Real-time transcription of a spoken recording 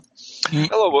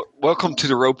Hello, welcome to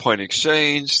the Role Playing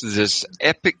Exchange. This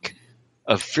epic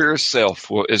of Fear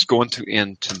Itself is going to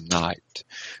end tonight.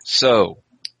 So,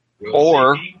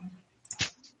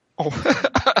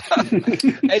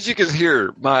 as you can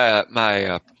hear,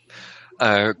 my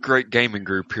great gaming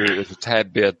group here is a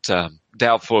tad bit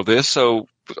doubtful of this, so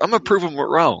I'm going to prove them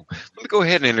wrong. Let me go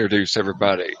ahead and introduce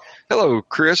everybody. Hello,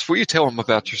 Chris. Will you tell them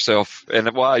about yourself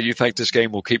and why you think this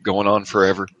game will keep going on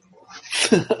forever?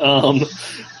 I'm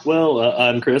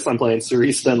Chris. I'm playing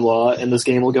Cerise Benoit, and this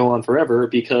game will go on forever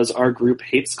because our group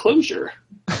hates closure.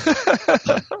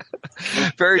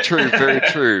 Very true, very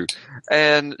true.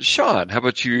 And Sean, how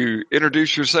about you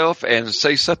introduce yourself and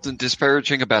say something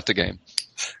disparaging about the game?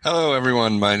 Hello,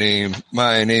 everyone. My name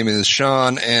is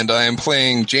Sean, and I am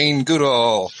playing Jane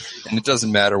Goodall. And it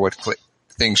doesn't matter what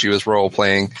thing she was role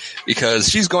playing because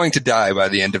she's going to die by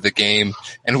the end of the game,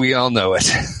 and we all know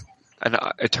it. An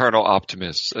eternal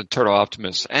optimist.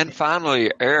 And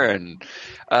finally, Aaron,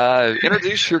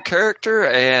 introduce your character,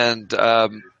 and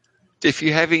if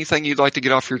you have anything you'd like to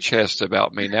get off your chest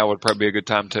about me, now would probably be a good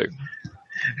time too.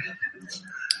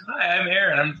 Hi, I'm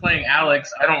Aaron. I'm playing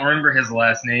Alex. I don't remember his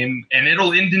last name, and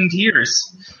it'll end in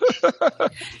tears.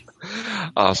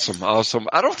 Awesome.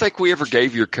 I don't think we ever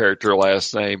gave your character a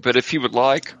last name, but if you would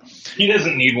like. He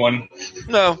doesn't need one.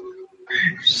 No.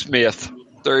 Smith.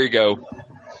 There you go.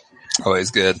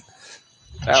 Always good.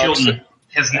 Alex. Chilton.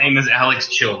 His name is Alex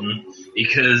Chilton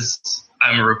because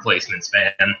I'm a Replacements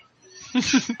fan.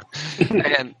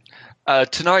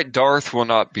 And tonight Darth will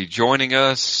not be joining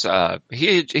us.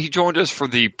 He joined us for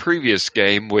the previous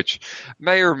game, which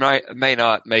may or may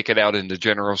not make it out into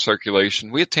general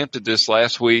circulation. We attempted this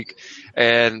last week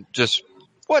and just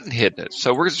wasn't hitting it.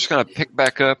 So we're just going to pick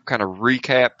back up, kind of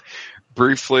recap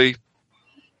briefly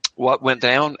what went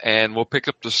down, and we'll pick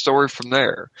up the story from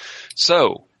there.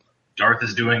 So, Darth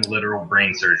is doing literal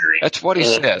brain surgery. That's what he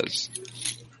says.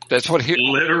 That's what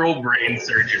literal brain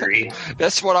surgery.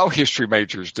 That's what all history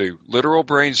majors do. Literal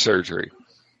brain surgery.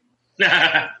 Good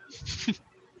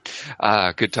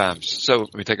times. So,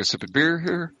 let me take a sip of beer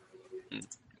here.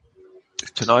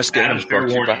 Tonight's game is brought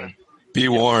to you by... Be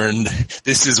warned,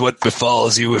 this is what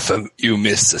befalls you if you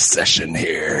miss a session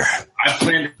here. I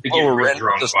plan to get real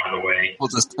drunk, by the way.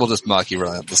 We'll just mock you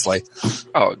relentlessly.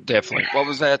 Oh, definitely. What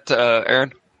was that,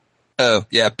 Aaron? Oh,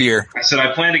 yeah, beer. I said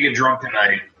I plan to get drunk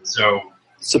tonight, so...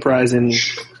 Surprising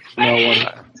no one.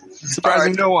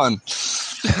 Surprising no one.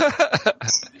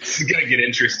 This is going to get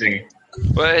interesting.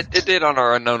 Well, it did on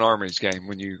our Unknown Armies game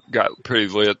when you got pretty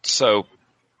lit. So,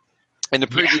 in the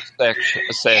previous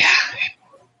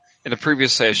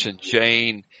session,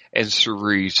 Jane and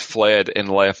Cerise fled and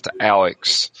left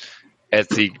Alex at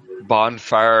the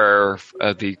bonfire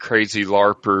of the crazy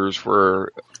LARPers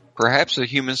where perhaps a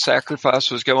human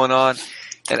sacrifice was going on,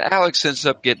 and Alex ends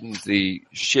up getting the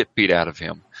shit beat out of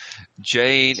him.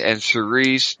 Jane and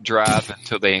Cerise drive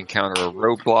until they encounter a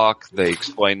roadblock. They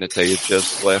explain that they had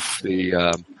just left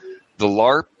the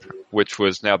LARP, which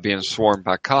was now being swarmed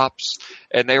by cops,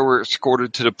 and they were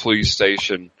escorted to the police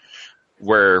station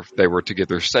where they were to give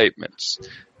their statements.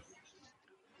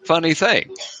 Funny thing,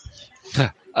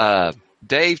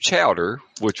 Dave Chowder,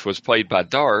 which was played by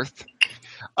Darth,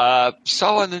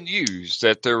 saw in the news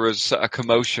that there was a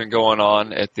commotion going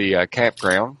on at the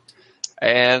campground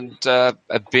and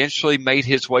eventually made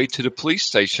his way to the police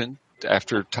station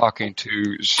after talking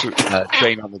to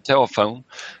Jane on the telephone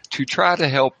to try to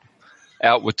help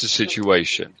out with the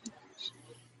situation.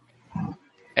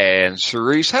 And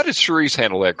Cerise, how did Cerise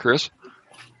handle that, Chris?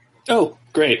 Oh,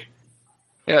 great.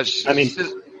 Yeah,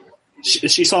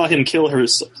 she saw him kill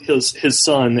his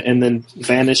son and then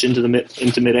vanish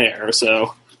into midair.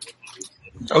 So,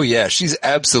 oh yeah, she's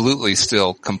absolutely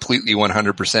still completely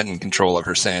 100% in control of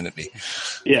her sanity.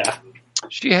 Yeah,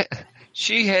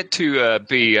 she had to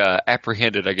be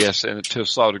apprehended, I guess, to a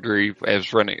small degree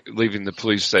as leaving the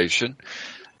police station.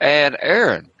 And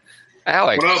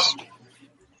Alex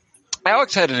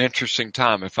had an interesting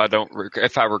time. If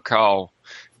I recall.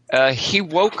 He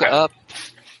woke up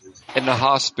in the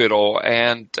hospital,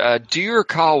 and do you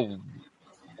recall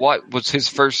what was his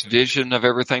first vision of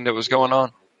everything that was going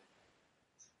on?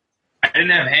 I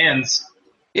didn't have hands.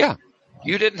 Yeah.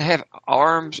 You didn't have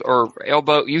arms or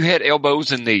elbow. You had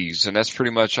elbows and knees, and that's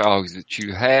pretty much all that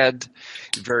you had.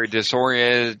 You're very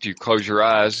disoriented. You close your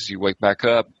eyes. You wake back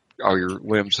up. All your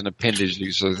limbs and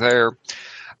appendages are there.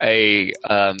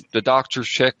 The doctors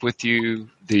check with you.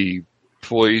 The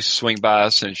police swing by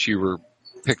since you were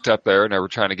picked up there and they were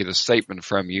trying to get a statement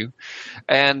from you.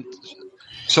 And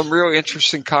some real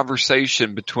interesting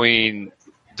conversation between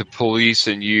the police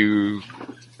and you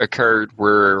occurred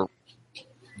where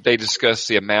they discussed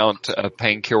the amount of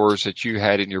painkillers that you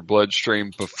had in your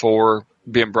bloodstream before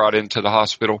being brought into the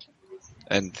hospital,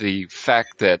 and the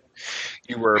fact that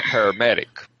you were a paramedic.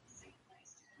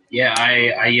 Yeah,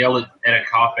 I yelled at a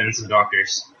cop and some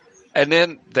doctors. And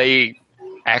then they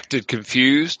acted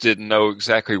confused, didn't know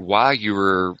exactly why you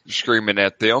were screaming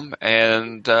at them,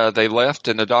 and they left,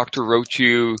 and the doctor wrote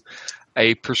you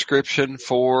a prescription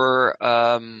for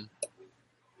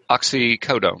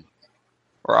oxycodone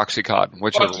or oxycontin,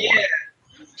 whichever one.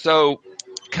 So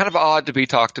kind of odd to be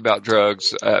talking about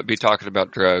drugs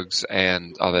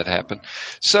and all that happened.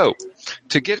 So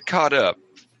to get caught up,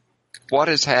 what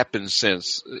has happened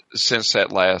since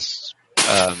that last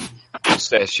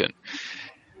session?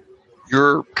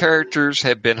 Your characters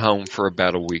have been home for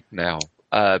about a week now.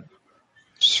 They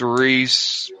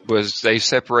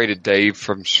separated Dave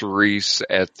from Cerise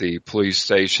at the police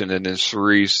station, and then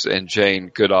Cerise and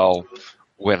Jane Goodall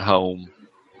went home.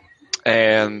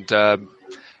 And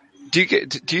do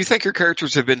you think your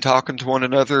characters have been talking to one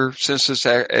another since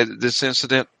this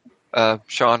incident,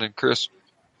 Sean and Chris?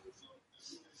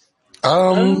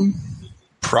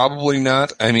 Probably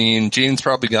not. I mean, Jane's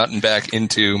probably gotten back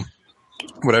into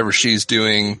whatever she's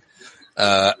doing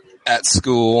at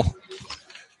school.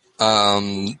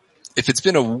 If it's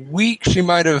been a week, she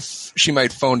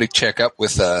might phone to check up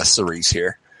with Cerise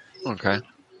here. Okay.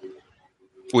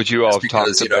 Would you all have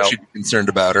talked about? She'd be concerned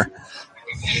about her.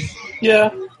 Yeah,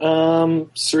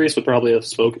 Cerise would probably have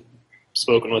spoken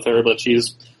with her, but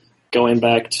she's going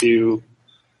back to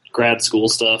grad school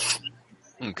stuff.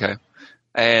 Okay.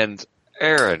 And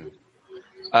Aaron,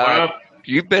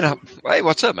 you've been. Hey,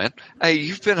 what's up, man? Hey,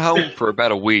 you've been home for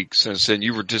about a week since then.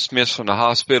 You were dismissed from the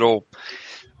hospital.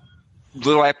 A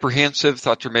little apprehensive.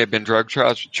 Thought there may have been drug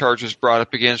charges brought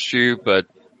up against you, but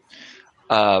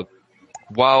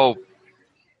while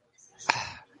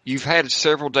you've had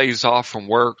several days off from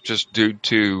work just due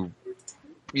to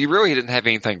you really didn't have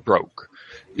anything broke.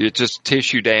 It's just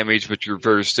tissue damage, but you're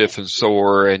very stiff and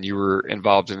sore, and you were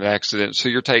involved in an accident. So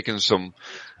you're taking some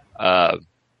what's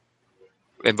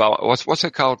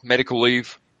it called? Medical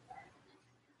leave?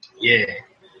 Yeah.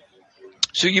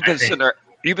 So you've been sitting there.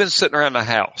 You've been sitting around the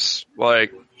house,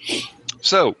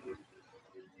 so.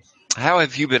 How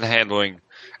have you been handling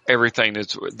everything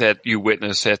that you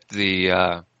witnessed at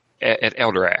the at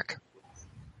Eldarak?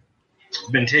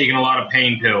 Been taking a lot of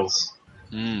pain pills.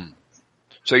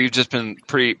 So you've just been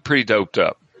pretty doped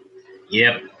up.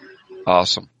 Yep.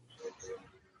 Awesome.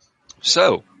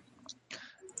 So,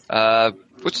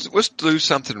 let's do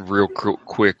something real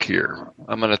quick here.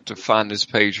 I'm gonna have to find this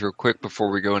page real quick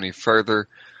before we go any further.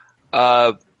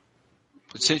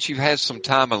 Since you've had some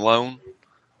time alone,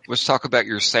 let's talk about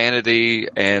your sanity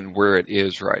and where it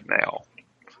is right now.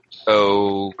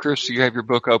 So, Chris, do you have your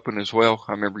book open as well?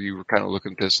 I remember you were kind of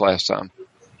looking at this last time.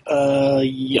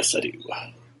 Yes, I do.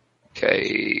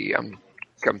 Okay, I'm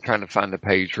trying to find the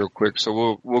page real quick,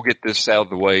 so we'll get this out of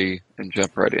the way and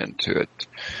jump right into it.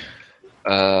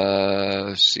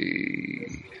 Let's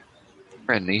see.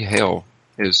 Where in the hell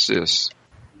is this?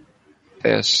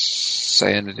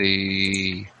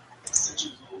 Sanity.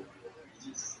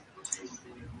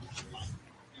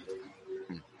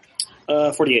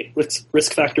 48.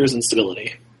 Risk factors and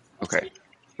stability. Okay.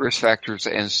 Risk factors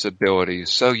and stability.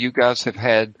 So you guys have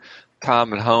had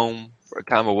time at home, or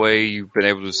time away. You've been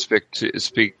able to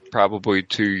speak probably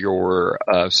to your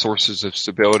sources of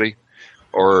stability,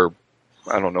 or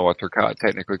I don't know what they're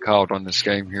technically called on this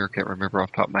game here. Can't remember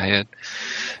off the top of my head.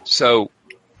 So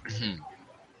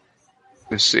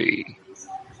let's see.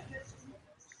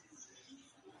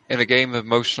 In a game of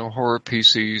emotional horror,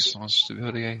 PCs on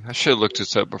stability. I should have looked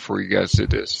this up before you guys did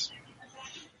this.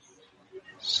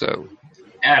 So,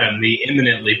 Adam, the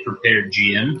eminently prepared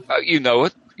GM. You know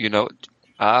it.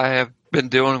 I have been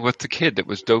dealing with the kid that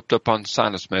was doped up on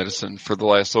sinus medicine for the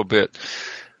last little bit.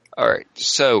 All right.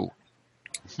 So,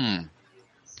 I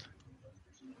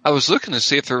was looking to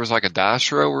see if there was like a dice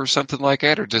roll or something like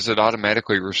that, or does it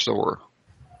automatically restore?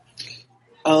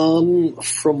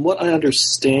 From what I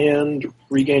understand,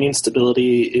 regaining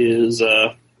stability is,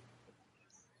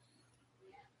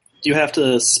 you have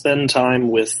to spend time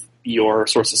with your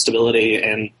source of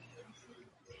stability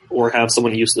or have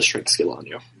someone use the shrink skill on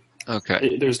you.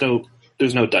 Okay. There's no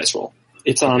dice roll.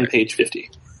 It's on page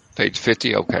 50. Page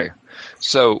 50? Okay.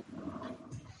 So,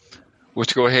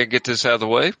 let's go ahead and get this out of the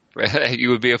way.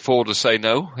 You would be a fool to say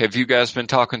no. Have you guys been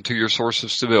talking to your source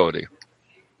of stability?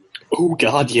 Oh,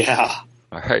 God, yeah.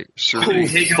 All right,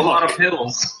 He's taking a lot of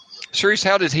pills. Cerise,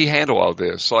 how did he handle all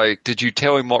this? Like, did you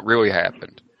tell him what really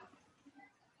happened?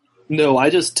 No, I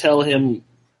just tell him.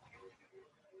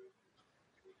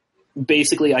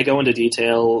 Basically, I go into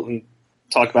detail and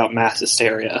talk about mass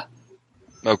hysteria.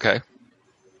 Okay.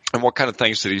 And what kind of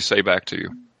things did he say back to you?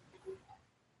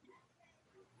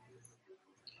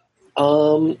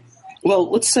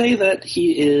 Well, let's say that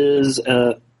he is,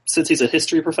 since he's a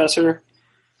history professor,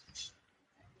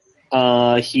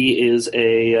 he is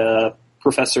a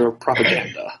professor of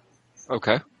propaganda.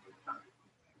 Okay.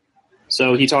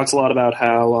 So he talks a lot about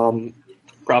how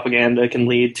propaganda can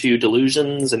lead to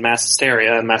delusions and mass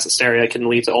hysteria can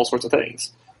lead to all sorts of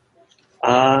things.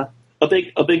 A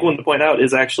big one to point out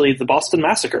is actually the Boston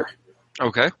Massacre.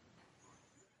 Okay.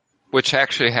 Which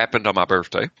actually happened on my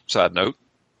birthday. Side note.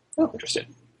 Oh, interesting.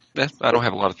 Yeah, I don't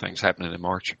have a lot of things happening in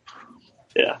March.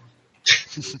 Yeah.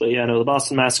 But yeah, no, the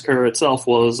Boston Massacre itself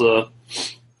was,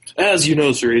 as you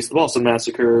know, Cerise, the Boston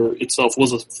Massacre itself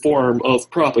was a form of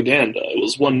propaganda. It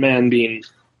was one man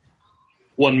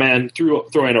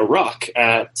throwing a rock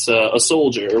at a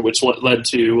soldier, which led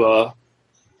to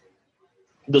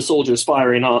the soldiers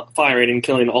firing and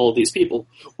killing all of these people.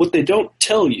 What they don't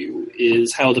tell you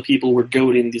is how the people were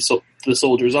goading the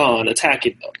soldiers on,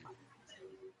 attacking them.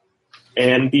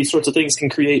 And these sorts of things can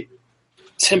create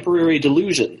temporary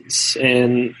delusions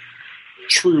and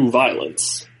true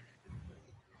violence.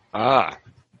 Ah.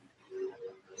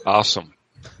 Awesome.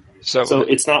 So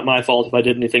it's not my fault if I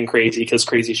did anything crazy, because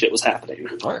crazy shit was happening.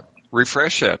 all right.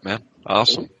 Refresh that, man.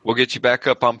 Awesome. We'll get you back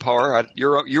up on par. You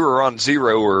were on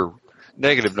 0 or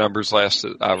negative numbers last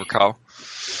I recall.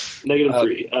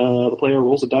 -3. The player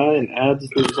rolls a die and adds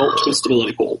the result to his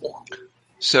stability pool.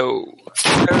 So,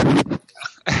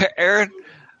 Aaron,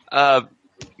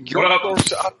 your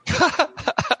source,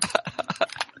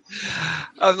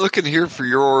 I'm looking here for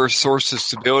your source of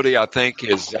stability. I think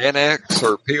is Xanax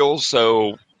or pills.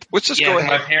 So let's just go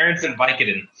ahead. My parents and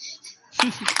Vicodin.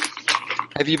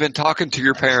 Have you been talking to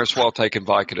your parents while taking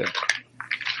Vicodin?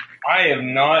 I have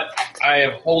not. I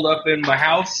have holed up in my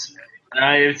house, and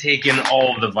I have taken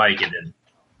all of the Vicodin.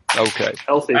 Okay.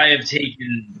 Healthy. I have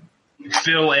taken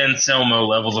Phil Anselmo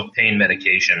levels of pain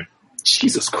medication.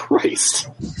 Jesus Christ.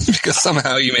 Because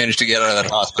somehow you managed to get out of that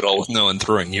hospital with no one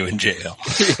throwing you in jail.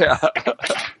 Yeah.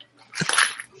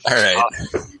 All right.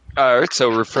 All right. So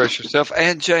refresh yourself.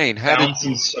 And Jane, how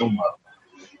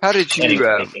did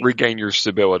you regain your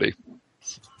stability?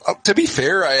 To be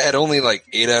fair, I had only like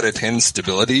 8 out of 10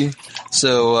 stability,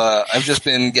 so I've just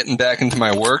been getting back into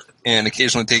my work and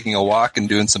occasionally taking a walk and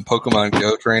doing some Pokemon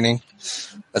Go training.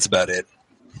 That's about it.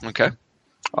 Okay.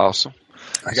 Awesome.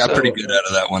 I got pretty good out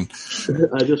of that one.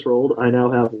 I just rolled. I now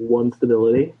have 1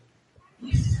 stability.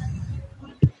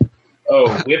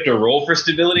 Oh, we have to roll for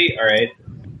stability? All right.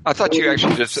 I thought you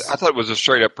actually I thought it was a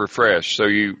straight up refresh. So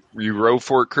you roll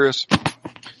for it, Chris?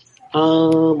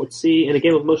 Let's see. In a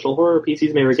game of emotional horror,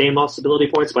 PCs may regain lost stability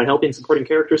points by helping supporting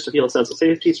characters to feel a sense of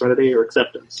safety, serenity, or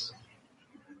acceptance.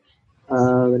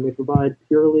 They may provide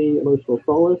purely emotional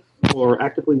solace or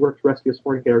actively work to rescue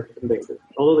supporting characters from danger.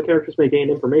 Although the characters may gain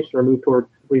information or move toward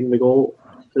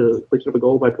completion of a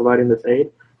goal by providing this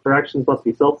aid, their actions must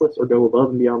be selfless or go above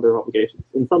and beyond their obligations.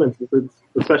 In some instances,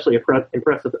 especially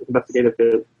impressive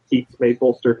investigative feats may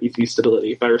bolster PC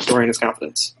stability by restoring its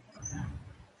confidence.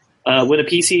 When a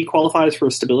PC qualifies for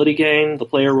a stability gain, the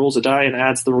player rolls a die and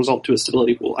adds the result to a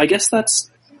stability pool. I guess that's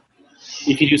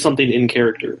if you do something in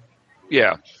character.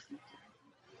 Yeah.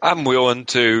 I'm willing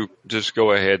to just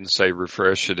go ahead and say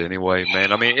refresh it anyway,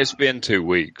 man. I mean, it's been 2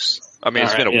 weeks. I mean,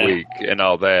 it's been a week and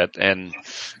all that, and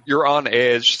you're on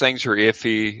edge. Things are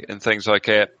iffy and things like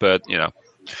that, but, you know.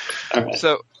 Okay.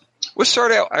 So we'll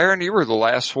start out. Aaron, you were the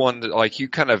last one that, you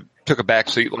kind of took a back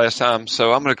seat last time,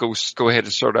 so I'm going to go ahead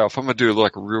and start off. I'm going to do, a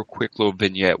real quick little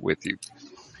vignette with you.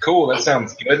 Cool, that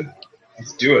sounds good.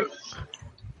 Let's do it.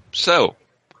 So,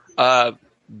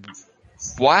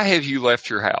 why have you left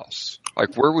your house?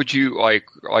 Where would you,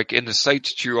 in the state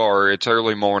that you are, it's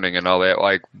early morning and all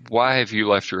that, why have you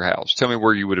left your house? Tell me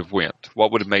where you would have went.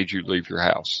 What would have made you leave your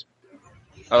house?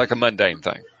 A mundane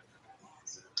thing.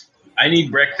 I need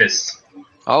breakfast.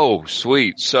 Oh,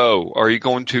 sweet. So, are you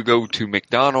going to go to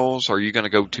McDonald's? Are you going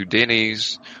to go to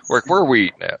Denny's? Where are we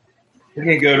eating at? We're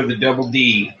going to go to the Double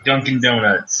D, Dunkin'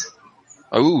 Donuts.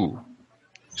 Oh,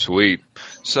 sweet.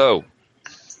 So,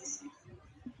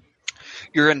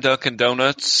 you're in Dunkin'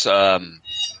 Donuts,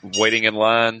 waiting in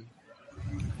line.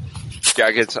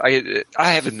 I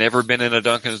have never been in a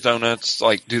Dunkin' Donuts.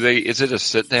 Is it a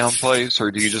sit down place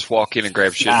or do you just walk in and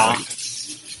grab shit? Nah.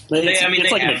 They have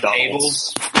McDonald's.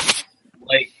 tables.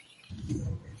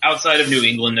 Outside of New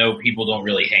England, though, people don't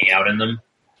really hang out in them.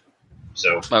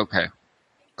 So okay,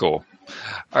 cool.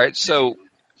 All right, so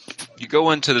you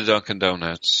go into the Dunkin'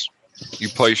 Donuts, you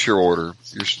place your order.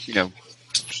 You're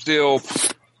still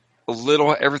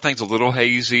everything's a little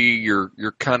hazy. You're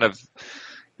kind of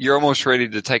you're almost ready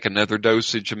to take another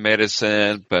dosage of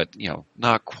medicine, but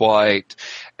not quite.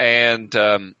 And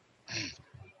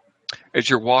as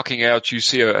you're walking out, you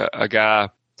see a guy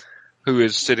who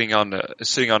is sitting on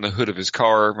the hood of his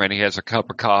car, and he has a cup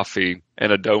of coffee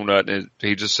and a donut, and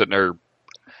he's just sitting there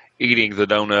eating the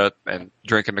donut and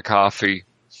drinking the coffee.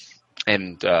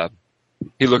 And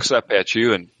he looks up at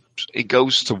you, and he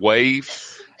goes to wave,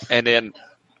 and then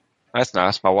that's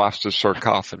nice. My wife just started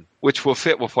coughing, which will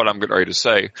fit with what I'm getting ready to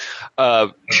say.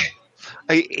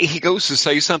 He goes to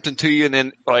say something to you, and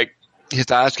then like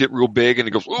his eyes get real big, and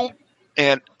he goes, "Ooh,"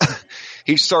 and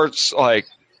he starts like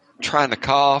trying to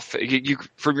cough. You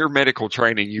from your medical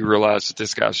training, you realize that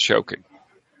this guy's choking.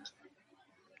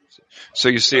 So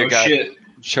you see a guy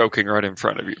choking right in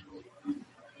front of you.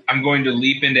 I'm going to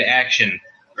leap into action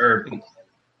as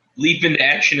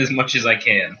much as I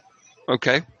can.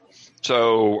 Okay.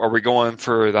 So are we going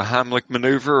for the Heimlich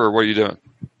maneuver, or what are you doing?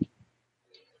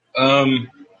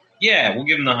 Yeah, we'll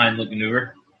give him the Heimlich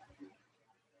maneuver.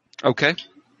 Okay.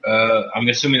 I'm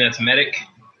assuming that's medic.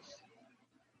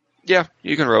 Yeah,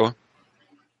 you can roll.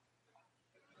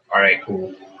 All right,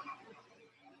 cool.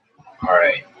 All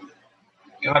right.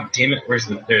 God damn it! There's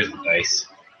the dice?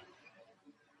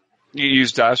 You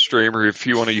use Dice Stream, or if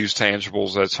you want to use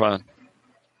tangibles, that's fine.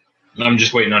 I'm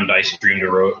just waiting on Dice Stream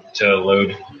to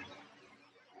load.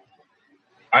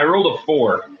 I rolled a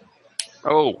 4.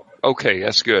 Oh, okay,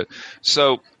 that's good.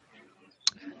 So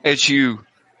as you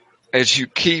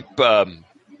keep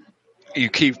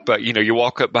you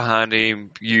walk up behind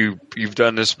him. You've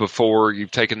done this before.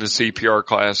 You've taken the CPR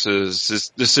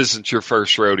classes. This isn't your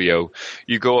first rodeo.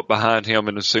 You go up behind him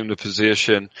and assume the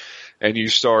position, and you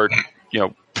start,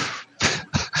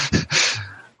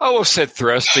 I almost said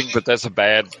thrusting, but that's a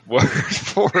bad word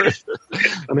for it.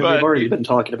 I mean, we've already been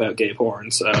talking about gay porn,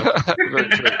 so.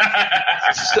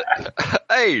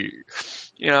 Hey,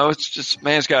 it's just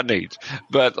man's got needs.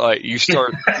 But like you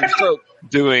start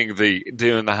doing the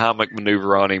Heimlich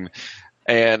maneuver on him,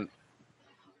 and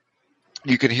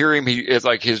you can hear him. It's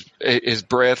like his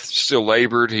breath still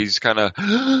labored. He's kind of,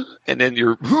 and then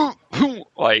you're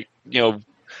like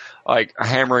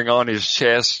hammering on his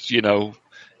chest,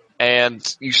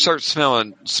 and you start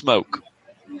smelling smoke.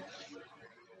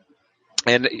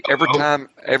 And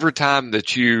every time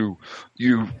that you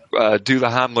do the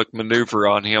Heimlich maneuver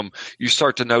on him, you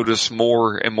start to notice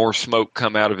more and more smoke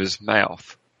come out of his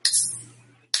mouth.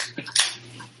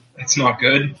 That's not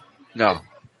good. No.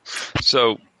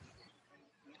 So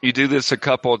you do this a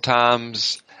couple of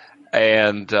times,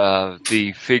 and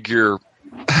the figure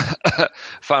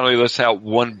finally lets out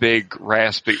one big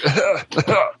raspy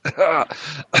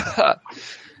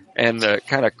and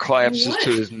kind of collapses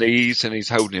to his knees, and he's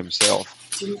holding himself.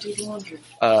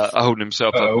 Holding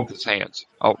himself up with his hands.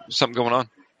 Oh, something going on?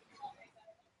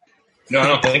 No, I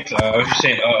don't think so. I was just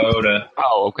saying to...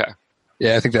 Oh, okay.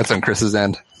 Yeah, I think that's on Chris's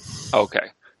end. Okay.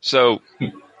 So,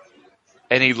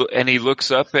 and he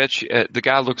looks up at you. The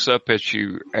guy looks up at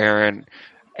you, Aaron,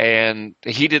 and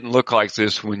he didn't look like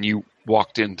this when you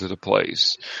walked into the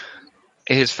place.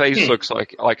 His face looks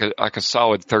like a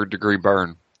solid 3rd-degree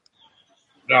burn.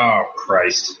 Oh,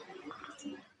 Christ.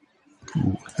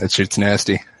 Ooh, that shit's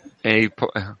nasty. And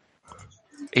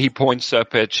he points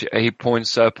up at you. He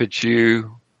points up at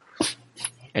you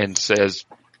and says,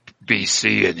 "Be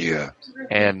seeing you."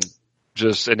 And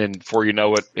then before you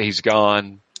know it, he's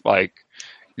gone. Like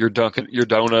your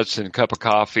donuts and cup of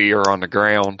coffee are on the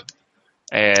ground,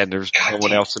 and there's no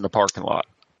one else in the parking lot.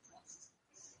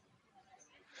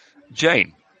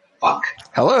 Jane. Fuck.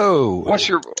 Hello. What's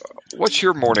your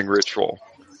morning ritual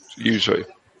usually?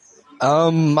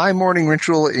 My morning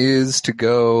ritual is to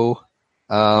go,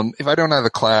 if I don't have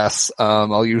a class,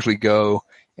 I'll usually go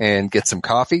and get some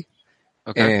coffee.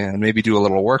 Okay. And maybe do a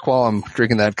little work while I'm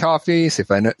drinking that coffee, see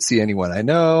if I see anyone I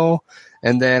know.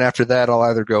 And then after that, I'll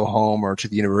either go home or to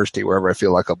the university, wherever I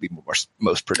feel like I'll be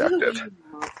most productive.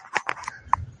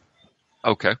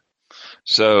 Okay.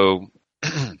 So,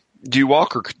 do you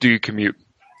walk or do you commute?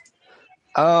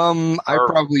 I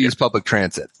probably use public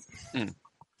transit.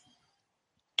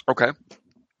 Okay.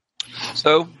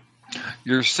 So,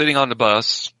 you're sitting on the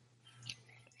bus,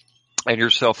 and your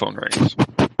cell phone rings.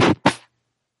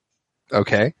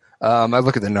 Okay. I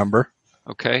look at the number.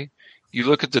 Okay. You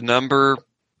look at the number,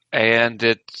 and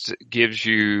it gives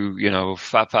you,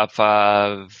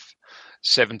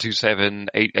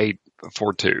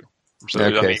 555-727-8842. So,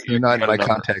 okay. You're not in my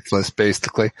contact list,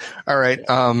 basically. All right.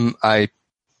 I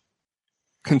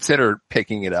consider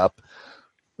picking it up.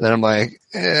 Then I'm like,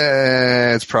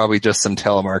 it's probably just some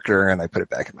telemarketer, and I put it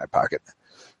back in my pocket.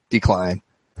 Decline.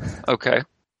 Okay.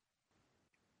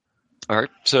 All right.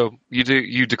 So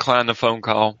you decline the phone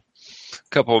call.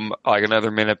 Another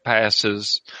minute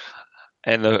passes,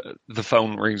 and the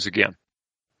phone rings again.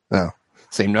 Oh,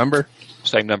 same number?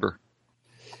 Same number.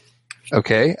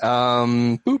 Okay.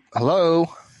 Boop. Hello.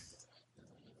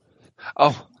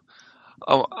 Oh,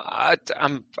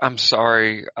 I'm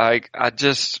sorry. I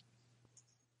just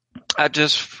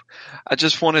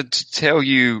wanted to tell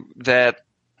you that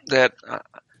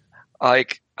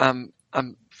I'm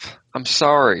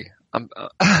sorry. I'm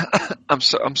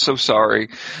so sorry.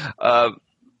 My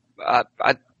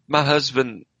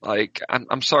husband,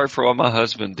 I'm sorry for what my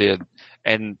husband did.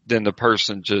 And then the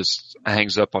person just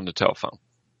hangs up on the telephone.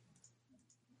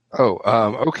 Oh,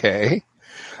 okay.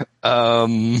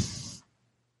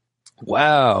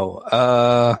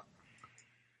 Wow.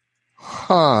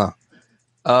 Huh.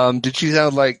 Did she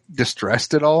sound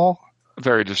distressed at all?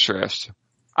 Very distressed.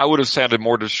 I would have sounded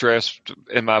more distressed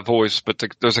in my voice, but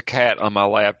there's a cat on my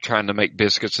lap trying to make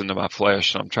biscuits into my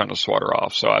flesh, and I'm trying to swat her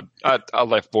off. So I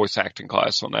left voice acting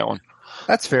class on that one.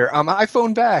 That's fair. I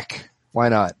phoned back. Why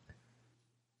not?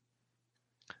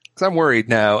 Because I'm worried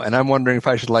now, and I'm wondering if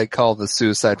I should call the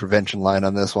suicide prevention line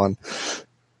on this one.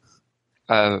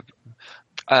 Hello?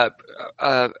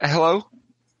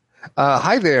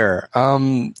 Hi there.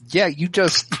 Yeah, you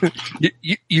just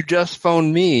you just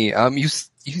phoned me.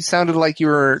 You sounded like you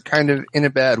were kind of in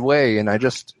a bad way, and I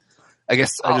guess I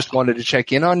just wanted to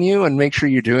check in on you and make sure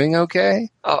you're doing okay.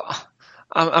 Oh,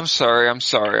 I'm sorry. I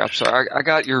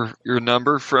got your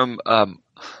number from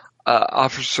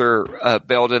Officer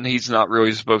Belden. He's not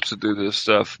really supposed to do this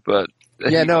stuff, but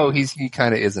he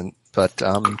kind of isn't. But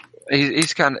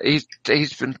he's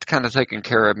been kind of taking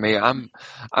care of me. I'm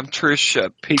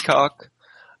Trish Peacock.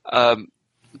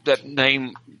 That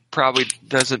name probably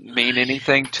doesn't mean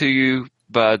anything to you,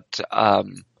 but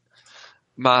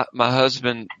my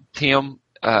husband Tim,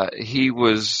 he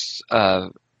was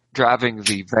driving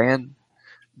the van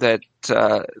that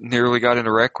nearly got in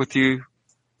a wreck with you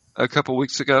a couple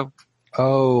weeks ago.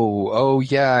 Oh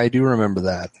yeah, I do remember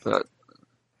that. But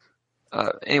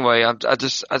anyway, I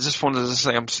just wanted to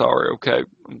say I'm sorry. Okay,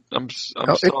 I'm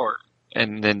sorry.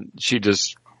 And then she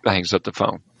just hangs up the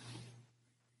phone.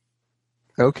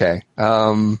 Okay.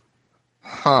 All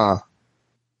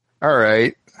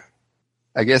right.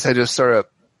 I guess I just sort of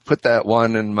put that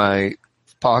one in my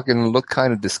pocket and looked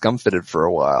kind of discomfited for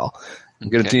a while. I'm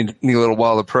going to need a little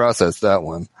while to process that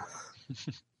one.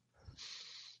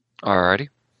 Alrighty.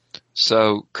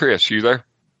 So, Chris, you there?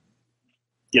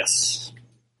 Yes.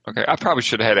 Okay. I probably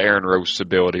should have had Aaron roast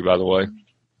ability, by the way.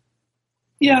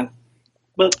 Yeah,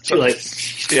 but too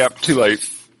late. Yeah, too late.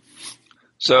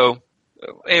 So,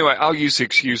 anyway, I'll use the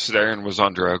excuse that Aaron was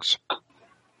on drugs.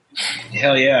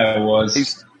 Hell yeah, I was.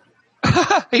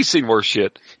 He's seen worse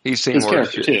shit. He's seen His worse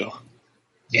character shit. too.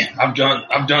 Yeah, I've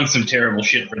done some terrible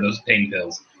shit for those pain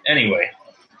pills. Anyway,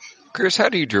 Chris, how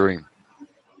do you dream?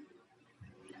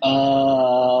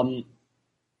 Not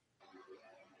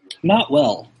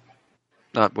well.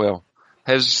 Not well.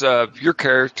 Has your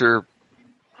character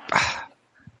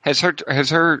has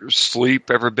her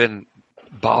sleep ever been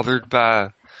bothered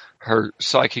by her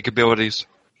psychic abilities?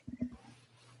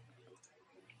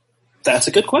 That's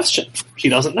a good question. She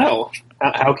doesn't know.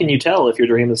 How can you tell if your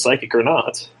dream is psychic or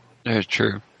not? Yeah,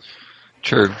 true.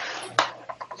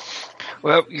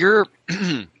 Well, you're...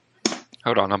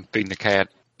 Hold on, I'm feeding the cat.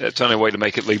 That's the only way to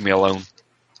make it leave me alone.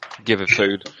 Give it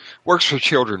food. Works for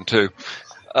children, too.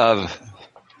 And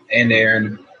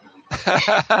Aaron.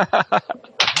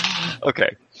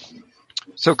 Okay.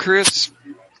 So, Chris,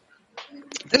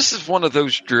 this is one of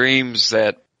those dreams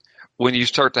that when you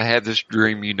start to have this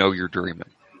dream, you know you're dreaming.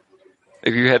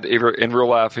 Have you had ever in real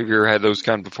life? Have you ever had those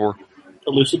kind before?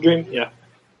 A lucid dream? Yeah.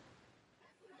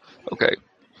 Okay.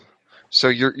 So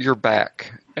you're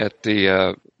back at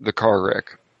the car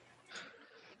wreck,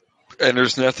 and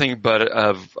there's nothing but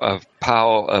a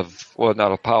pile of, well,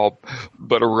 not a pile,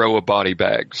 but a row of body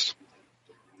bags,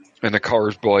 and the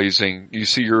car's blazing. You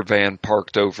see your van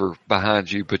parked over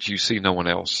behind you, but you see no one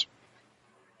else.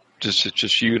 It's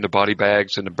just you and the body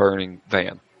bags and the burning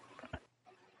van.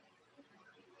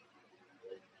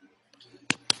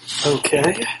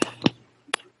 Okay.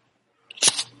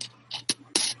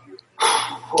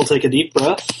 I'll take a deep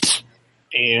breath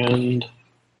and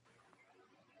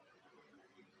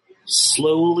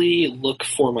slowly look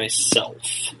for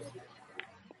myself.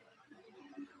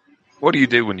 What do you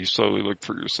do when you slowly look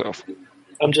for yourself?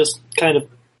 I'm just kind of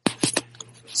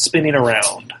spinning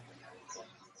around.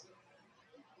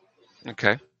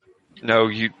 Okay. No,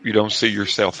 you don't see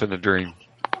yourself in the dream.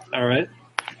 All right.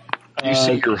 You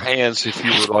see your hands if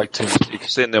you would like to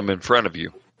extend them in front of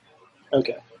you.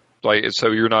 Okay. So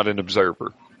you're not an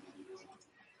observer.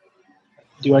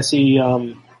 Do I see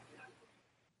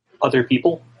other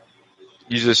people?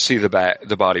 You just see the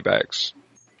body bags.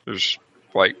 There's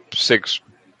like six.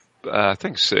 I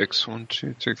think six. 1,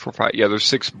 2, 3, 4, 5. Yeah, there's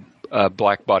six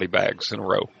black body bags in a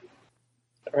row.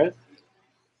 All right.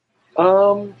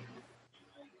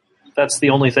 That's the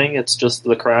only thing. It's just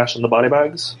the crash and the body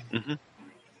bags. Mm-hmm.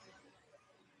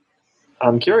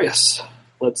 I'm curious.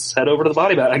 Let's head over to the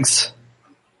body bags.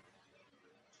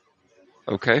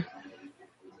 Okay.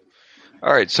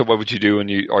 All right. So, what would you do?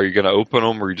 Are you going to open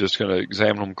them, or are you just going to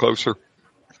examine them closer?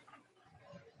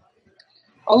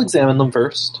 I'll examine them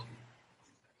first.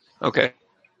 Okay.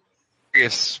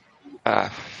 Yes.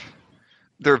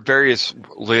 There are various.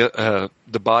 The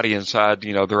body inside,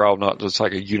 they're all not just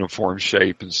like a uniform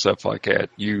shape and stuff like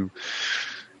that. You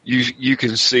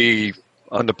can see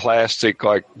on the plastic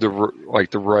like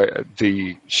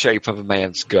the shape of a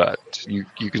man's gut. You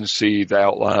can see the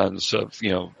outlines of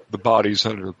the bodies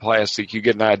under the plastic. You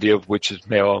get an idea of which is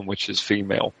male and which is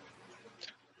female.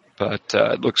 But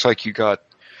it looks like you got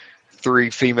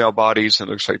 3 female bodies and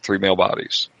it looks like 3 male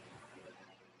bodies.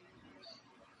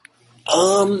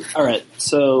 All right.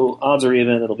 So odds are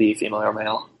even. It'll be female or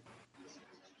male.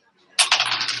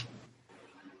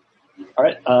 All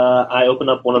right. I open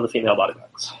up one of the female body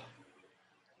bags.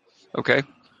 Okay.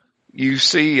 You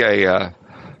see a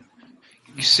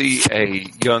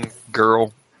young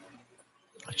girl.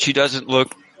 She doesn't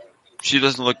look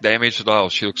damaged at all.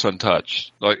 She looks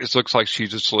untouched. It looks like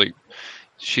she's asleep.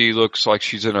 She looks like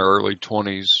she's in her early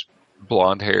 20s,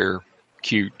 blonde hair,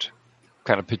 cute,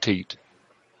 kind of petite.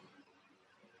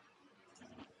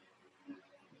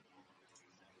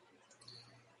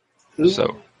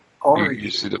 So you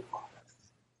see the.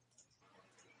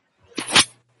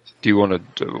 Do you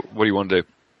want to? What do you want to do?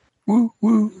 Woo,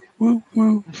 woo, woo,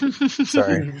 woo.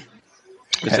 Sorry.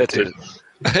 Is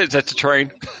that the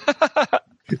train?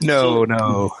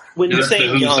 No. When you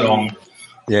say young,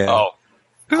 Yeah.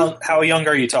 Oh, how young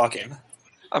are you talking?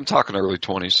 I'm talking early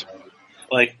 20s.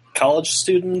 Like college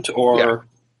student or?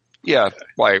 Yeah,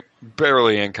 like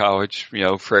barely in college.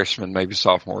 Freshman, maybe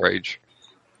sophomore age.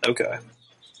 Okay.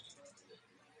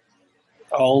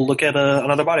 I'll look at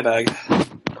another body bag.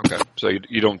 Okay, so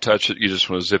you don't touch it. You just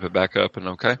want to zip it back up, and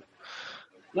okay.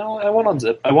 No, I won't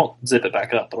unzip. I won't zip it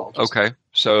back up, but I'll just... Okay,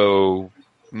 so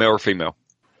male or female?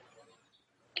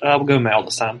 We'll go male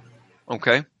this time.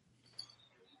 Okay.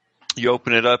 You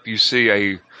open it up. You see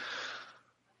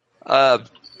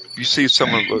You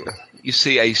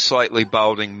see a slightly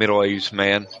balding, middle-aged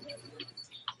man.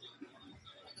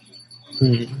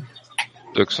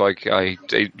 Looks like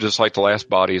just like the last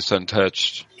body is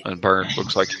untouched and burned.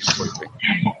 Looks like he's sleeping.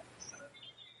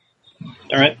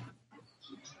 All right.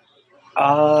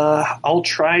 I'll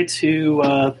try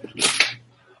to.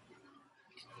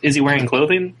 Is he wearing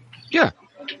clothing? Yeah.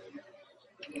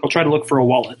 I'll try to look for a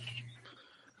wallet.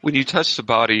 When you touch the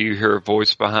body, you hear a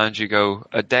voice behind you go,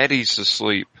 "Daddy's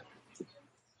asleep."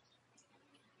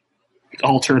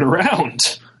 I'll turn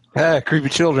around. Creepy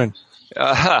children.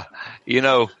 That's how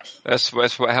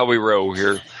we roll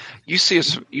here. You see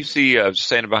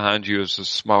standing behind you is a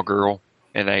small girl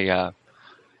in a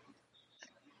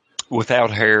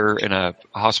without hair in a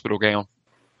hospital gown.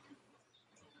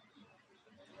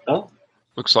 Oh,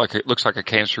 looks like a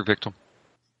cancer victim.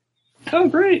 Oh,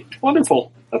 great,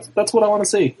 wonderful. That's what I want to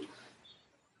see.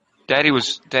 Daddy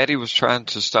was trying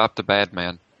to stop the bad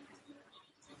man.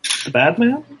 The bad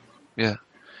man? Yeah.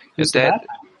 Who's the bad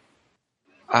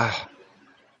man?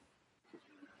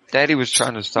 Daddy was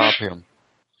trying to stop him.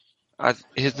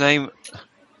 His name,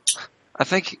 I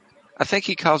think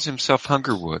he calls himself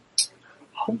Hungerwood.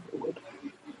 Hungerwood.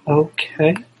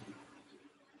 Okay.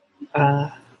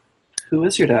 Who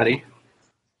is your daddy?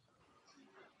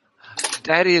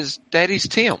 Daddy's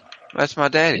Tim. That's my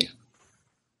daddy.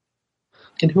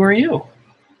 And who are you?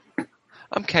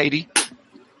 I'm Katie.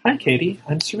 Hi, Katie.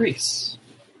 I'm Cerise.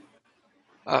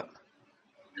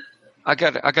 I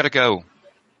gotta go.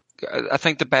 I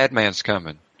think the bad man's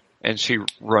coming. And she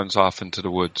runs off into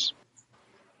the woods.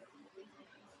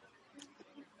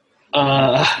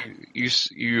 You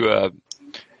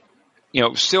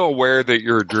still aware that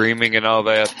you're dreaming and all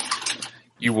that.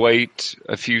 You wait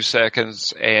a few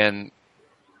seconds and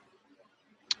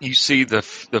you see the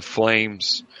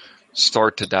flames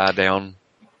start to die down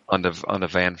on the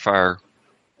van fire.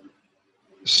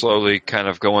 Slowly kind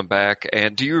of going back.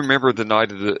 And do you remember the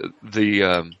night of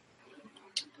the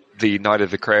night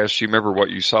of the crash? Do you remember what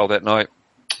you saw that night?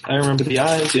 I remember the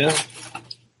eyes, yeah.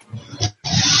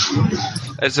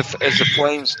 As the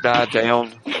flames die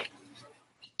down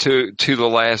to the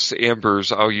last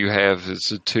embers, all you have is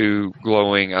the two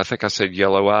glowing, I think I said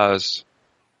yellow eyes.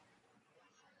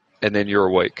 and then you're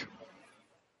awake.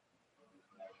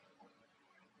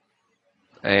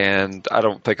 And I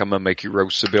don't think I'm going to make you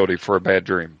roast ability for a bad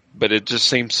dream, but it just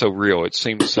seems so real. It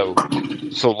seems so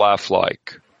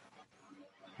lifelike.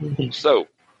 So,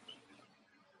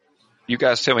 you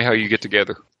guys tell me how you get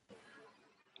together.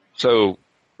 So,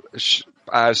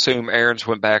 I assume Alex's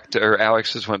went back to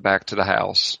the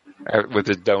house with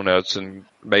his donuts and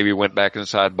maybe went back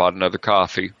inside, bought another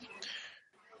coffee.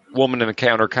 Woman in the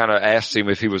counter kind of asked him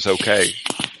if he was okay.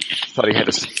 Thought he had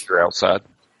a seizure outside,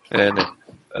 and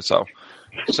that's all.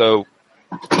 So,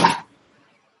 what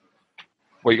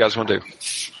do you guys want to do?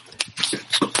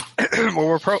 Well,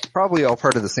 we're probably all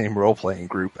part of the same role-playing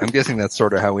group. I'm guessing that's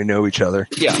sort of how we know each other.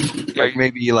 Yeah. Like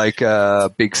maybe like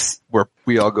a where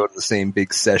we all go to the same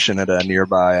big session at a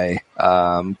nearby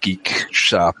geek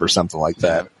shop or something like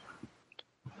that.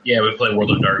 Yeah, we play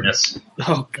World of Darkness.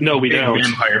 Oh, no, we Big don't.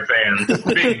 vampire fans.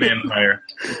 Big vampire.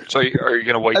 So, are you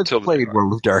going to wait I've till played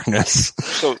World of Darkness.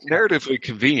 So, narratively,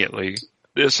 conveniently,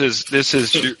 this is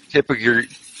today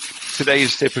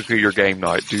is typically your game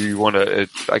night. Do you want to?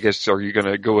 I guess are you going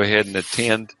to go ahead and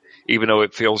attend, even though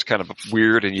it feels kind of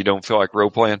weird and you don't feel like role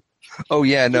playing? Oh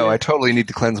yeah, no, I totally need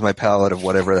to cleanse my palate of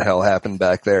whatever the hell happened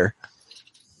back there.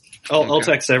 I'll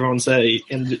text everyone,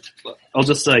 and I'll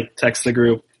just text the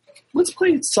group. Let's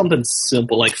play something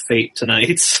simple like Fate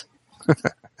tonight.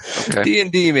 Okay.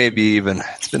 D&D maybe even.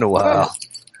 It's been a while.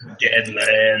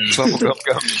 Deadlands.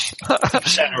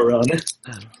 Shadowrun.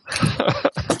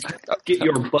 Get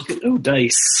your bucket of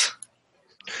dice.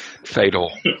 Fatal.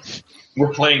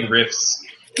 We're playing Rifts.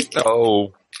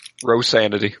 Oh, row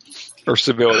sanity or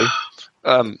civility.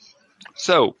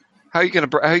 So how are you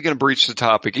gonna breach the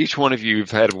topic? Each one of you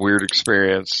have had a weird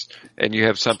experience, and you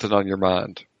have something on your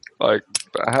mind. Like,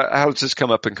 how does this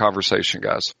come up in conversation,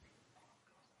 guys?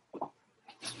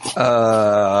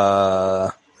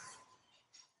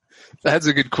 That's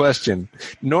a good question.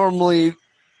 Normally,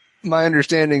 my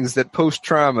understanding is that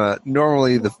post-trauma,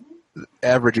 normally the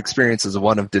average experience is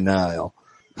one of denial.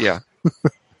 Yeah.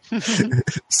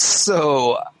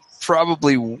 So,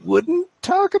 probably wouldn't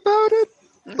talk about it.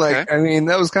 Okay. Like, I mean,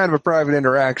 that was kind of a private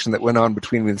interaction that went on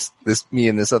between me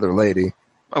and this other lady.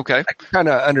 Okay. I kind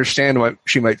of understand why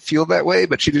she might feel that way,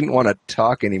 but she didn't want to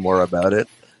talk anymore about it.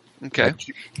 Okay. I'm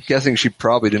guessing she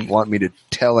probably didn't want me to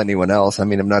tell anyone else. I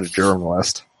mean, I'm not a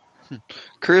journalist.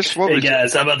 Chris, what Hey would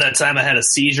guys, how about that time I had a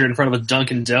seizure in front of a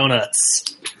Dunkin'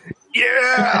 Donuts?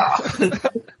 Yeah!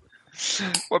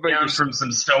 what about Down you? from some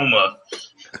stoma.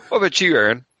 What about you,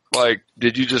 Aaron? Like,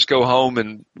 did you just go home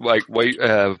and wait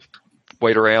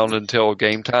around until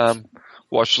game time,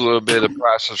 watch a little bit of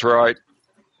Price is Right,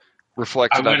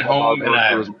 reflected I went home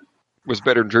and was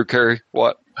better than Drew Carey?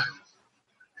 What?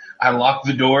 I locked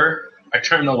the door. I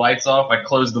turned the lights off. I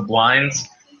closed the blinds.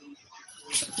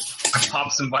 I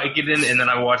popped some Vicodin, and then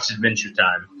I watched Adventure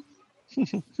Time.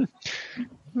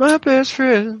 My best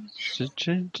friend.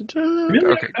 Really?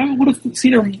 Okay. I would have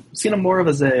seen him more of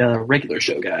as a regular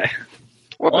show guy.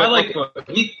 What Well, I about, like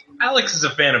both. Alex is a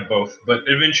fan of both, but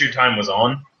Adventure Time was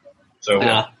on. So,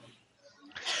 Yeah.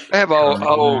 I have all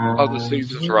the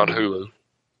seasons are on Hulu.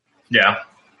 yeah.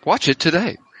 Watch it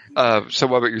today. So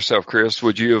what about yourself, Chris?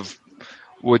 What have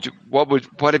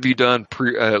you done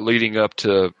leading up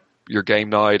to your game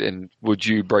night, and would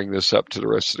you bring this up to the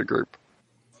rest of the group?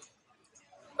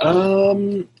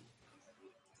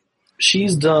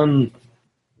 She's done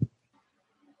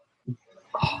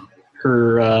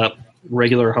her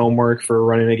regular homework for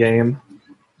running a game.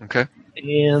 Okay.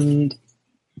 And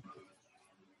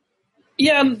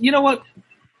yeah, you know what?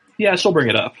 Yeah, she'll bring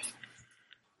it up.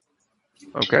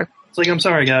 Okay. It's like, I'm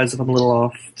sorry guys if I'm a little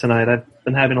off tonight. I've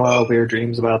been having a lot of weird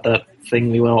dreams about that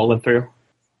thing we all went through.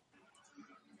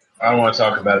 I don't want to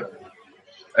talk about it.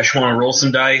 I just want to roll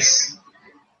some dice.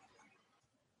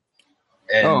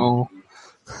 And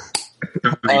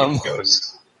it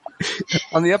goes.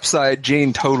 On the upside,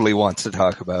 Jane totally wants to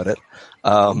talk about it.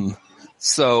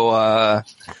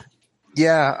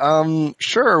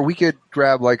 Sure, we could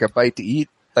grab like a bite to eat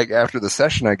like after the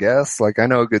session, I guess. Like, I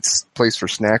know a good place for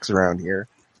snacks around here.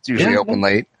 It's usually open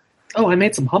late. Oh, I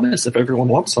made some hummus if everyone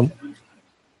wants some.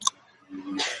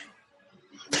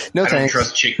 No I don't thanks.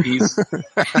 trust chickpeas.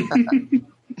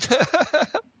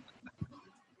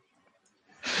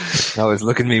 Always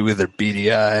look at me with their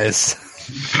beady eyes.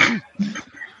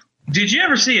 Did you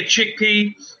ever see a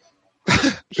chickpea?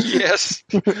 Yes.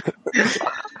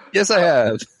 Yes, I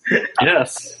have.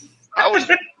 Yes. I was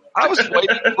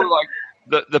waiting for like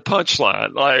the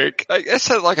punchline. Like, that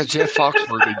sounds like a Jeff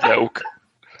Foxworthy joke.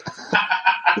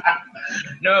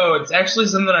 No, it's actually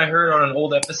something I heard on an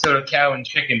old episode of Cow and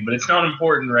Chicken, but it's not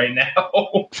important right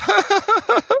now.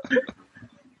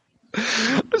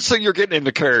 So you're getting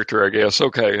into character, I guess.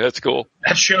 Okay, that's cool.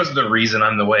 That shows the reason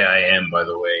I'm the way I am, by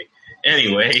the way.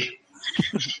 Anyway.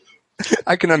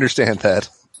 I can understand that.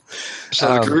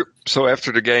 So the group. So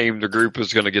after the game, the group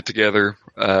is going to get together.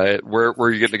 Where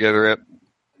are you getting together at?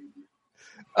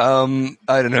 I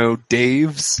don't know,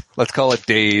 Dave's. Let's call it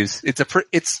Dave's.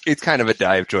 It's kind of a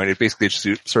dive joint. It basically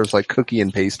just serves like cookie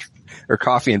and pastry or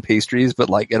coffee and pastries, but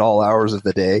like at all hours of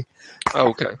the day.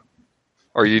 Okay.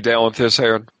 Are you down with this,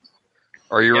 Aaron?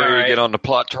 Are you ready to get on the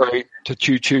plot train to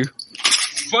choo choo?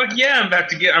 Fuck yeah!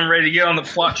 I'm ready to get on the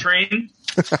plot train.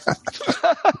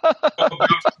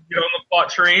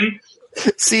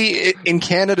 See, in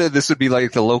Canada, this would be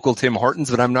like the local Tim Hortons,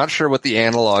 but I'm not sure what the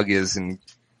analog is in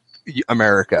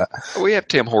America. We have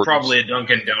Tim Hortons. Probably a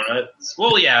Dunkin' Donuts.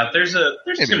 Well, yeah, there's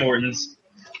Tim Hortons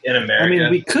in America. I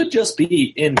mean, we could just be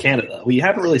in Canada. We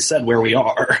haven't really said where we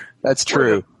are. That's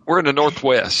true. We're in the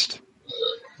Northwest.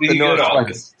 We can go to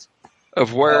August.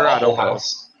 Of where? I don't know.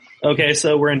 Okay,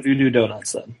 so we're in Voodoo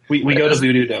Donuts then. We go to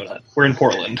Voodoo Donut. We're in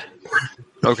Portland.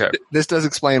 Okay. This does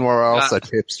explain why we're all such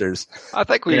hipsters. I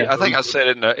think I said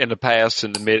it in the past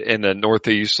in the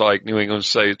Northeast, like New England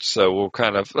states. So we'll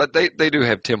kind of they do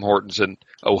have Tim Hortons in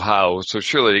Ohio. So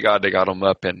surely they got them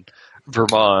up in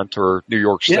Vermont or New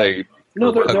York State.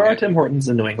 No, there are Tim Hortons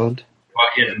in New England.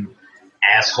 Fucking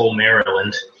asshole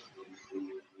Maryland.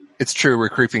 It's true. We're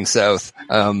creeping south.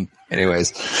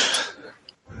 Anyways.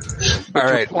 All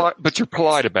right. But you're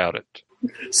polite about it.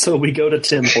 So we go to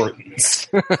Tim Hortons.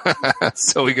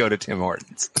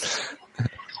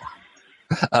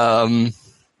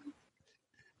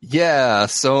 Yeah,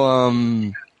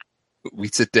 so we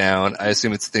sit down. I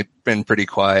assume they've been pretty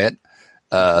quiet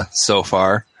so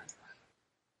far.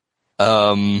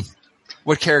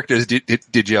 What characters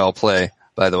did y'all play,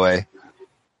 by the way?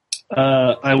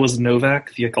 I was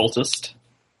Novak, the occultist.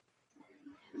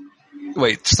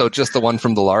 Wait, so just the one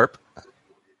from the LARP?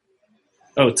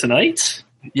 Oh, tonight?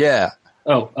 Yeah.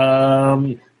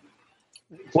 Oh,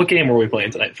 what game were we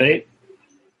playing tonight? Fate?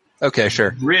 Okay,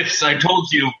 sure. Rifts, I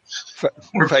told you.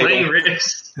 We're Fatal. playing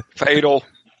Rifts. Fatal.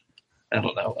 I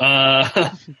don't know.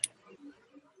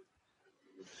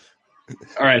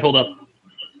 All right, hold up.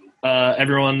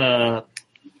 Everyone,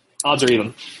 odds are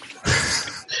even.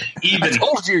 I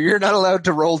told you, you're not allowed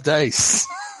to roll dice.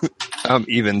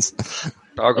 Evens.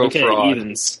 I'll go for odds.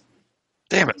 Evens.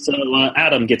 Damn it. So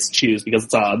Adam gets to choose because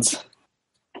it's odds.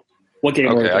 What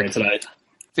game were we playing tonight?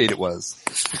 Fate it was.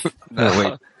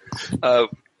 No, wait.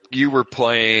 You were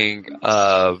playing D&D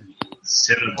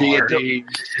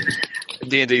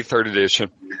 3rd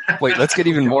edition. Wait, let's get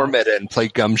even more meta and play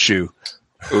Gumshoe.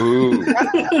 Ooh.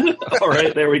 All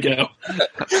right, there we go.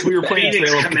 We were playing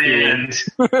Trail of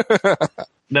Cthulhu.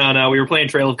 No, we were playing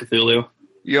Trail of Cthulhu.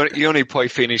 You only play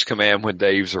Phoenix Command when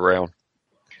Dave's around.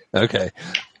 Okay.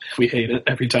 We hate it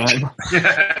every time.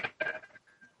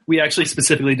 We actually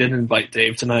specifically didn't invite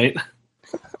Dave tonight.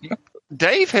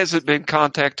 Dave hasn't been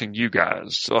contacting you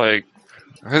guys. Like,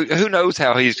 who knows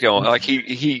how he's going? Like,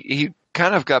 he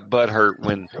kind of got butthurt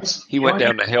when he went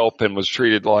down to help and was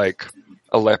treated like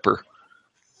a leper.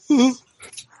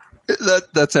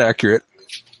 That's accurate.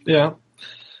 Yeah.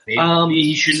 Maybe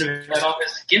he shouldn't have had all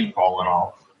his skin falling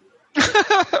off.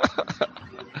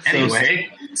 Anyways,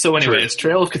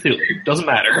 Trail of Cthulhu. Doesn't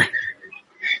matter.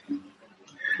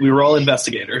 We were all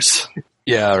investigators.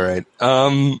 Yeah, right.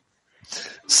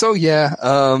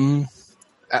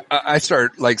 I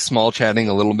start like small chatting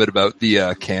a little bit about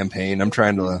the campaign. I'm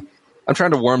trying to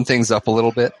warm things up a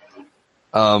little bit.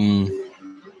 But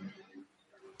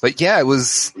yeah, it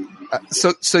was.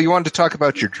 So you wanted to talk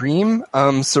about your dream,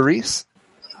 Cerise?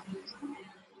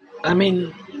 I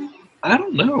mean, I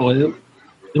don't know.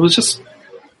 It was just,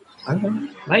 I don't know,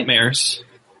 nightmares.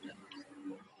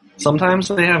 Sometimes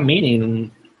they have meaning, and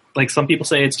like some people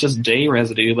say it's just day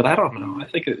residue, but I don't know. I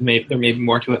think there may be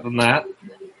more to it than that.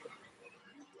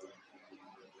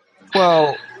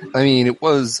 Well, I mean, it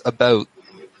was about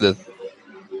the,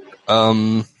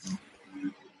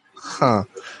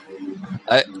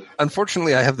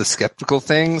 unfortunately, I have the skeptical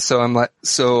thing, so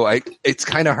it's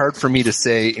kind of hard for me to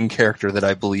say in character that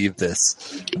I believe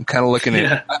this. I'm kind of looking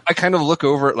at, I kind of look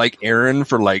over at like Aaron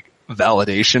for like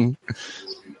validation.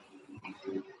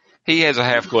 He has a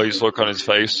half-glazed look on his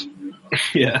face.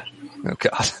 Yeah. Oh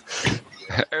God.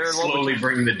 Aaron, slowly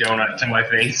bring the donut to my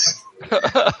face.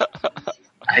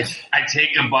 I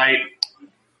take a bite.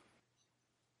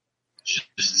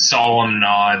 Just solemn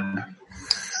nod.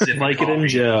 Vicodin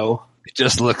Joe. It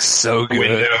just looks so good.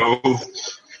 Window.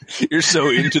 You're so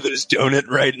into this donut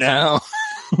right now.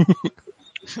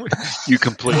 You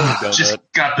completely done just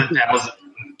that. Got the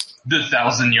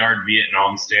 1,000-yard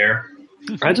Vietnam stare.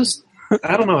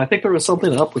 I don't know. I think there was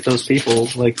something up with those people,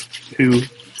 like, who...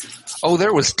 Oh,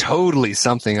 there was totally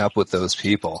something up with those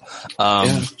people.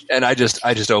 And I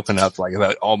just opened up like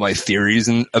about all my theories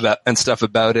and stuff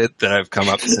about it that I've come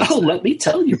up with. Oh, let me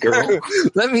tell you, girl.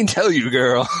 Let me tell you,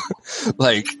 girl.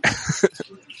 Like,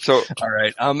 So, all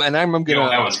right. And I'm You know, gonna.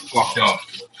 that was fucked up.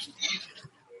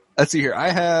 Let's see here. I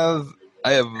have.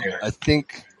 I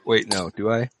think. Wait, no.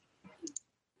 Do I?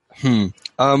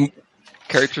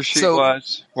 character sheet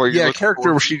wise,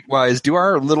 Character sheet wise, do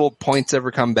our little points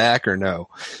ever come back or no?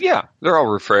 Yeah, they're all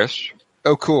refreshed.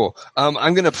 Oh, cool.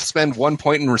 I'm going to spend 1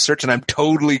 point in research, and I'm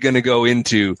totally going to go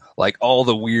into like all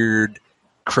the weird,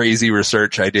 crazy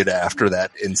research I did after that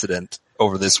incident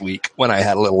over this week when I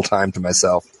had a little time to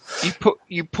myself.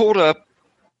 You pulled up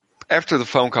after the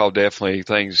phone call. Definitely,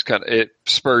 things it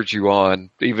spurred you on,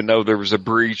 even though there was a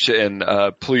breach in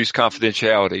police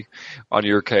confidentiality on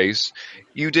your case.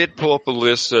 You did pull up a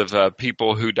list of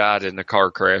people who died in the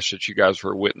car crash that you guys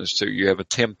were a witness to. You have a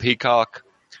Tim Peacock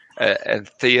and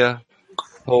Thea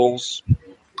Poles.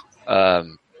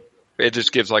 It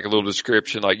just gives like a little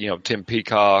description, like, Tim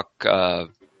Peacock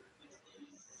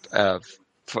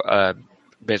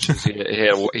mentions he had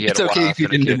It's a okay wife if you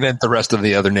and a didn't kid. invent the rest of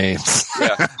the other names.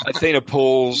 Yeah, Athena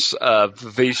Poles,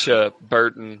 Vivisha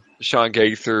Burton, Sean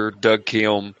Gaither, Doug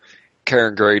Kim,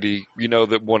 Karen Grady. You know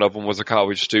that one of them was a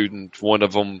college student. One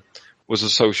of them was a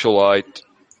socialite.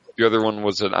 The other one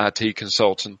was an IT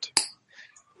consultant.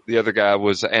 The other guy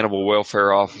was an animal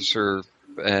welfare officer.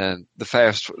 And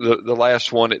the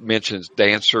last one, it mentions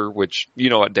dancer, which you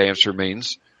know what dancer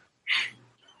means.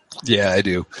 Yeah, I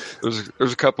do.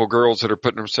 There's a couple of girls that are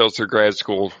putting themselves through grad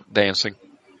school dancing.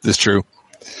 That's true.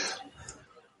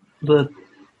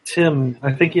 Tim,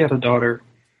 I think he had a daughter.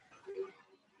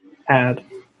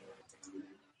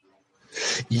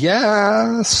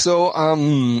 Yeah, so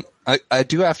I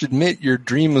do have to admit your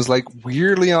dream was like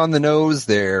weirdly on the nose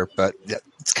there, but yeah,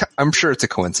 I'm sure it's a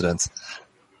coincidence.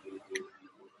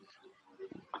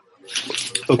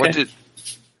 Okay.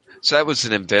 So that was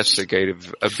an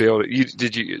investigative ability. I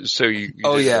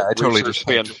totally just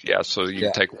spend. Yeah, so you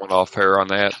can take one off her on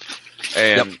that,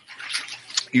 and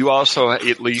you also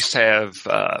at least have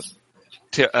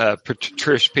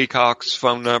Trish Peacock's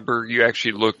phone number. You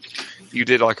actually you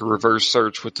did like a reverse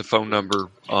search with the phone number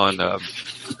on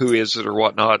who is it or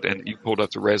whatnot, and you pulled up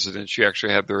the residence. You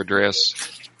actually have their address.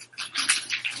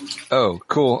 Oh,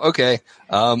 cool. Okay.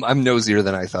 I'm nosier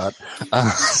than I thought.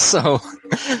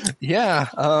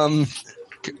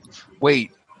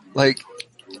 Wait, like,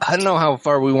 I don't know how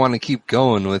far we want to keep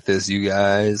going with this, you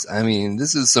guys. I mean,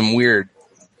 this is some weird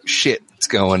shit that's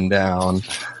going down.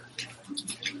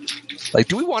 Like,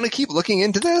 do we want to keep looking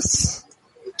into this?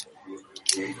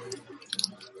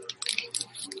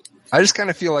 I just kind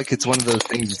of feel like it's one of those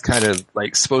things that's kind of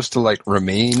like supposed to like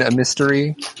remain a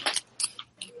mystery.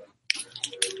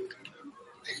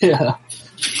 Yeah.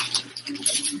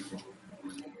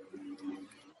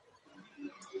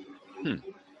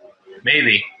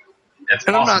 Maybe. That's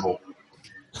possible.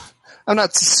 I'm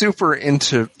not super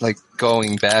into like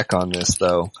going back on this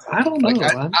though. I don't know.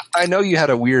 Like, I know you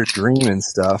had a weird dream and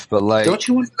stuff, but like, don't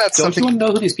you want to know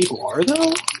who these people are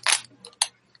though?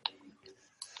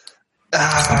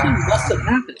 Something must have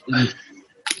happened.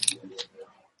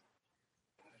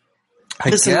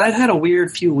 Listen, I've had a weird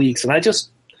few weeks, and I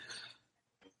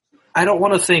don't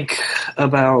want to think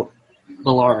about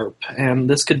the LARP, and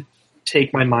this could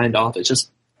take my mind off it, just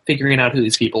figuring out who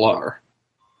these people are.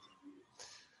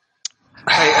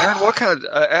 Hey, Aaron,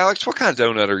 Alex, what kind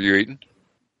of donut are you eating?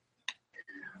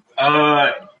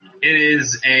 It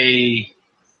is a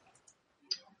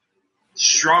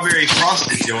strawberry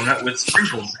frosted donut with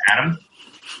sprinkles, Adam.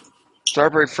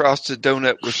 Strawberry frosted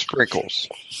donut with sprinkles.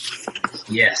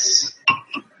 Yes.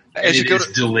 As you it go is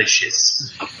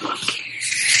delicious.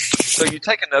 So you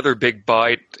take another big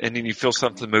bite, and then you feel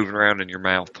something moving around in your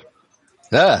mouth.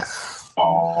 Ah.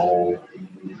 Oh.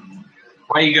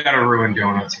 Why you gotta ruin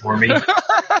donuts for me?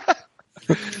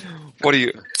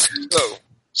 So,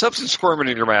 something squirming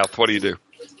in your mouth. What do you do?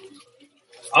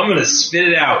 I'm gonna spit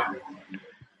it out.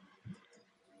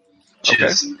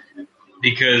 Just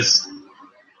because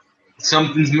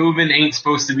something's moving ain't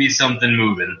supposed to be something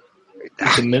moving.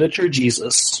 It's a miniature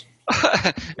Jesus.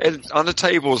 And on the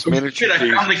table is miniature Shit, I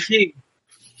found the Jesus. king.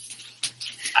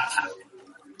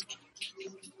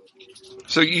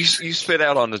 So you spit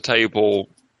out on the table,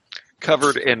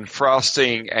 covered in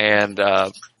frosting and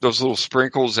those little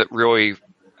sprinkles that really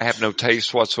have no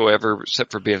taste whatsoever,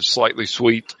 except for being slightly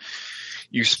sweet.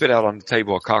 You spit out on the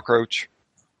table a cockroach.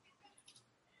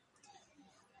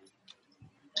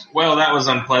 Well, that was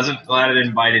unpleasant. Glad I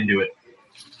didn't bite into it.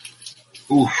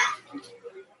 Oof.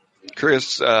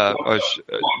 Chris,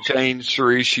 Jane,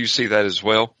 Cerise, you see that as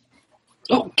well?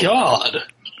 Oh, God.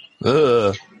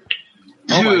 Ugh.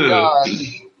 Oh my god.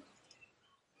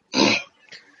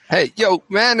 Hey, yo,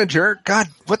 manager. God,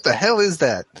 what the hell is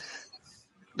that?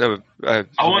 I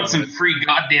want some free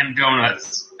goddamn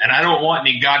donuts, and I don't want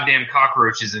any goddamn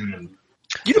cockroaches in them.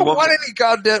 You don't want any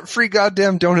free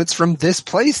goddamn donuts from this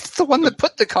place? It's the one that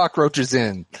put the cockroaches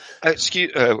in.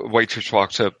 Waitress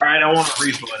walks up. All right, I want a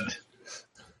refund.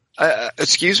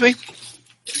 Excuse me?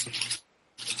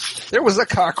 There was a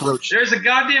cockroach. There's a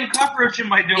goddamn cockroach in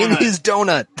my donut. In his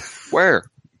donut. Where?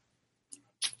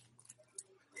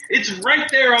 It's right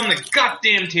there on the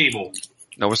goddamn table.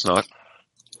 No, it's not.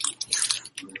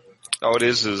 All it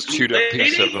is a chewed up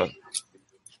piece of a...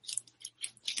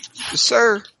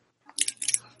 Sir.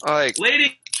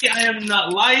 Lady, I am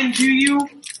not lying to you.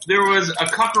 There was a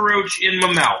cockroach in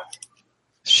my mouth.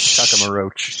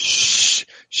 Cockamaroach. Shh.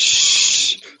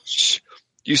 Shh. Shh.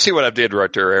 You see what I did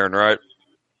right there, Aaron, right?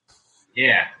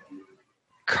 Yeah.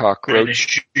 Cockroach.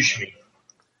 Shush me.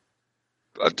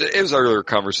 It was an earlier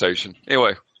conversation.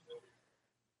 Anyway.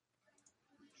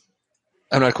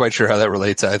 I'm not quite sure how that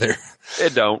relates either.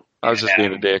 It don't. I was just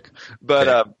being a dick.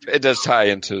 But it does tie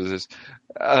into this.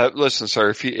 Listen,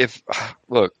 sir,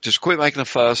 look, just quit making a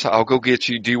fuss. I'll go get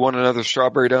you. Do you want another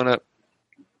strawberry donut?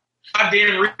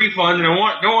 Goddamn refund, and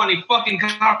don't want any fucking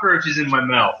cockroaches in my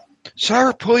mouth.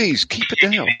 Sir, please, keep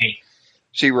it down.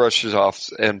 She rushes off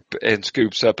and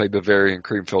scoops up a Bavarian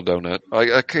cream-filled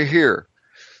donut. Here.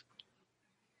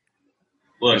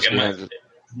 Look,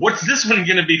 what's this one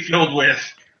going to be filled with?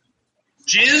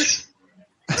 Jizz?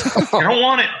 I don't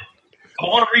want it. I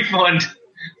want a refund.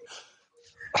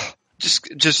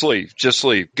 Just leave. Just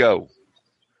leave. Go,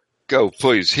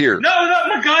 please. Here. No, not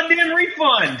my goddamn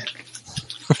refund.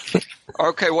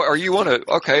 Okay, well, are you on a...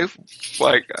 Okay,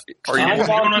 like, are you... I'm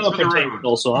walking up the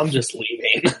table, so I'm just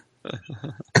leaving.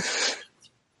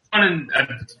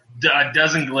 A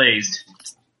dozen glazed.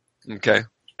 Okay.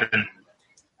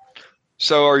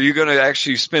 So are you going to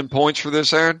actually spend points for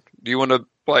this, Aaron? Do you want to,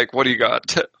 like, what do you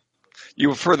got?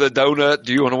 You for the donut,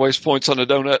 do you want to waste points on the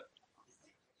donut?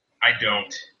 I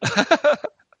don't.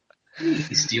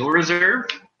 Steel reserve?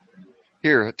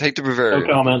 Here, take the Bavarian.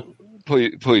 No comment.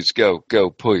 Please, go,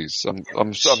 please.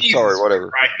 I'm sorry, whatever.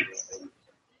 Christ.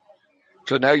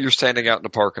 So now you're standing out in the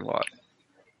parking lot.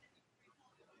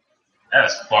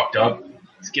 That's fucked up.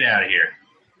 Let's get out of here.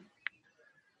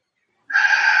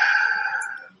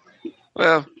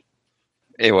 Well,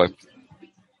 anyway.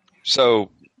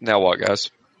 So now what,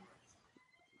 guys?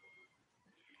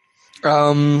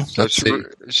 Let's see.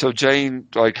 So Jane,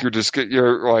 like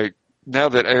you're like now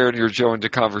that Aaron, you're joined the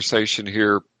conversation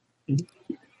here.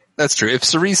 That's true. If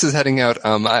Cerise is heading out,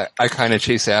 I kind of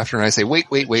chase after and I say,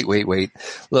 wait.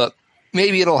 Look,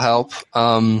 maybe it'll help.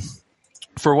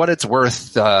 For what it's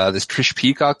worth, this Trish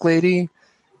Peacock lady,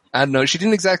 I don't know. She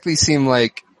didn't exactly seem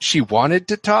like she wanted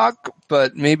to talk,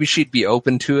 but maybe she'd be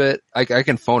open to it. I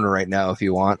can phone her right now if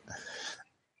you want.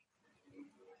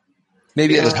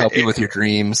 Maybe it'll help you with your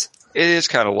dreams. It is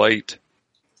kind of late.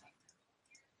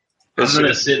 I'm going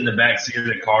to sit in the back seat of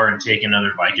the car and take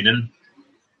another Vicodin.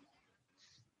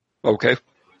 Okay.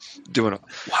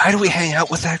 Why do we hang out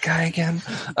with that guy again?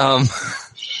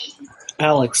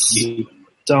 Alex,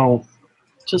 don't.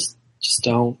 Just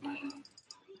don't.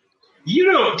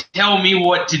 You don't tell me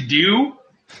what to do.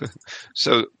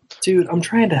 So, dude, I'm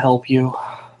trying to help you.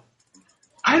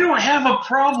 I don't have a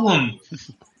problem.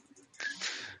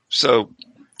 So,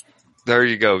 there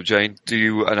you go, Jane.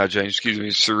 Excuse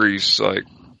me, Cerise. Like,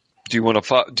 do you want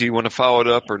to follow it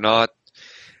up or not?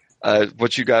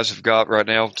 What you guys have got right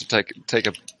now to take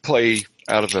a play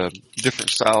out of a different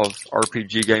style of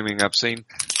RPG gaming I've seen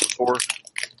before.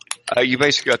 You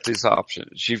basically got these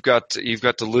options. You've got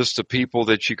the list of people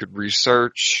that you could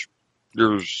research.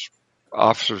 There's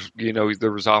officers,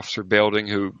 there was Officer Belding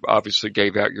who obviously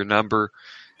gave out your number,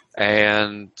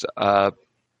 and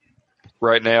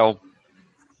right now,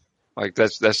 like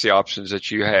that's the options that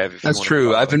you have. That's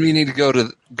true. I've been meaning to go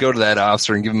to that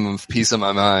officer and give him a piece of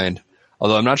my mind.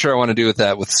 Although I'm not sure I want to do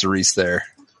that with Cerise there.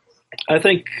 I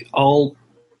think I'll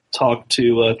talk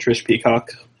to Trish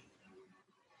Peacock.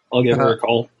 I'll give her a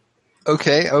call.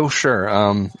 Okay. Oh, sure.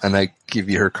 And I give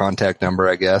you her contact number,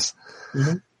 I guess.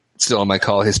 Mm-hmm. Still in my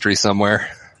call history somewhere.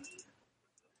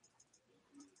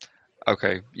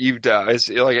 Okay. You dial. It's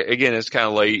it's kind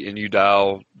of late, and you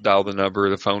dial the number.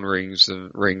 The phone rings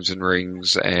and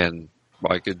rings, and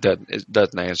like it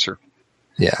doesn't answer.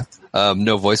 Yeah.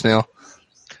 No voicemail.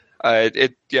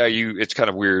 It's kind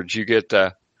of weird. You get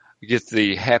the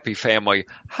happy family.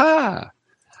 Hi,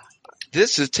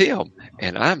 This is Tim,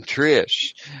 and I'm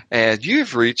Trish, and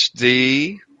you've reached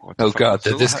the... Oh God,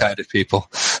 they're this kind of people.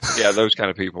 Yeah, those kind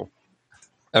of people.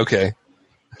 Okay.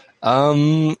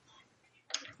 Hi,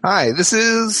 this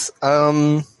is, I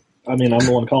mean, I'm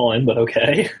the one calling, but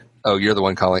okay. Oh, you're the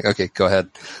one calling. Okay, go ahead.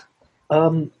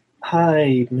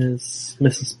 Hi,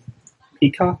 Mrs.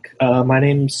 Peacock. My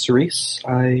name's Cerise.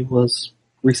 I was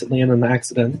recently in an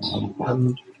accident,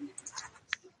 and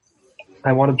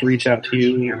I wanted to reach out to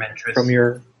you from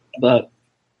your,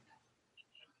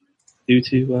 due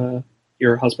to,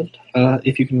 your husband.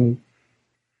 If you can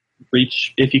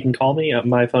call me,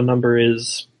 my phone number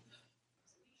is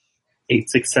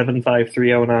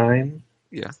 867-5309.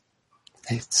 Yeah.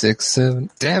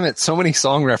 867. Damn it! So many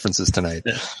song references tonight.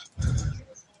 Yeah.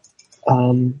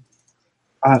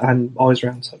 I'm always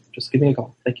around, so just give me a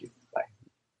call. Thank you. Bye.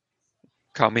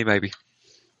 Call me, maybe.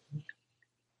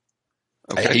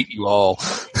 Okay. I hate you all.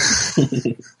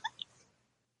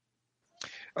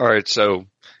 All right, so...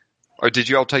 Or did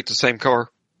you all take the same car?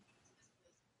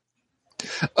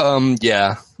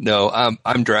 Yeah. No,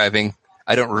 I'm driving.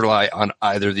 I don't rely on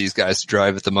either of these guys to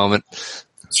drive at the moment.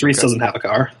 Cerise doesn't have a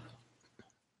car.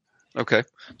 Okay.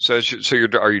 So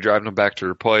are you driving them back to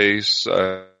their place?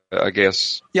 I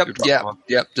guess. Yep.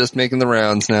 Just making the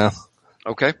rounds now.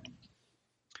 Okay.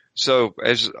 So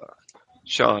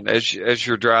Sean, as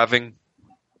you're driving,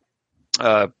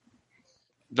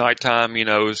 nighttime,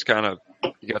 is kind of,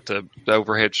 you got the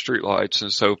overhead street lights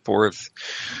and so forth.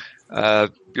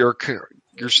 You're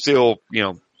still,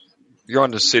 you're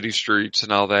on the city streets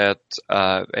and all that,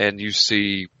 and you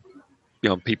see,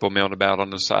 people milling about on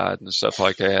the side and stuff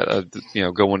like that,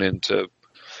 going into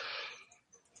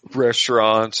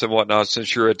restaurants and whatnot,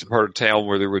 since you're at the part of town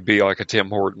where there would be like a Tim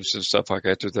Hortons and stuff like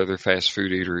that. There's other fast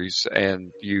food eateries,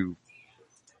 and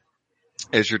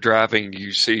as you're driving,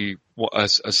 you see a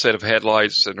set of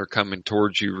headlights that are coming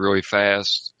towards you really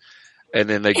fast, and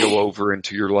then they go over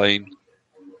into your lane.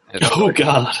 Oh,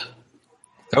 God.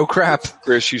 Oh, crap.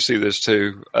 Chris, you see this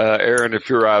too. Aaron, if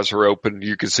your eyes are open,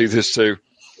 you can see this too.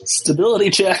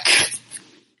 Stability check.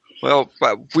 Well,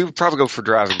 we would probably go for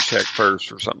driving check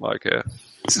first or something like that.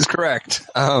 This is correct.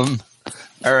 All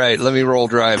right, let me roll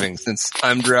driving since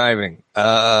I'm driving.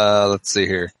 Let's see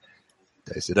here.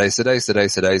 Dice.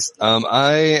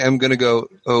 I am going to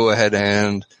go ahead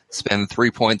and spend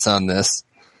 3 points on this.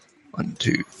 1,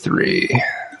 2, 3.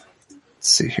 Let's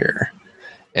see here.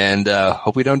 And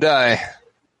hope we don't die.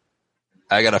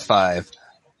 I got a 5.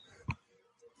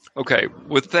 Okay,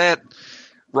 with that,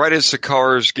 right as the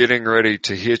car is getting ready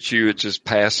to hit you, it just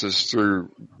passes through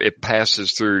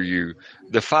you.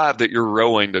 The 5 that you're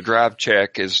rolling, the drive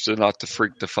check, is not to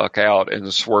freak the fuck out and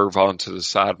to swerve onto the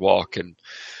sidewalk and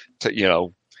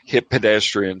to, hit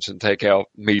pedestrians and take out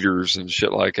meters and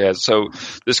shit like that. So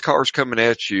this car's coming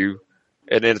at you,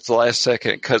 and then at the last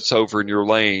second it cuts over in your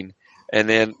lane, and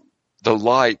then the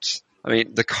lights,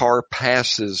 the car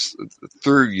passes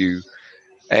through you,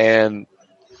 and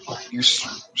you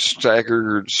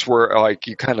stagger, swerve,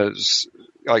 you kind of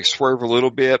swerve a little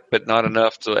bit, but not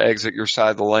enough to exit your side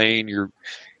of the lane. You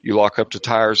lock up the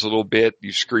tires a little bit,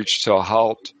 you screech to a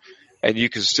halt, and you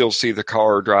can still see the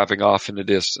car driving off in the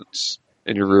distance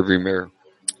in your rearview mirror.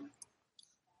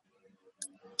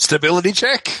 Stability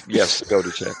check? Yes,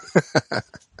 stability check.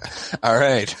 All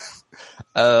right.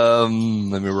 Let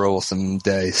me roll some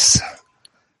dice.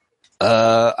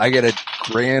 I get a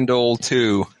grand old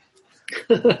 2.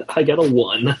 I got a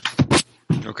 1.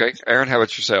 Okay. Aaron, how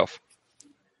about yourself?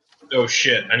 Oh,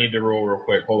 shit. I need to roll real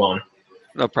quick. Hold on.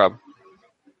 No problem.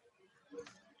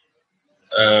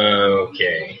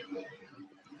 Okay.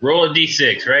 Roll a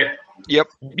d6, right? Yep.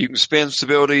 You can spend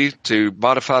stability to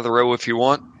modify the roll if you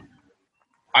want.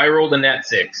 I rolled a nat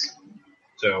 6.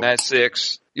 So Nat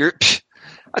 6.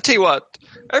 I tell you what,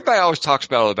 everybody always talks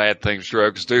about all the bad things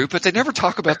drugs do, but they never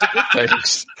talk about the good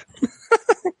things.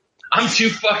 I'm too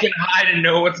fucking high to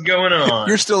know what's going on.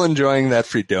 You're still enjoying that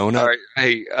free donut. All right.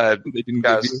 Hey,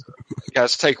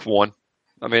 guys, take 1.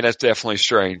 That's definitely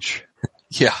strange.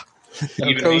 Yeah.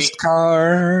 Even Ghost me?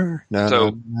 car.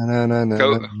 No.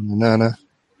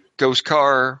 Ghost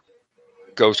car.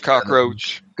 Ghost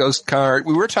cockroach. Ghost car.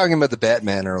 We were talking about the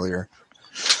Batman earlier.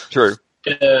 True.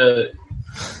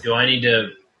 Do I need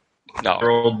to No.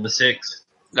 roll the 6?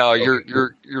 No,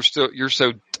 you're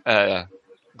so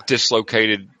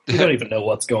dislocated. You don't even know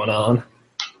what's going on.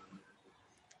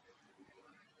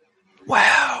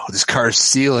 Wow, this car's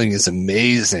ceiling is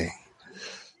amazing.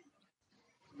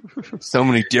 So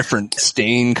many different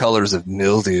stain colors of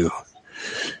mildew.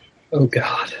 Oh,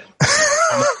 God.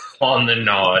 On the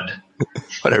nod.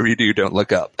 Whatever you do, don't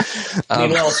look up.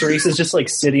 Meanwhile, Cerise is just like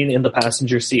sitting in the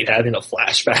passenger seat having a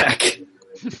flashback.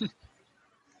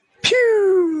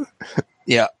 Pew!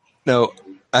 Yeah, no,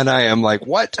 and I am like,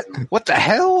 what the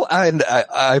hell? And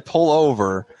I pull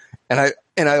over, and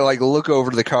I like look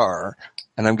over to the car,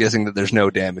 and I'm guessing that there's no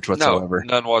damage whatsoever.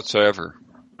 No, none whatsoever.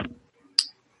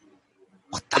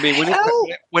 I mean,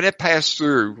 when it passed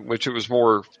through, which it was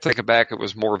more, thinking back, it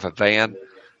was more of a van,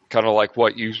 kind of like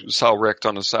what you saw wrecked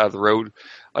on the side of the road.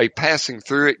 Like passing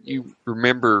through it, you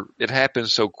remember it happened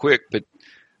so quick, but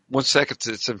 1 second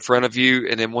it's in front of you,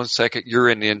 and then 1 second you're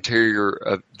in the interior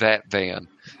of that van,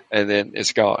 and then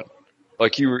it's gone.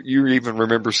 Like you even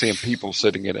remember seeing people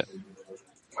sitting in it.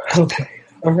 Okay,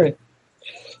 all right.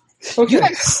 Okay, You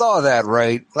guys saw that,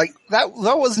 right? Like that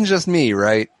wasn't just me,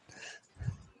 right?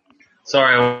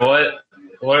 Sorry, what?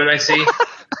 What did I see?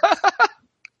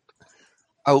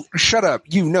 Oh, shut up!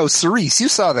 You know, Cerise, you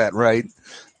saw that, right?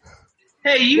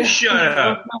 Hey, you shut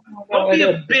up! Don't be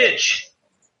a bitch.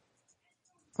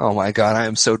 Oh my god, I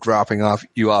am so dropping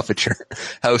you off at your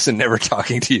house and never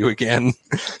talking to you again.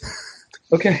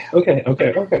 Okay. Whatever.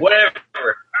 I don't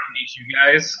need you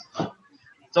guys.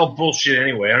 It's all bullshit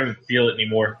anyway. I don't even feel it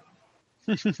anymore.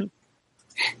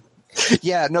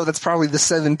 Yeah, no, that's probably the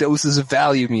 7 doses of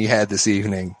Valium you had this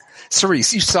evening.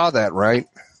 Cerise, you saw that, right?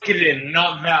 Get it in,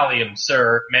 not Valium,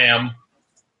 sir, ma'am.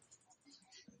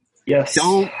 Yes.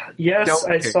 Yes,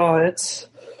 don't- I saw it.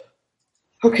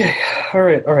 Okay. All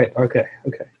right. Okay.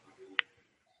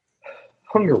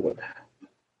 Hungerwood.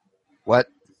 What?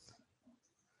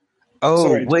 Oh,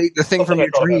 Sorry. wait, the thing from your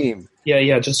dream.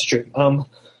 Yeah, just a dream. All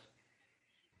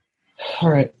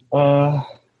right.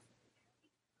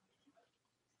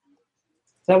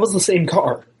 That was the same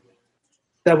car.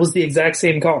 That was the exact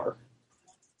same car.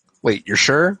 Wait, you're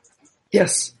sure?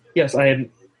 Yes, I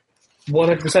am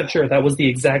 100% sure that was the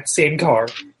exact same car.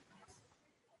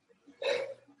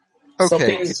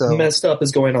 Okay, Something messed up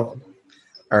is going on.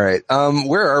 All right.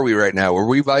 Where are we right now? Were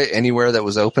we by anywhere that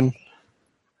was open?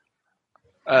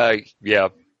 Yeah.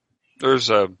 There's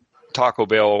a Taco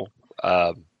Bell,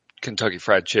 Kentucky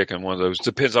Fried Chicken, one of those.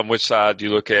 Depends on which side you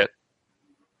look at.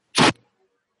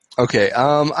 Okay.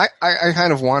 I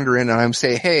kind of wander in and I'm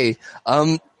say, hey,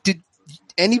 did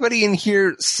anybody in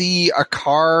here see a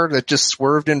car that just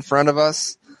swerved in front of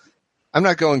us? I'm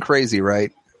not going crazy,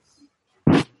 right?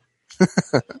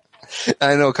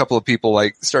 I know a couple of people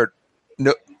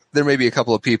there may be a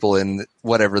couple of people in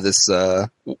whatever this,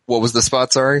 what was the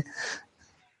spot? Sorry.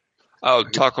 Oh,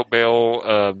 Taco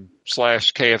Bell, /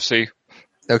 KFC.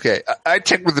 Okay. I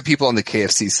checked with the people on the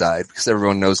KFC side because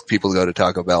everyone knows people go to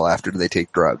Taco Bell after they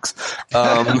take drugs.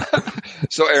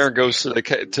 So Aaron goes to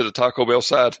the Taco Bell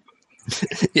side.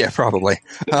 Yeah, probably.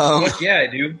 Yeah, I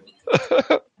do.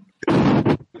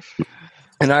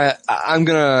 And I'm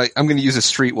gonna use a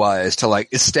streetwise to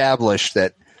like establish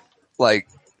that like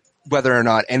whether or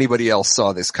not anybody else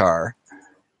saw this car.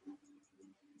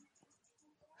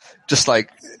 Just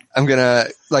like I'm gonna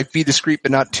like be discreet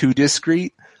but not too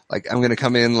discreet. Like I'm gonna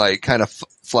come in like kind of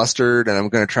flustered and I'm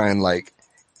gonna try and like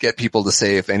get people to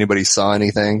say if anybody saw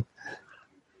anything.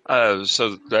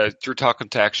 So you're talking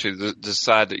to actually the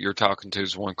side that you're talking to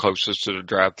is the one closest to the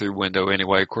drive-through window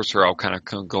anyway. Of course, they're all kind of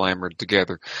conglomerated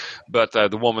together. But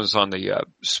the woman's on the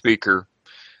speaker,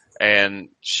 and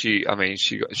she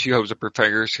holds up her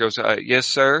finger. She goes, "Yes,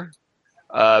 sir."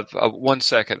 1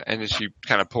 second, and then she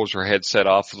kind of pulls her headset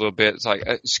off a little bit. It's like,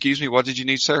 "Excuse me, what did you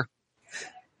need, sir?"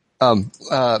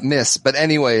 Miss. But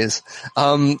anyways,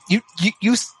 you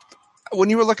when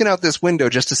you were looking out this window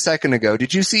just a second ago,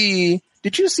 did you see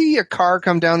a car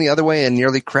come down the other way and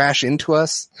nearly crash into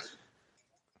us?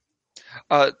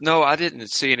 No, I didn't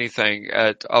see anything.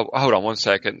 Hold on 1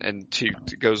 second. And she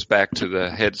goes back to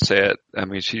the headset. I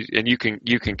mean, you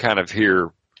can kind of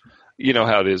hear, you know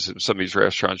how it is in some of these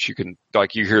restaurants. You can,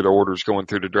 like, you hear the orders going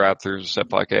through the drive-thru and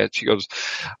stuff like that. She goes,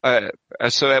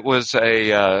 so that was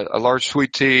a large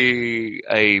sweet tea,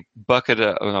 a bucket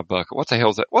of, not a bucket. What the hell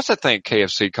is that? What's that thing at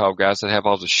KFC called, guys, that have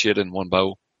all the shit in one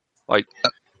bowl? Like,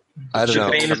 I don't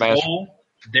know. Famous bowl?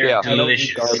 They're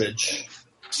delicious. Garbage.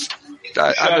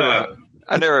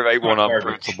 I never ate one on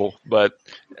principle, but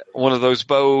one of those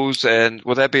bowls, and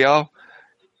will that be all?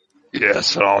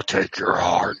 Yes, and I'll take your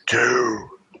heart too.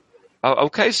 Oh,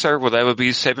 okay, sir. Well, that would be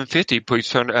 $7.50. Please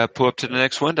pull up to the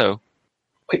next window.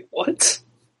 Wait, what?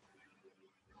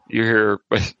 You hear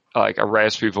like a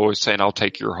raspy voice saying, "I'll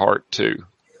take your heart too."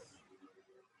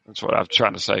 That's what I'm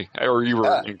trying to say. Or you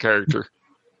were in character.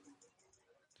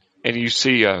 And you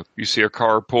see a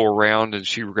car pull around, and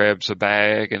she grabs a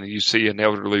bag, and you see an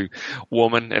elderly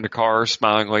woman in a car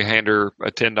smilingly hand her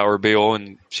a $10 bill,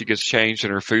 and she gets changed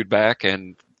and her food back,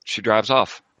 and she drives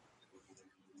off.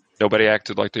 Nobody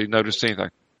acted like they noticed anything.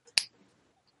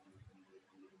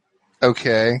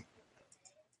 Okay.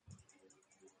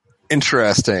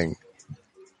 Interesting.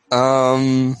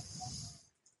 All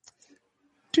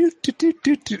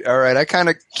right, I kind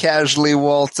of casually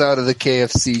waltz out of the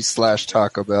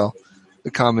KFC/Taco Bell,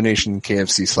 the combination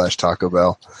KFC/Taco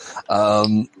Bell,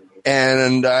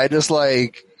 and I just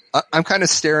I'm kind of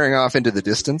staring off into the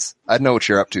distance. I know what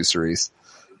you're up to, Cerise.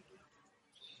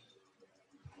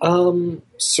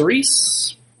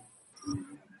 Cerise,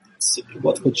 let's see,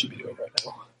 what would you be doing right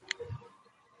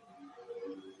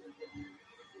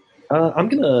now? I'm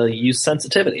gonna use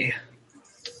sensitivity.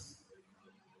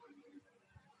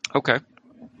 Okay.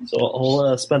 So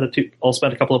I'll spend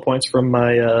a couple of points from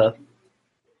my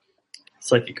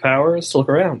psychic powers to look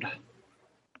around.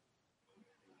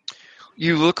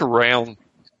 You look around,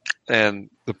 and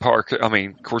the park. I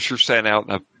mean, of course, you're standing out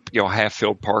in a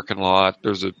half-filled parking lot.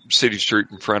 There's a city street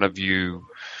in front of you.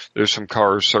 There's some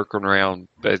cars circling around.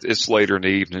 But it's later in the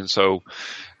evening, so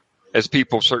as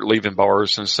people start leaving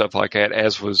bars and stuff like that,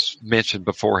 as was mentioned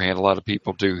beforehand, a lot of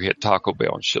people do hit Taco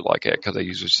Bell and shit like that because they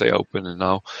usually stay open and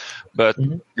all. But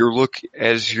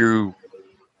as you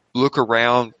look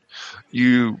around,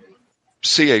 you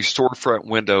see a storefront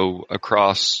window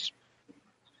across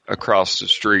the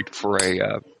street for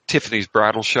a Tiffany's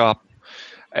bridal shop,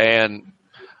 and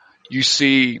you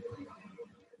see.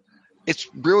 It's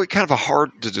really kind of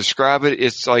hard to describe it.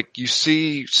 It's like you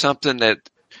see something that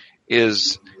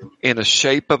is in a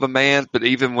shape of a man, but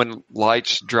even when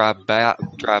lights drive by it,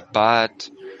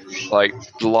 like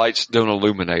the lights don't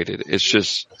illuminate it. It's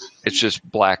just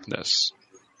blackness.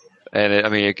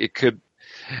 And it could,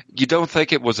 you don't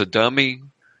think it was a dummy.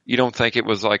 You don't think it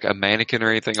was like a mannequin or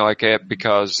anything like that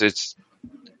because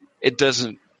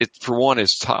for one,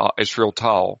 it's tall, it's real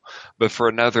tall, but for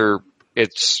another,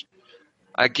 it's,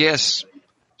 I guess,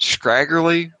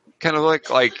 scraggly, kind of like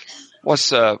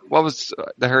what was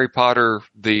the Harry Potter,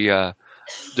 the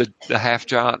half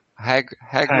giant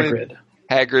Hagrid?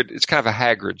 Hagrid. It's kind of a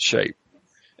Hagrid shape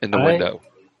in the window.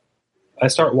 I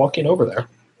start walking over there.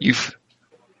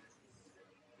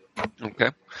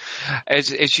 Okay.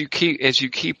 As you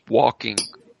keep walking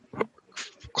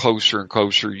closer and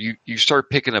closer, you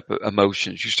start picking up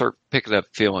emotions. You start picking up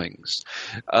feelings,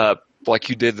 like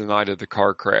you did the night of the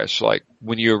car crash. Like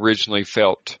when you originally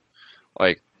felt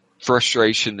like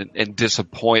frustration and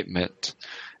disappointment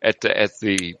at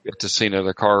the scene of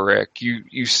the car wreck.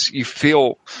 You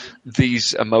feel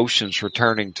these emotions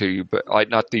returning to you, but like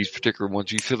not these particular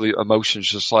ones. You feel the emotions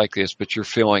just like this, but you're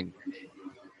feeling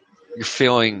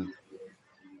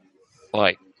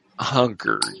like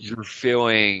hunger. You're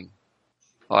feeling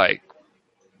like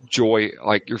joy.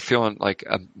 Like you're feeling like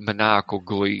a maniacal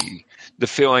glee. The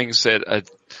feelings that a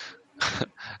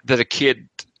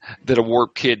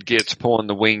warped kid gets pulling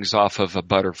the wings off of a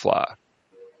butterfly.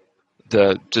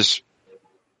 The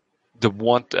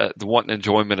want and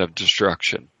enjoyment of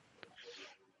destruction.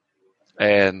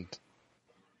 And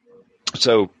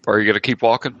so, are you going to keep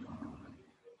walking?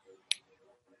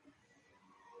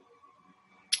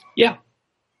 Yeah.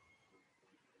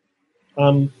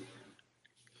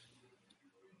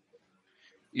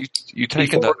 You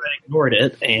taking Before I ignored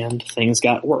it, and things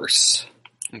got worse.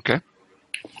 Okay.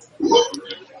 All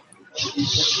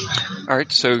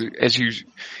right. So as you've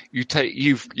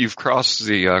crossed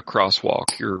the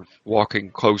crosswalk, you're walking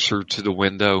closer to the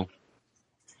window,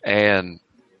 and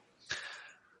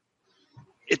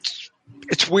it's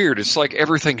weird. It's like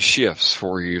everything shifts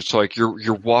for you. It's like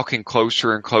you're walking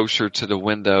closer and closer to the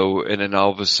window, and then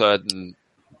all of a sudden,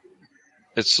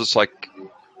 it's just like,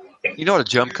 you know what a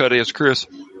jump cut is, Chris?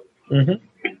 Mm-hmm.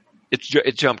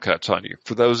 It jump cuts on you.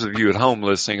 For those of you at home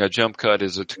listening, a jump cut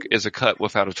is a cut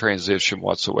without a transition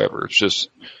whatsoever. It's just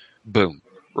boom,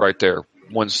 right there,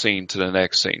 one scene to the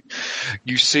next scene.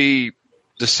 You see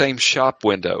the same shop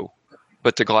window,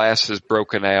 but the glass is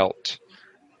broken out,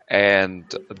 and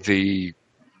the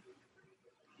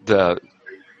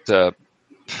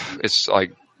it's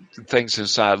like things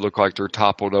inside look like they're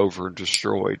toppled over and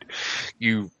destroyed.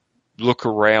 You look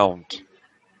around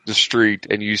the street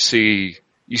and you see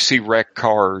wrecked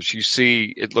cars. You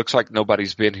see, it looks like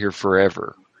nobody's been here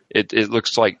forever. It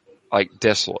looks like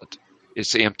desolate.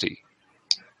 It's empty.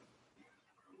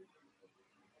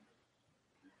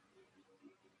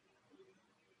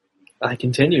 I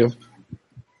continue.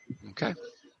 Okay.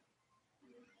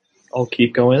 I'll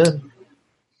keep going in.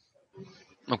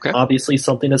 Okay. Obviously,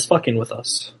 something is fucking with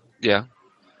us. Yeah.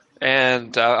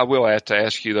 And I will have to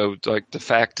ask you, though, like the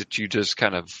fact that you just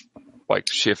kind of like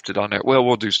shifted on that. Well,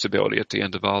 we'll do stability at the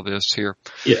end of all this here.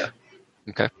 Yeah.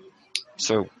 Okay.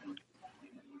 So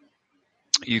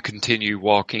You continue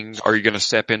walking. Are you going to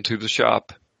step into the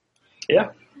shop?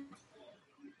 Yeah.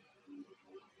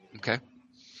 Okay.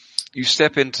 You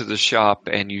step into the shop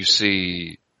and you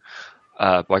see,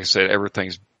 like I said,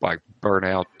 everything's like burnt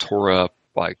out, tore up,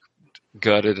 like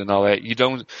gutted and all that. You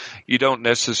don't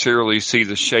necessarily see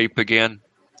the shape again.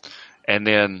 And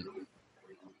then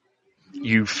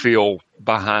you feel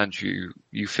behind you,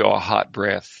 you feel a hot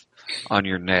breath on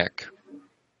your neck.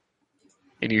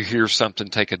 And you hear something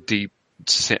take a deep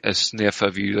sniff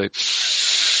of you, like,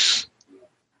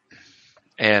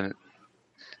 and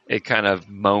it kind of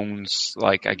moans,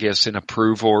 like, I guess, in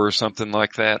approval or something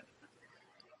like that.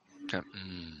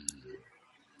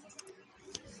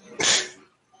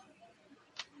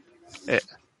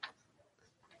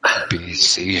 Be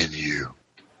seeing you.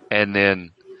 And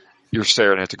then you're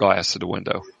staring at the glass of the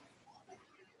window.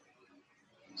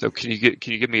 So can you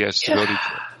give me a stability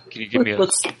check? Can you give me a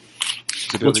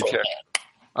stability check?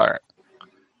 All right.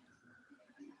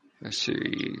 Let's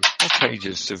see. What page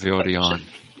is stability on?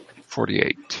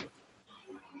 48.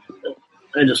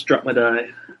 I just dropped my die.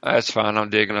 That's fine.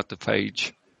 I'm digging up the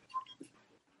page.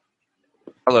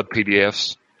 I love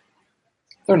PDFs.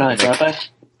 They're nice, aren't they?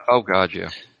 Oh, God, yeah.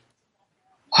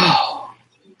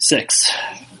 6.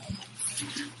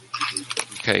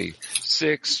 Okay,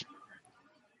 6.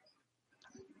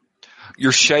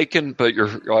 You're shaken, but you're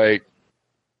like,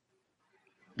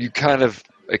 you kind of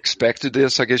expected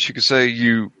this, I guess you could say.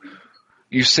 You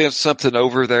sensed something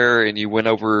over there and you went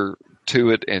over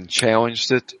to it and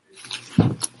challenged it.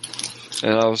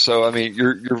 And also, I mean,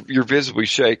 you're visibly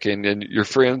shaken, and your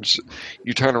friends,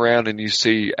 you turn around and you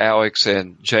see Alex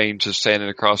and Jane just standing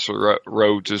across the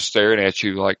road just staring at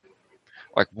you like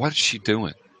what is she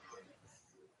doing?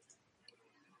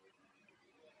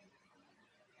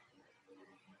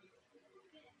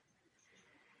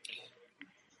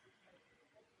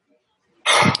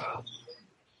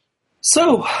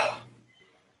 So,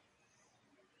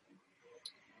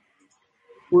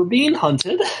 we're being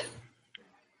hunted.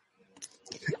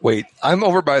 Wait, I'm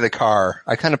over by the car.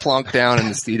 I kind of plonked down in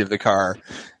the seat of the car,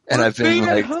 and I've been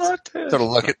like sort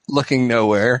of looking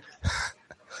nowhere.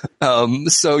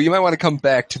 So you might want to come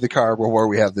back to the car where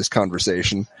we have this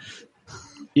conversation.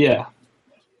 Yeah.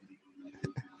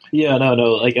 Yeah, no.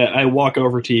 Like, I walk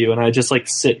over to you and I just like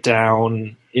sit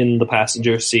down in the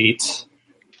passenger seat.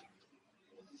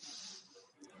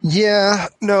 Yeah,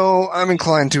 no, I'm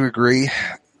inclined to agree.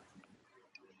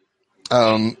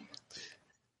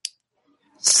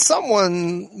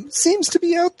 Someone seems to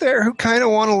be out there who kind of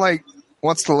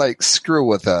wants to screw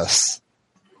with us.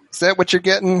 Is that what you're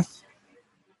getting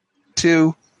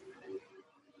to?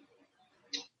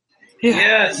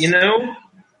 Yeah,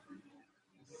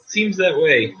 seems that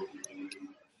way.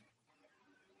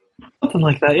 Something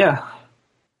like that, yeah.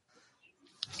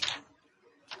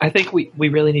 I think we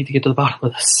really need to get to the bottom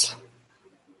of this.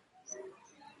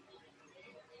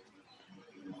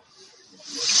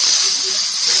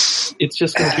 It's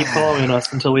just going to keep following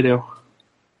us until we do.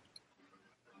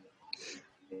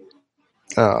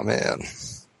 Oh, man.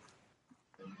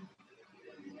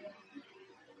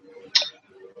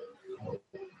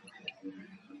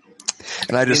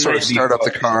 And I just sort of start up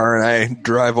the car and I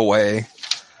drive away.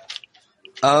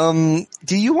 Do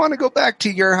you want to go back to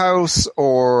your house,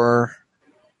 or...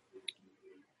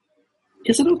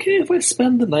 Is it okay if I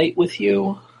spend the night with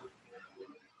you?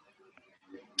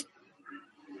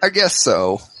 I guess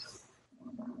so.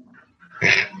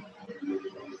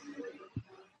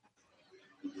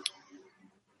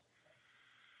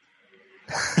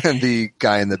 And the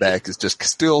guy in the back is just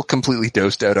still completely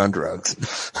dosed out on drugs.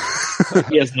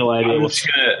 He has no idea.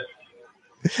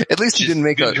 At least he didn't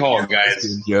make good a call,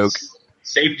 guys. Joke.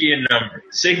 Safety in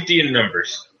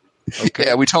numbers. Okay.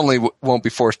 Yeah, we totally won't be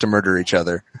forced to murder each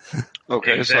other.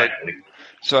 Okay, Exactly.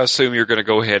 so I assume you're going to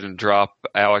go ahead and drop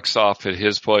Alex off at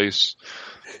his place,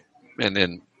 and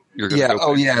then you're going to go.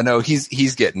 Oh yeah, no,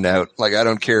 he's getting out. Like, I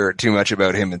don't care too much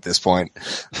about him at this point.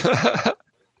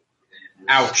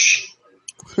 Ouch.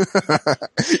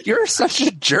 You're such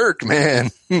a jerk,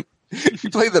 man. You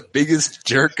play the biggest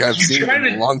jerk I've seen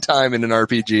in a long time in an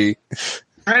RPG.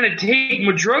 Trying to take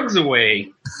my drugs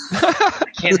away. I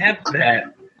can't have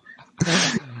that.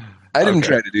 I didn't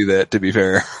try to do that, to be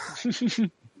fair.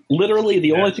 Literally,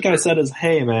 the only thing I said is,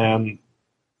 hey, man,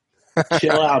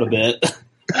 chill out a bit.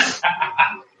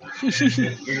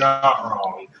 You're not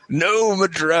wrong. No, my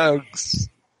drugs.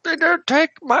 They don't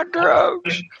take my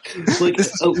drugs.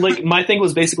 Like, my thing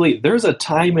was basically, there's a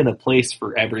time and a place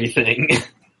for everything.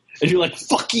 And you're like,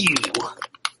 fuck you.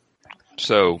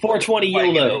 So 420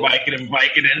 YOLO.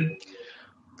 Vicodin.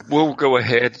 we'll go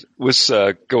ahead. Let's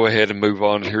go ahead and move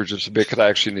on here just a bit. Because I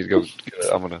actually need to go.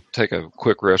 I'm going to take a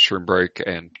quick restroom break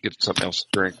and get something else to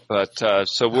drink. But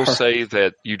so we'll say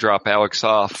that you drop Alex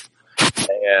off,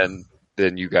 and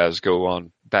then you guys go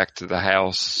on back to the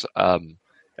house.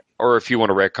 Or if you want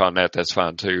to retcon that, that's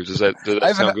fine too. Does that sound good? I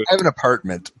have an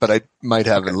apartment, but I might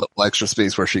have a little extra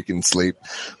space where she can sleep.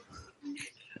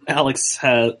 Alex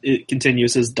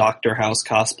continues his Doctor House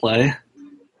cosplay.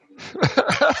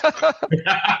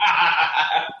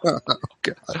 Oh,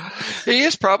 God. He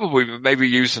is probably maybe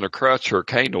using a crutch or a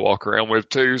cane to walk around with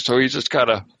too, so he's just kind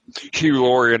of Hugh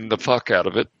Laurieing the fuck out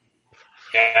of it.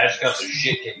 Yeah, I just got some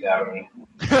shit kicked out of me.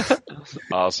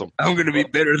 Awesome. I'm going to be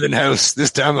better than House.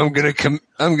 This time I'm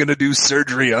going to do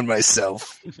surgery on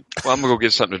myself. Well, I'm going to go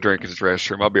get something to drink in this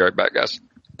restroom. I'll be right back, guys.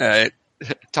 All right.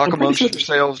 Talk amongst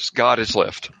yourselves. God is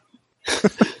left.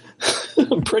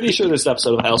 I'm pretty sure there's an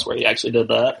episode of House where he actually did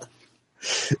that.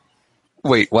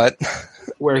 Wait, what?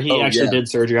 Where he did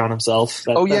surgery on himself.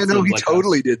 He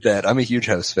totally did that. I'm a huge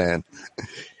House fan.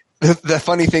 The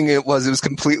funny thing it was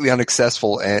completely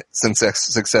unsuccessful and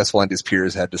successful, and his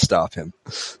peers had to stop him.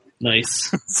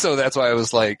 Nice. So that's why I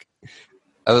was like,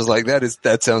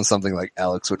 that sounds something like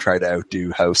Alex would try to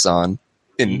outdo House on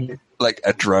in like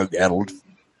a drug-addled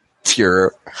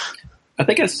furor. I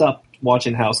think I stopped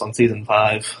watching House on season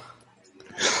 5.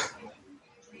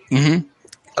 Mm-hmm.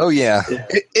 Oh yeah.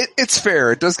 It's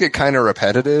fair. It does get kind of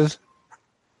repetitive,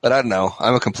 but I don't know.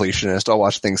 I'm a completionist. I'll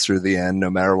watch things through the end no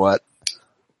matter what.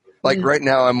 Like right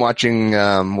now I'm watching,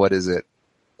 what is it?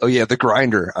 Oh yeah, The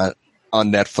Grinder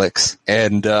on Netflix.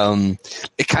 And,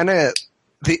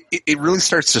 it really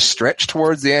starts to stretch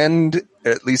towards the end,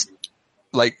 at least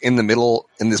like in the middle,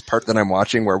 in this part that I'm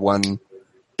watching where one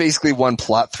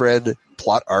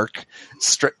plot arc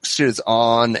stretches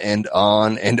on and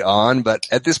on and on. But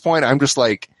at this point I'm just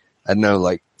like, I don't know,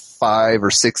 like 5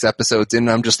 or 6 episodes in, and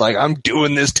I'm just like, I'm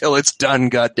doing this till it's done,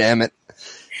 god damn it.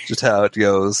 Just how it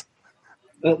goes.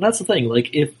 That's the thing.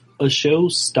 Like, if a show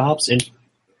stops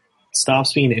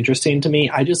being interesting to me,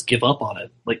 I just give up on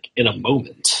it, like, in a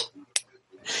moment.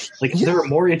 Like, there are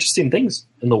more interesting things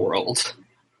in the world.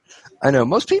 I know.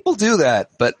 Most people do that,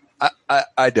 but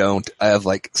I don't. I have,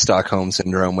 like, Stockholm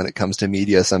Syndrome when it comes to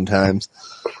media sometimes.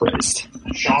 Christ.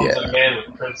 Sean's a man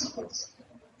with principles.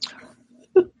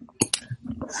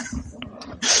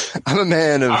 I'm a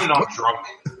man of... I'm not drunk.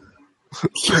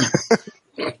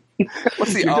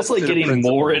 What's the You're just like getting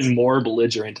more and more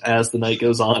belligerent as the night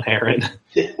goes on, Aaron.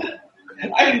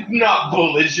 I'm not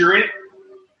belligerent.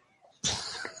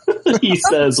 He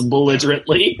says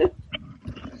belligerently.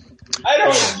 I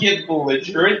don't get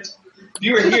belligerent. If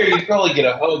you were here, you'd probably get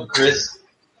a hug, Chris.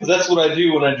 Because that's what I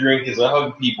do when I drink, is I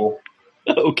hug people.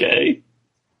 Okay.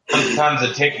 Sometimes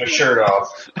I take my shirt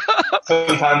off.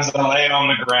 Sometimes I lay on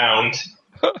the ground.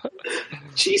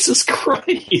 Jesus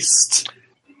Christ.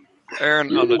 Aaron,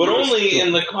 but only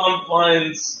in the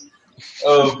confines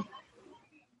of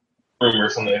room or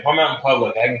something. If I'm out in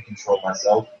public, I can control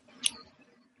myself.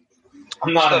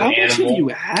 I'm not an animal. How much have you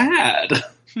had?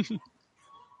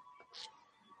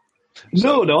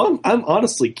 No, I'm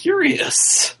honestly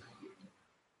curious.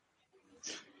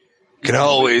 Can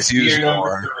always use Year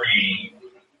more. 3.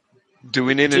 do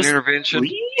we need an Just intervention?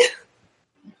 3?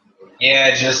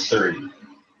 Yeah, just 3.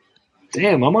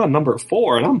 Damn, I'm on number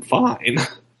 4 and I'm fine.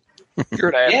 You're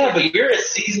an athlete. Yeah, but you're a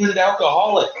seasoned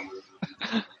alcoholic.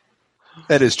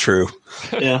 That is true.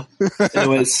 Yeah.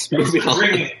 Anyways, moving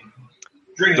on.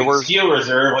 Drinking Steel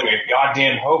Reserve like a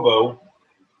goddamn hobo.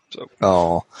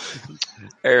 Oh,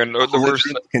 Aaron, the worst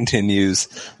continues.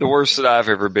 The worst that I've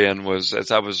ever been was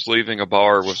as I was leaving a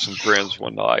bar with some friends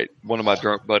one night. One of my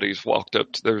drunk buddies walked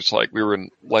up to, we were in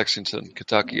Lexington,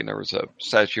 Kentucky, and there was a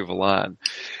statue of a lion.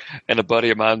 And a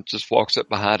buddy of mine just walks up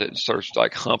behind it and starts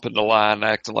like humping the lion,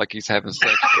 acting like he's having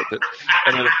sex with it.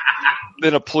 And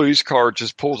then a police car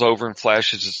just pulls over and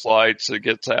flashes its lights and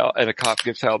gets out, and a cop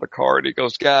gets out of the car and he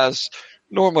goes, "Guys,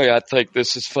 normally I'd think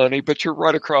this is funny, but you're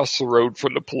right across the road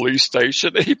from the police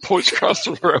station." And he points across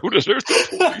the road and there's the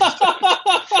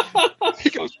police. He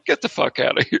goes, "Get the fuck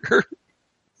out of here."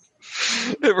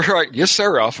 And we're like, "Yes,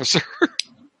 sir, officer."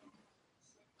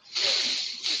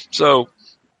 So,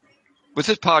 with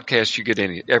this podcast, you get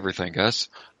everything, guys.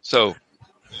 So,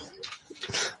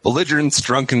 belligerence,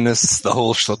 drunkenness, the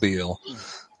whole spiel.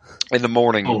 in the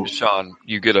morning, Sean,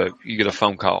 you get a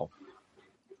phone call.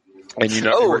 And you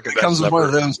know, it comes with one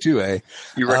of those too, eh?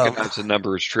 You recognize the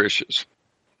number as Trish's.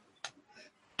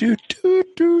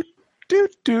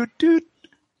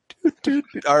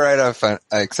 All right,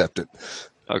 I accept it.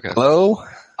 Okay. Hello,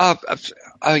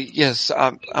 Yes,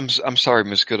 I'm sorry,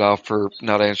 Miss Goodall, for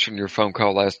not answering your phone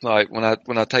call last night. When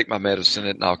I take my medicine,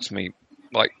 it knocks me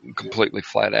like completely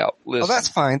flat out. Listen, Oh, that's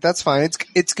fine. That's fine.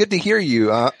 It's good to hear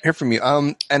from you.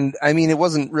 And I mean, it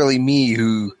wasn't really me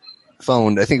who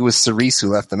phoned. I think it was Cerise who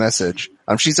left the message.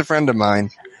 She's a friend of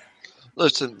mine.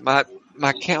 listen, my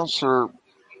counselor,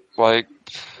 like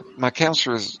my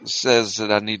counselor says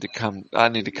that I need to come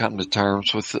to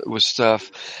terms with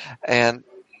stuff, and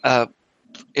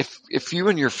if you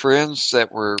and your friends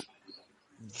that were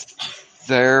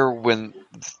there when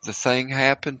the thing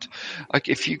happened, like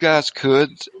if you guys could,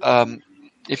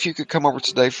 if you could come over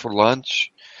today for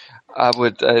lunch, I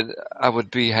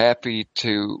would be happy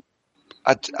to.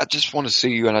 I just want to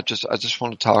see you, and I just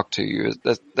want to talk to you.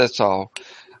 That's all.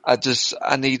 I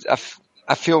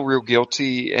feel real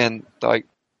guilty, and like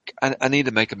I need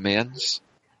to make amends.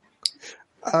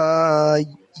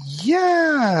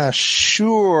 Yeah,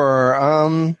 sure.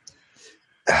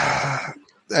 I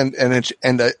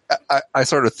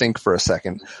sort of think for a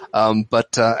second.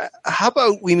 But how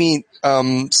about we meet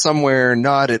somewhere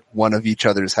not at one of each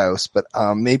other's house, but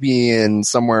maybe in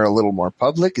somewhere a little more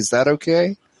public? Is that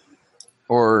okay?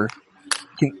 Or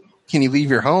can you leave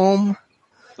your home?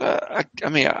 I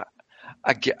mean,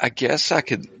 I guess I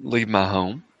could leave my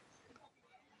home.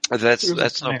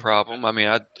 That's no problem. I mean,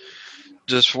 I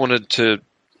just wanted to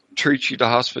treat you to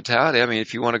hospitality. I mean,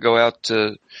 if you want to go out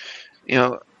to,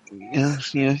 yeah.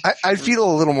 I'd feel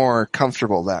a little more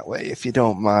comfortable that way, if you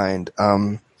don't mind.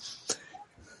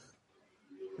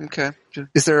 Okay.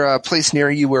 Is there a place near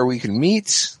you where we can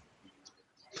meet?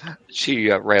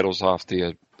 She rattles off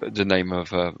the name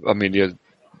of.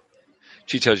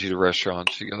 She tells you the restaurant.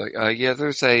 She goes like, yeah,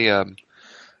 there's there's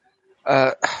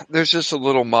just a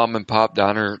little mom and pop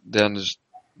diner down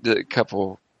the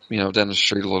couple, down the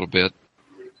street a little bit.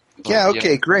 Yeah.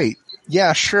 Okay. Great.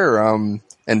 Yeah. Sure.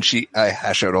 And I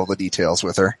hash out all the details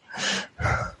with her.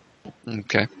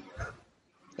 Okay.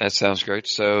 That sounds great.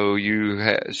 So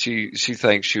she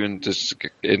thanks you and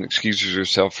excuses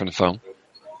herself from the phone.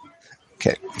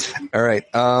 Okay. All right.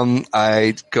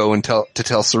 I go and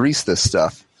tell Cerise this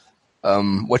stuff.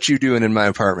 What you doing in my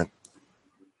apartment?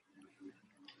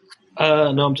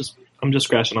 No, I'm just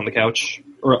crashing on the couch.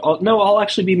 I'll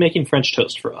actually be making French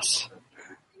toast for us.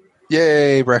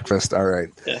 Yay, breakfast. All right.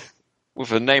 Yeah.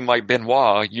 With a name like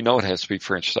Benoit, it has to be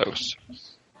French toast.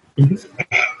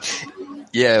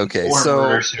 Yeah, okay.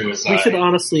 So we should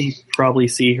honestly probably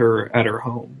see her at her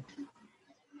home.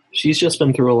 She's just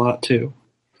been through a lot too.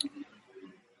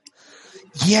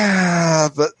 Yeah,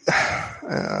 but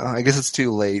I guess it's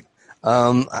too late.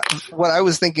 What I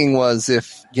was thinking was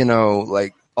if,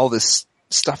 like all this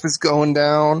stuff is going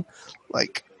down,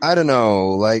 like, I don't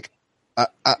know, like,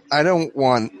 I don't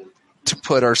want to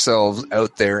put ourselves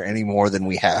out there any more than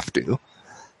we have to.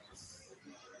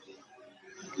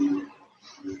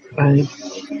 I'm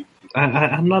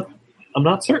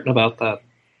not certain about that,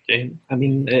 Jane. I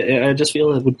mean, I just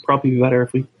feel it would probably be better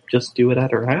if we just do it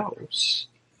at her house.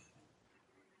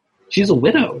 She's a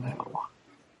widow now.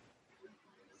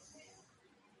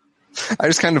 I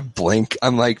just kind of blink.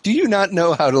 I'm like, do you not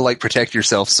know how to like protect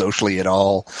yourself socially at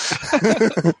all?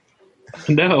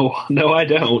 No, I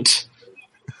don't.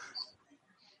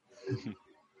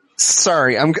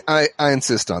 Sorry, I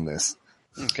insist on this.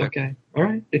 Okay. All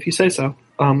right. If you say so.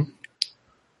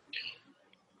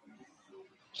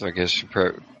 So I guess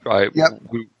Yep.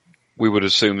 we would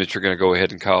assume that you're going to go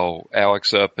ahead and call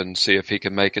Alex up and see if he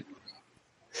can make it.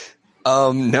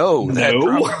 No.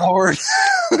 Hard.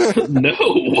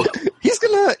 No.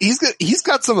 He's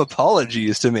got some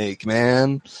apologies to make,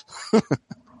 man.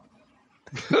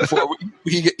 Before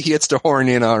he gets to horn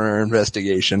in on our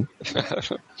investigation.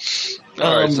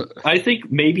 I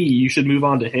think maybe you should move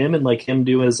on to him and like him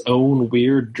do his own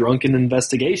weird drunken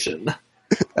investigation.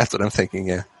 That's what I'm thinking,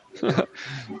 yeah.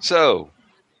 So,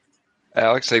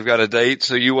 Alex, they've got a date,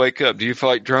 so you wake up. Do you feel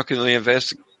like drunkenly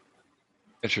investigate?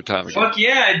 It's your time again. Fuck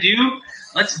yeah, I do.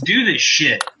 Let's do this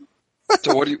shit.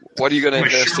 So what are you going to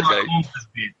investigate?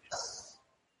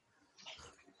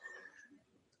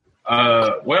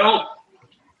 Well,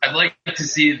 I'd like to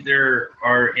see if there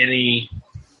are any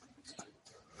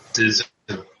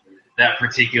that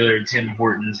particular Tim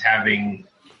Hortons having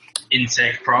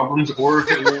insect problems, or if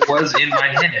it was in my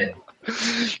head.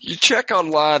 You check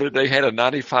online and they had a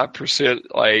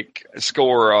 95% like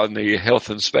score on the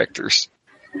health inspectors.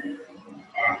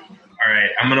 All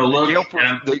right, I'm gonna look.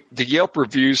 The Yelp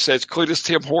review says Cletus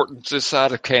Tim Hortons this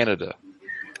side of Canada.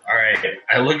 All right,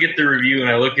 I look at the review and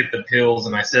I look at the pills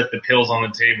and I set the pills on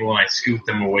the table and I scoot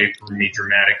them away from me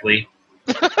dramatically.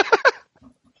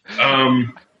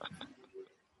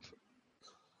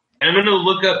 And I'm going to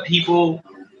look up people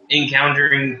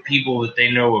encountering people that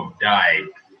they know have died.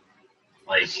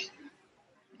 Like,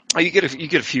 You get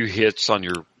a few hits on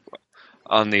the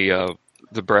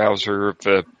browser,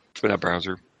 not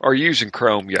browser. Are you using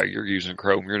Chrome? Yeah, you're using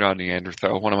Chrome. You're not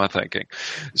Neanderthal. What am I thinking?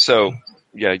 So,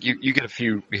 yeah, you get a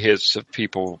few hits of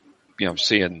people,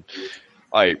 seeing,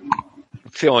 like,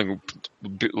 feeling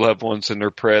loved ones in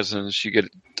their presence. You get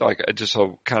like just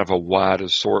a kind of a wide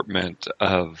assortment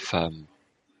of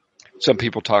some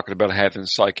people talking about having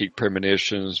psychic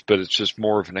premonitions, but it's just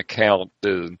more of an account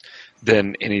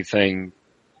than anything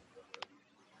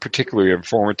particularly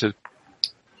informative.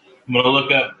 I'm going to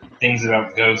look up things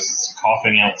about ghosts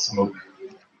coughing out smoke.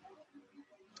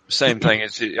 Same thing.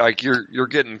 It's like you're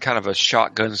getting kind of a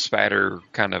shotgun spatter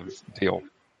kind of deal.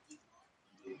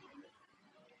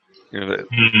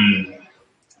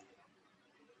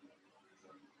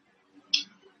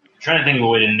 Trying to think of a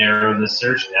way to narrow this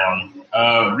search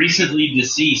down. Recently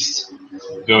deceased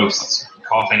ghosts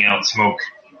coughing out smoke.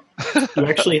 You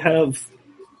actually have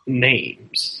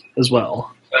names as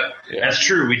well. That's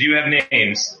true. We do have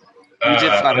names.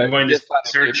 I'm going to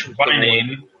search by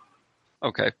name.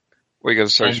 Okay. What are you going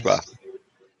to search by?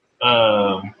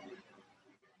 I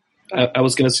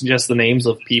was going to suggest the names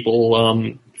of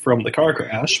people from the car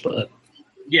crash, but...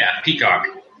 Yeah, Peacock.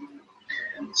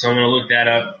 So I'm going to look that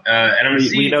up. And I'm going to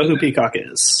see... We know who Peacock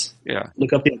is. Yeah.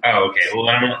 Look up the... Oh, okay. Well,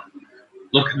 I'm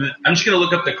just going to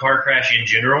look up the car crash in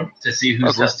general to see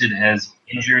who's listed as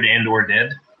injured and or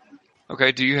dead.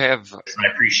 Okay, do you have... I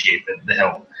appreciate the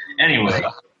help. Anyway.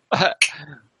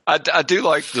 I do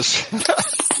like this.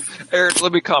 Eric,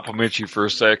 let me compliment you for a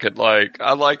second. Like,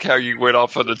 I like how you went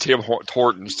off on the Tim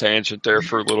Hortons tangent there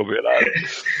for a little bit.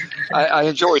 I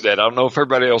enjoyed that. I don't know if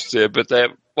everybody else did, but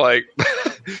that, like...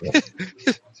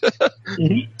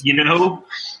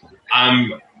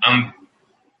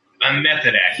 I'm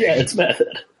method acting. Yeah, it's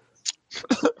method.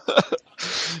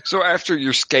 So after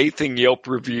your scathing Yelp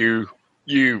review,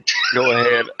 you go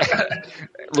ahead,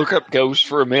 look up ghosts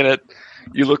for a minute.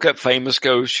 You look up famous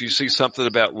ghosts. You see something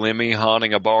about Lemmy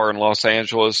haunting a bar in Los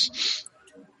Angeles.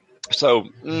 So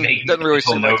it doesn't really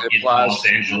seem like it applies. Los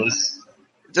Angeles.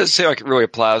 It doesn't seem like it really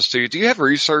applies to you. Do you have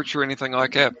research or anything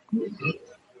like that?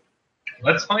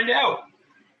 Let's find out.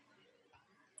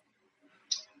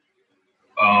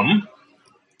 I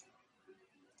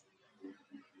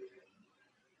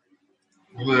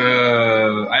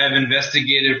have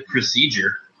investigative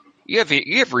procedure. You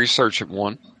have research at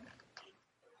one.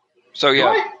 So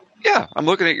yeah, I'm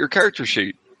looking at your character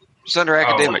sheet. It's under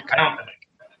academic.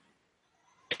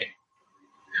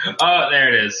 Oh,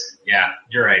 there it is. Yeah,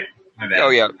 you're right. My bad. Oh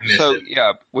yeah. So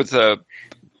yeah, with a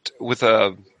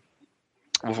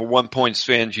 1 point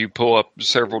spend, you pull up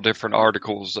several different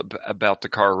articles about the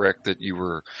car wreck that you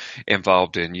were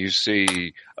involved in. You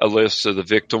see a list of the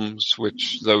victims,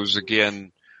 which those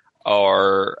again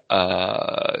are,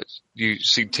 you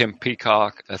see Tim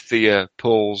Peacock, Athea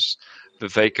Pulls,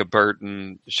 Viveka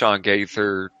Burton, Sean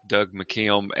Gaither, Doug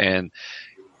McKim, and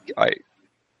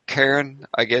Karen,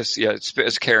 I guess, yeah,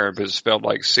 it's Karen, but it's spelled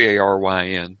like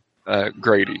Caryn,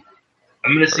 Grady.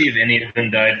 I'm going to see if any of them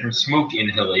died from smoke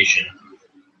inhalation.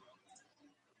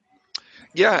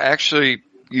 Yeah, actually,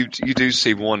 you do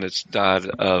see one that's died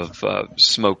of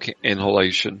smoke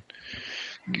inhalation.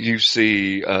 You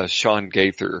see Sean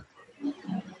Gaither.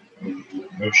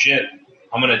 Oh, shit.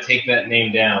 I'm going to take that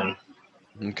name down.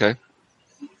 Okay.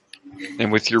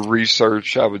 And with your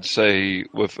research, I would say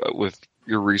with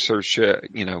your research,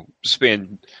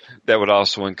 spend, that would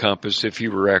also encompass if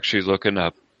you were actually looking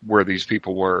up where these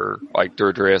people were, like their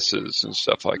addresses and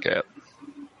stuff like that.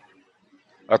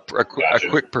 A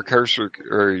quick precursor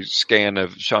or scan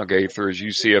of Sean Gaither is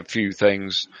you see a few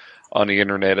things on the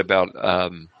internet about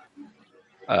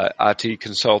IT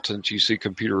consultants. You see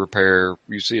computer repair.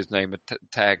 You see his name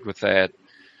tagged with that.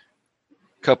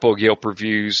 Couple of Yelp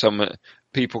reviews. Some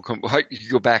people you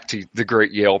go back to the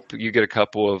great Yelp. You get a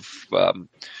couple of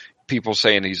people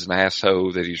saying he's an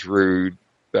asshole, that he's rude.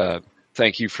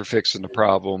 Thank you for fixing the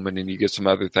problem, and then you get some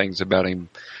other things about him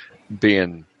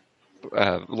being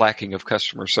lacking of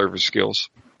customer service skills.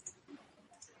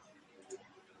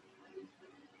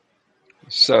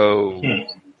 So,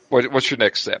 what's your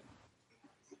next step?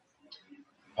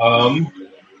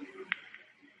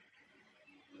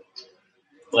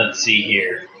 Let's see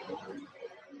here.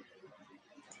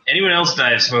 Anyone else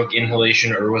die of smoke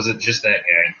inhalation, or was it just that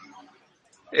guy?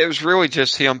 It was really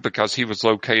just him because he was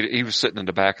sitting in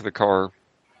the back of the car.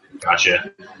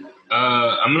 Gotcha.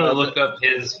 I'm going to look up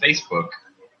his Facebook.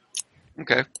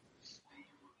 Okay.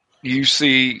 You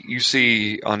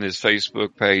see on his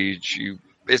Facebook page,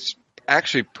 it's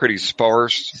actually pretty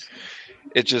sparse.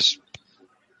 it just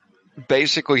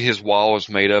basically his wall is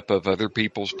made up of other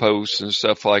people's posts and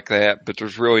stuff like that, but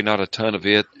there's really not a ton of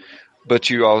it. But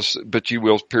you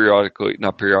will periodically,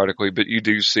 not periodically, but you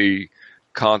do see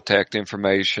contact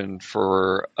information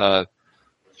for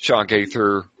Sean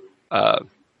Gaither,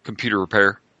 computer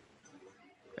repair,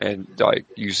 and like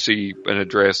you see an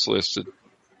address listed.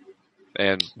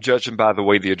 And judging by the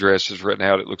way the address is written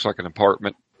out, it looks like an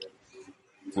apartment.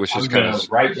 Which I'm is going to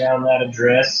write down that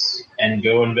address and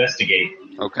go investigate.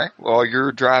 Okay. While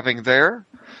you're driving there,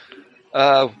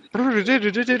 so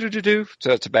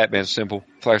that's a Batman symbol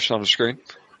flashing on the screen.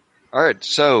 All right.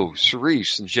 So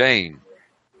Cerise and Jane,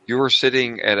 you are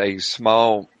sitting at a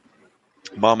small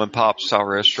mom and pop style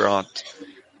restaurant.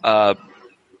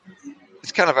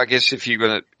 It's kind of, I guess, if you're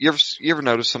gonna, you ever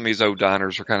notice some of these old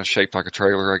diners are kind of shaped like a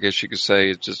trailer? I guess you could say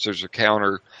it's just there's a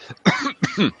counter.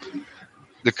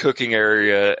 The cooking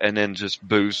area, and then just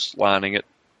booths lining it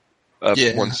up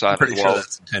one side of the wall. Sure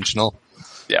that's intentional.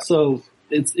 Yeah. So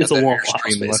it's a Waffle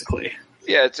House, basically.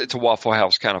 Yeah, it's a Waffle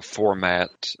House kind of format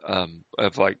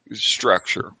of like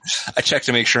structure. I checked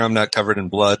to make sure I'm not covered in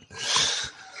blood.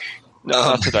 No,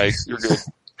 not today. You're good.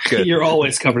 Good. You're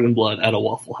always covered in blood at a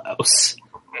Waffle House.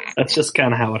 That's just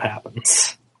kind of how it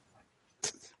happens.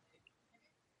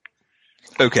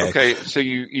 Okay, so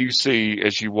you see,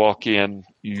 as you walk in,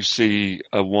 you see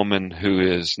a woman who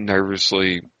is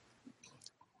nervously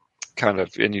kind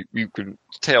of, and you can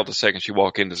tell the second you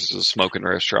walk in, this is a smoking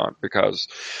restaurant because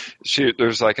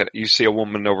you see a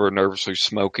woman over nervously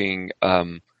smoking,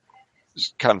 kind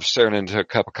of staring into a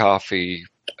cup of coffee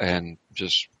and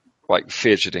just like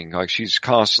fidgeting, like she's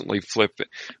constantly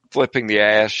flipping the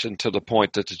ash until the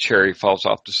point that the cherry falls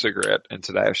off the cigarette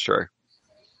into the ashtray.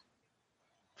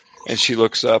 And she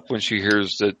looks up when she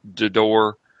hears the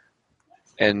door,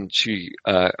 and she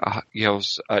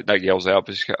yells, not yells out,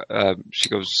 but she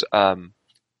goes,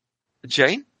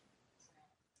 Jane?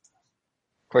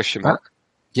 Question mark.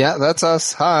 Yeah, that's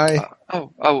us. Hi.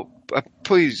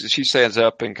 Please. She stands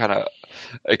up and kind of,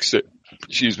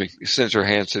 sends her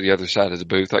hands to the other side of the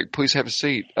booth, like, please have a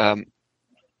seat. Are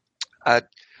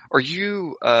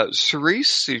you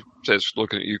Cerise? She says,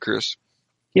 looking at you, Chris.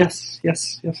 Yes,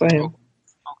 I am.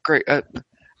 Great.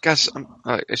 Guys,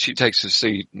 she takes a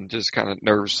seat and just kind of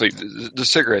nervously, the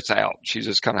cigarette's out. She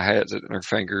just kind of has it in her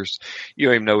fingers. You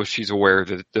don't even know if she's aware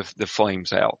that the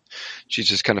flame's out. She's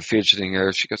just kind of fidgeting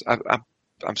there. She goes,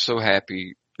 I'm so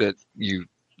happy that you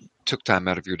took time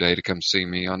out of your day to come see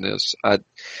me on this. I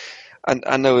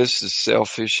know this is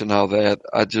selfish and all that.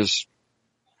 I just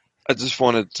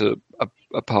wanted to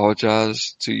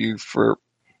apologize to you for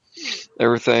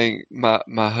everything. My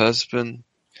husband,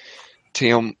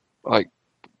 Tim, like,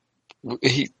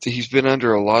 he's been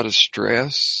under a lot of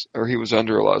stress, or he was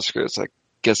under a lot of stress. I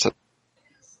guess I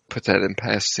put that in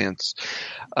past tense.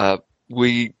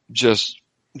 We just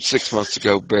 6 months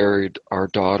ago buried our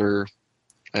daughter,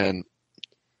 and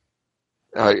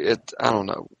I don't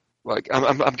know. Like,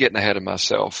 I'm getting ahead of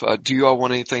myself. Do you all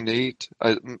want anything to eat?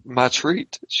 My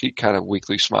treat. She kind of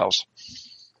weakly smiles.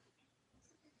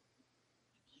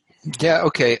 Yeah.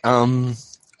 Okay.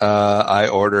 I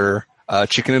order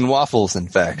chicken and waffles, in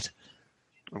fact.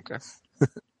 Okay.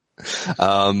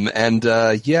 I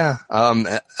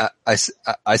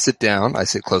sit down. I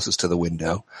sit closest to the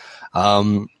window.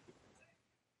 And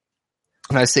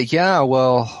I say, yeah,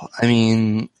 well, I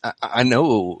mean, I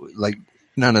know, like,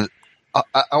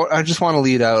 I just want to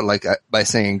lead out, like, by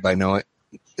saying, I know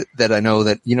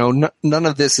that, none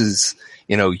of this is,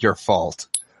 your fault.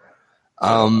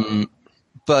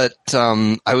 But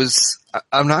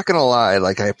I'm not going to lie,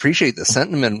 like, I appreciate the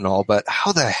sentiment and all, but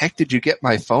how the heck did you get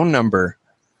my phone number?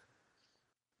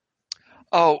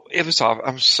 Oh,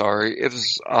 I'm sorry. It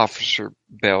was Officer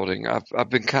Belding. I've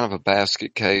been kind of a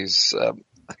basket case.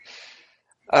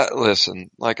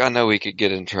 Listen, like, I know he could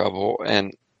get in trouble,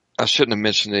 and I shouldn't have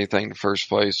mentioned anything in the first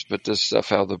place, but this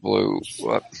stuff out of the blue.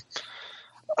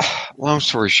 Long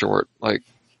story short, like,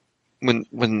 when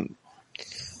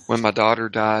my daughter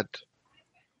died,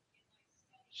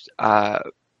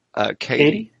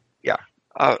 Katie?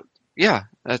 Yeah,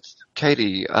 that's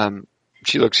Katie.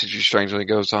 She looks at you strangely and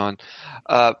goes on.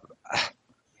 I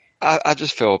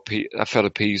just fell to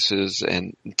pieces,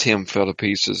 and Tim fell to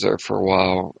pieces there for a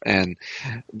while, and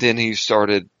then he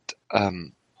started,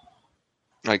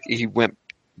 he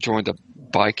joined a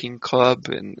biking club,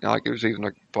 and like there was even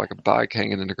like a bike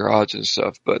hanging in the garage and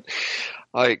stuff. But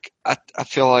like I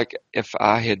feel like if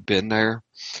I had been there,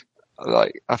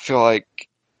 like I feel like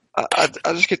I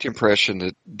just get the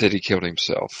impression that he killed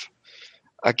himself.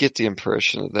 I get the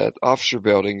impression that Officer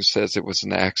Belding says it was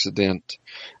an accident.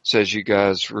 Says you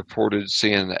guys reported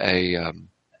seeing a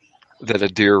that a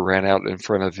deer ran out in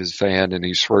front of his van and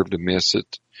he swerved to miss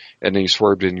it, and he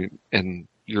swerved in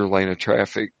your lane of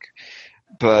traffic.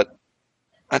 But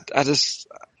I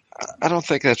don't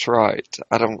think that's right.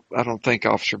 I don't think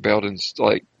Officer Belden's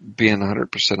like being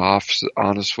 100%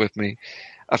 honest with me.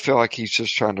 I feel like he's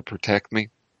just trying to protect me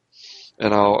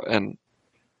and all. And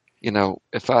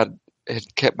if I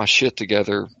had kept my shit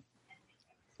together,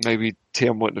 maybe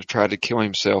Tim wouldn't have tried to kill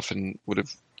himself and wouldn't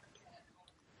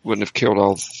have killed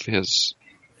all of his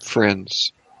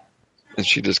friends. And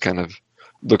she just kind of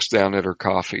looks down at her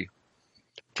coffee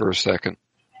for a second.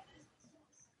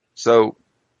 So,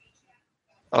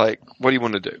 like, what do you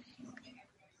want to do?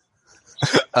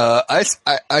 I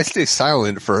stay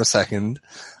silent for a second,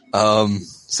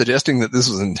 suggesting that this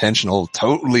was intentional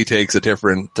totally takes a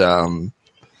different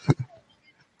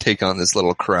take on this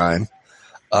little crime.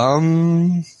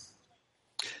 And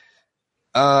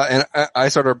I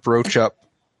sort of broach up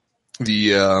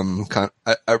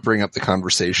I bring up the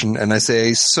conversation and I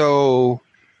say, so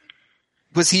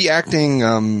was he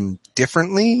acting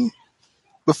differently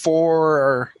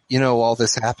before all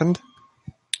this happened?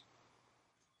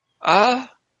 Yeah,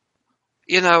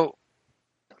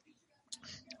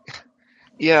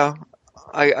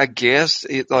 I guess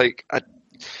it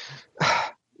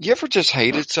you ever just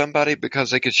hated somebody because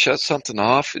they could shut something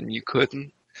off and you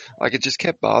couldn't? Like, it just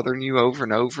kept bothering you over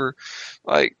and over.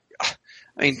 Like, I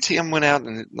mean, Tim went out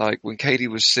and, like, when Katie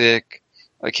was sick,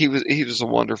 like, he was a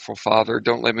wonderful father.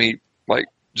 Don't let me, like,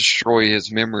 destroy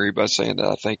his memory by saying that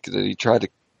I think that he tried to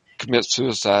commit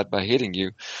suicide by hitting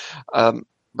you.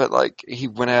 But, like, he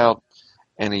went out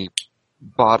and he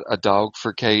bought a dog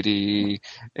for Katie,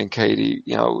 and Katie,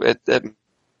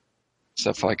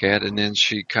 stuff like that. And then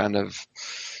she kind of,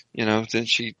 then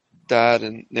she died,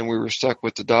 and then we were stuck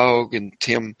with the dog, and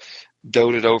Tim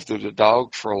doted over the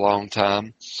dog for a long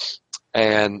time.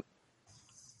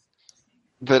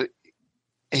 But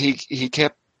he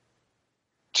kept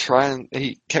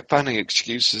finding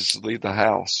excuses to leave the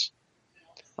house.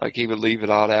 Like, he would leave at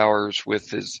odd hours with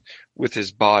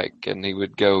his bike, and he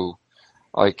would go,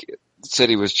 like, said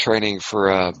he was training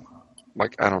for I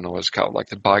don't know what it's called, like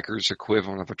the biker's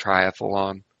equivalent of a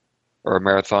triathlon or a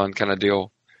marathon kind of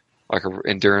deal, like an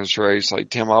endurance race. Like,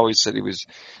 Tim always said he was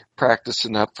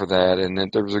practicing up for that, and then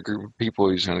there was a group of people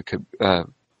he was going to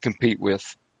compete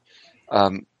with. I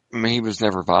mean, he was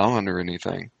never violent or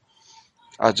anything.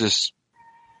 I just,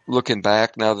 looking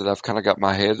back now that I've kind of got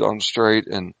my head on straight,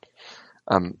 and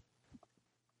I'm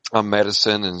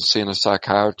medicine and seeing a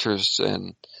psychiatrist,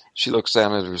 and she looks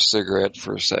down at her cigarette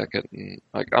for a second, and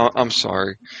like, I'm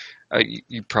sorry,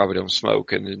 you probably don't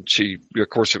smoke. And then she, of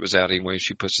course, it was out anyway.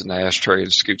 She puts it in the ashtray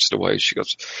and scoots it away. She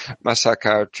goes, my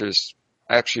psychiatrist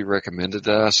actually recommended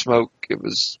that I smoke.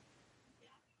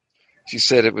 She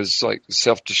said it was like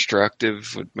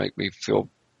self-destructive, would make me feel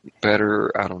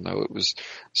better. I don't know. It was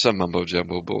some mumbo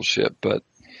jumbo bullshit. But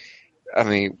I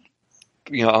mean,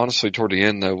 honestly, toward the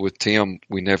end though, with Tim,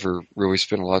 we never really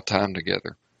spent a lot of time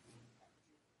together.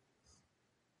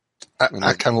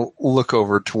 I kind of look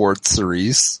over towards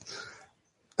Cerise,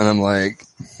 and I'm like,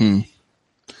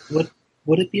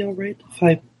 Would it be all right if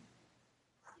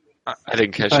I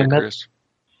didn't catch that, Chris.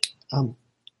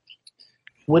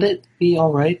 Would it be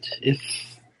all right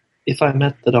if I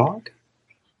met the dog?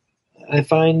 I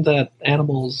find that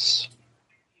animals,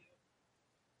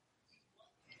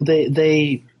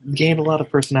 they gain a lot of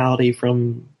personality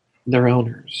from their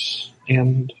owners,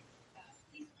 and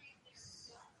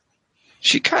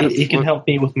it can help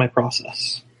me with my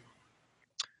process.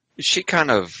 She kind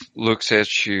of looks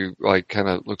at you, like, kind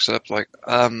of looks up, like,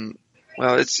 well,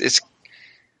 it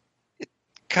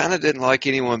kind of didn't like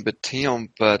anyone but Tim,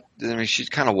 but I mean, she's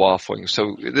kind of waffling.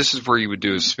 So this is where you would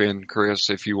do a spin, Chris,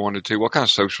 if you wanted to. What kind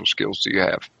of social skills do you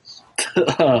have?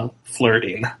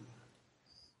 Flirting.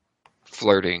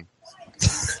 Flirting.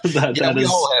 We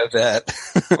all have that.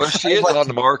 Well, she is on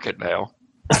the market now.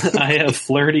 I have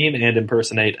flirting and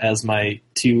impersonate as my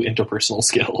two interpersonal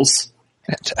skills.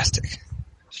 Fantastic.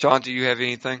 Sean, do you have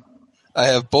anything? I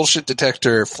have bullshit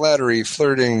detector, flattery,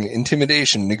 flirting,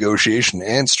 intimidation, negotiation,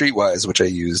 and streetwise, which I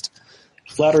used.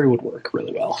 Flattery would work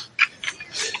really well.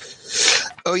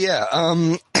 Oh yeah.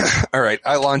 All right.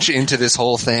 I launch into this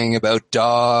whole thing about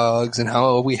dogs and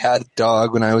how we had a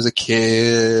dog when I was a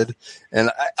kid,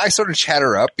 and I sort of chat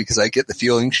her up because I get the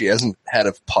feeling she hasn't had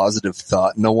a positive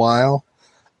thought in a while.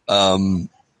 And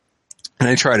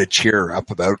I try to cheer her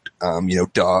up about,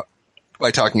 dog,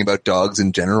 by talking about dogs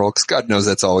in general, because God knows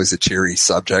that's always a cheery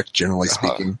subject, generally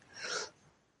speaking.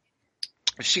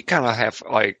 She kind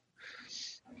of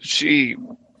she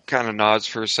kind of nods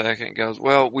for a second and goes,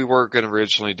 well, we were going to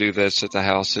originally do this at the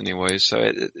house anyway, so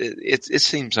it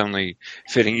seems only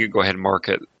fitting. You go ahead and mark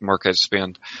it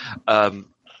spend.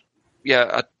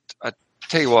 Yeah, I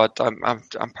tell you what,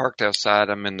 I'm parked outside.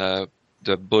 I'm in the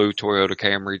blue Toyota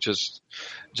Camry. Just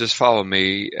follow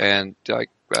me and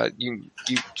you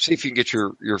see if you can get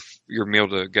your meal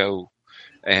to go,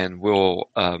 and we'll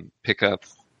pick up.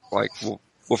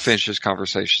 We'll finish this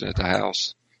conversation at the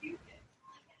house.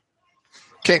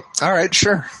 Okay. All right.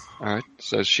 Sure. All right.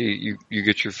 So you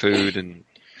get your food, and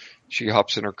she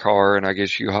hops in her car, and I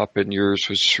guess you hop in yours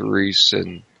with Cerise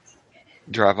and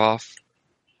drive off.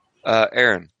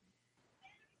 Aaron.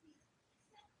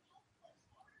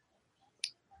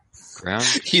 Ground.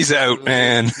 He's out,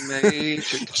 man.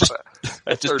 Just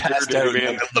passed out in the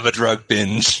middle of a drug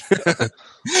binge.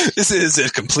 This is a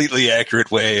completely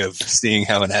accurate way of seeing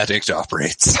how an addict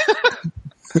operates.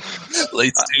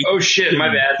 Oh shit, my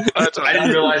bad. I didn't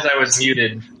realize I was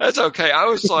muted. That's okay. I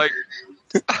was like,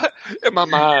 in my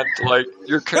mind, like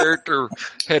your character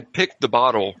had picked the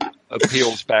bottle of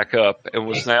pills back up and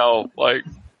was now like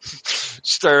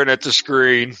staring at the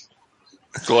screen,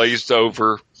 glazed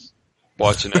over,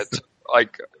 watching it.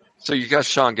 Like, so you got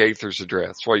Sean Gaither's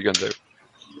address. What are you gonna do?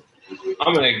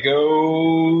 I'm gonna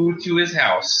go to his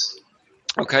house.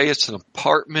 Okay, it's an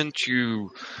apartment.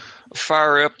 You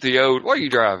fire up the old. What are you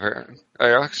driving,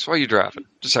 Alex? What are you driving?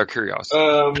 Just out of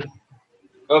curiosity.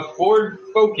 A Ford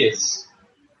Focus.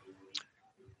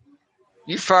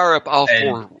 You fire up all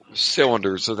 4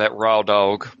 cylinders of that raw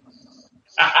dog.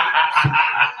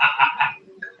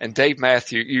 And Dave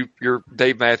Matthews, your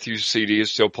Dave Matthews CD is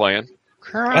still playing.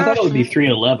 I thought it would be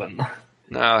 311.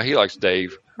 No, he likes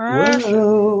Dave.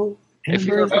 Whoa. If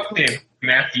you're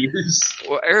Matthews.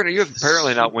 Well, Aaron, you have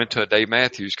apparently not went to a Dave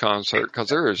Matthews concert because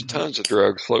there is tons of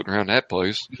drugs floating around that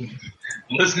place.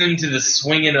 Listening to the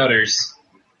swinging utters.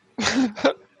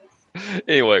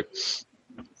 Anyway,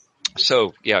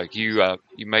 so yeah, you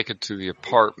make it to the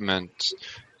apartment.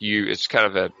 It's kind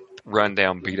of a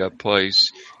rundown, beat up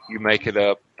place. You make it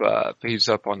up. He's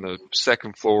up on the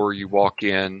 2nd floor. You walk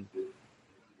in,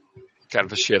 kind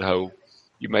of a shithole.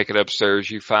 You make it upstairs.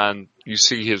 You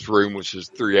see his room, which is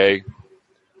 3A,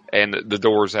 and the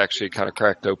door is actually kind of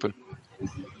cracked open.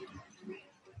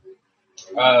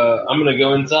 I'm gonna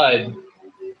go inside.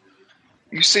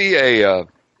 You see a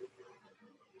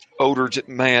older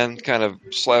man, kind of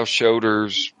slouched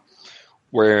shoulders,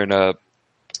 wearing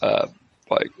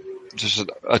just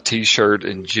a t-shirt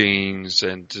and jeans,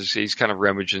 and just, he's kind of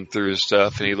rummaging through his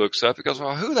stuff, and he looks up and goes,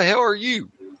 well, who the hell are you?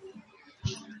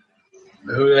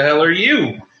 Who the hell are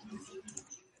you?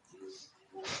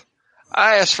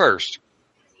 I asked first.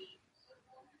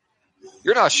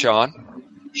 You're not Sean.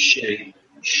 Shit,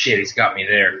 he's got me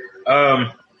there.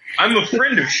 I'm a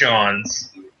friend of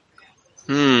Sean's.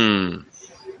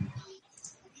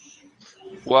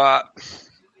 Well,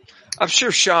 I'm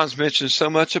sure Sean's mentioned so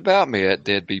much about me, that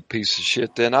deadbeat piece of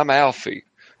shit. Then I'm Alfie.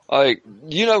 Like,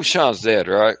 you know Sean's dead,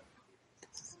 right?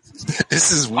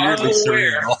 This is weirdly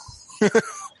surreal.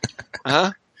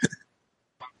 Huh?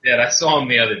 Yeah, I saw him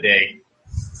the other day.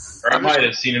 Or I might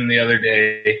have seen him the other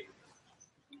day.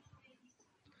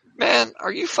 Man,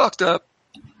 are you fucked up?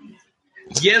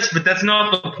 Yes, but that's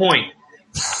not the point.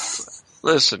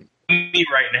 Listen. Me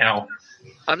right now.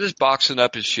 I'm just boxing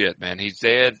up his shit, man. He's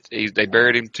dead. They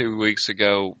buried him 2 weeks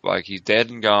ago. Like, he's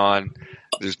dead and gone.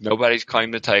 There's nobody's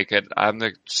claim to take it. I'm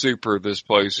the super of this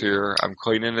place here. I'm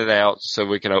cleaning it out so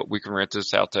we can rent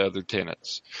this out to other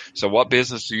tenants. So what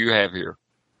business do you have here?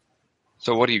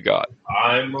 So what do you got?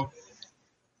 I'm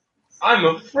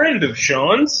a friend of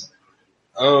Sean's.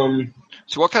 So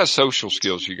what kind of social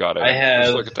skills you got? I have.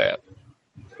 Let's look at that.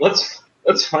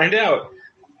 Let's find out.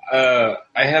 I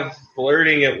have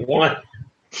flirting at 1.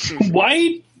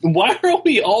 Why are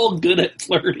we all good at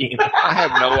flirting? I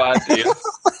have no idea.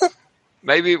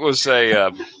 Maybe it was maybe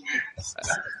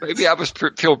I was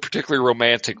feel particularly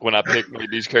romantic when I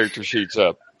made these character sheets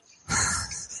up.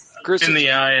 Chris, in the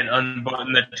eye and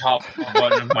unbutton the top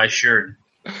button of my shirt.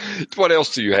 What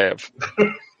else do you have?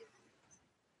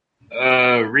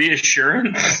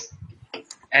 Reassurance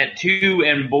at 2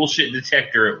 and bullshit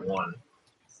detector at 1.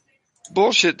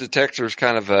 Bullshit detector is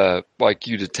kind of like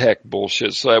you detect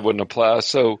bullshit, so that wouldn't apply.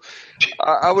 So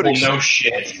I would. Well, no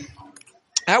shit.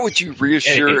 How would you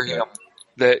reassure him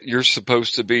that you're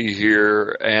supposed to be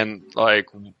here and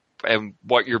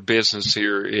what your business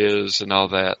here is and all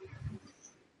that?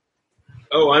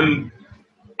 Oh, I'm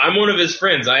one of his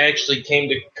friends. I actually came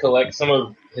to collect some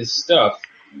of his stuff.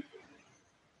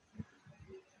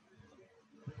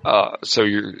 So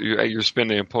you're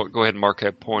spending a point. Go ahead and mark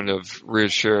that point of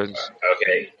reassurance.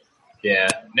 Okay. Yeah.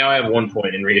 Now I have 1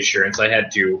 point in reassurance. I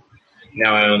had 2.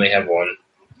 Now I only have 1.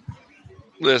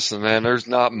 Listen, man, there's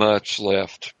not much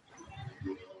left.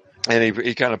 And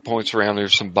he kind of points around.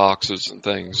 There's some boxes and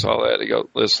things, all that. He goes,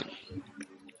 listen,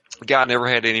 the guy never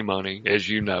had any money, as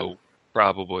you know,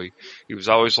 probably. He was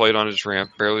always late on his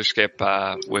rent, barely scraped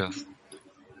by with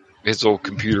his old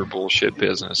computer bullshit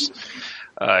business.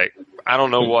 I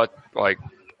don't know what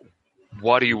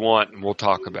do you want? And we'll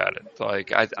talk about it.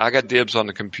 Like, I got dibs on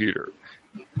the computer.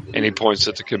 And he points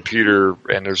at the computer,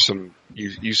 and there's some,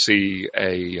 you see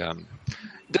a,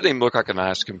 doesn't even look like a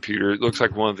nice computer. It looks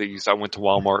like one of these, I went to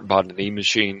Walmart and bought an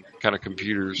E-machine kind of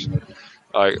computers.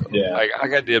 I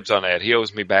got dibs on that. He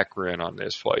owes me back rent on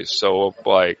this place. So,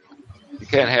 like, you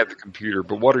can't have the computer,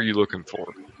 but what are you looking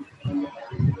for?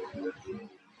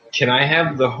 Can I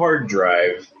have the hard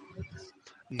drive?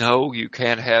 No, you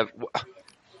can't have.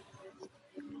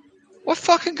 What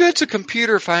fucking good's a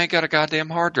computer if I ain't got a goddamn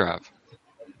hard drive?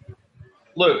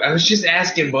 Look, I was just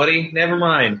asking, buddy. Never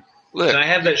mind. Look, Can I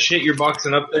have that shit you're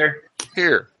boxing up there?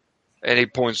 here. And he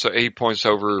points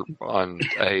over on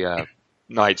a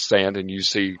nightstand, and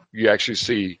you actually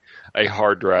see a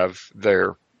hard drive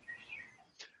there.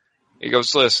 He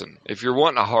goes, listen, if you're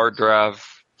wanting a hard drive,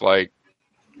 like,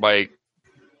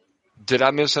 did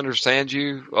I misunderstand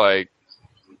you? Like,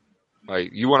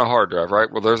 you want a hard drive,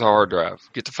 right? Well, there's a hard drive.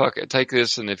 Get the fuck, take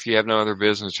this, and if you have no other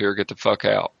business here, get the fuck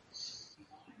out.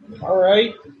 All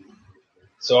right.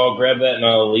 So I'll grab that and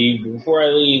I'll leave. Before I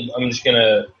leave, I'm just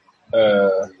gonna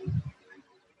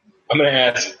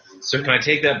ask. So can I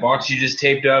take that box you just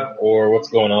taped up, or what's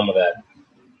going on with that?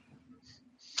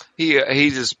 He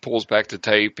just pulls back the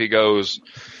tape. He goes,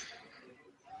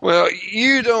 well,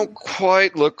 you don't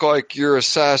quite look like you're a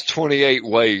size 28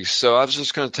 waist, so I was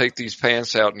just going to take these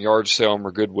pants out and yard sale them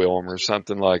or Goodwill them or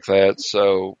something like that.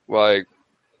 So, like,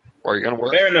 are you going to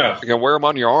wear? Fair enough. You going to wear them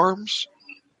on your arms?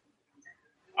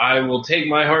 I will take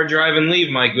my hard drive and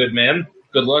leave, my good man.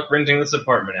 Good luck renting this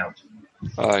apartment out.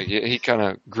 He kind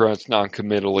of grunts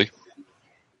non-committally.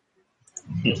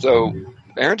 So,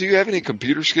 Aaron, do you have any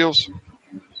computer skills?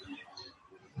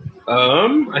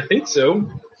 I think so.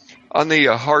 On the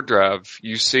hard drive,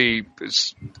 you see,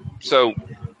 it's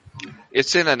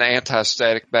in an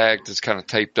anti-static bag that's kind of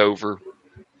taped over.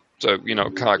 So, kind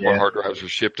of like what hard drives are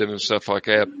shipped in and stuff like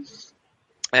that.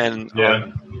 And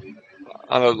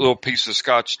on a little piece of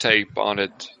Scotch tape on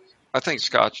it, I think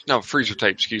freezer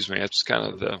tape, excuse me. That's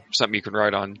kind of something you can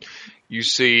write on. You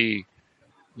see,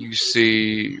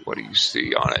 what do you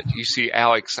see on it? You see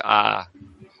Alex I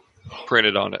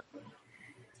printed on it.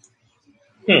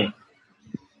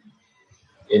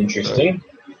 Interesting.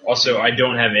 Also, I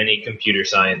don't have any computer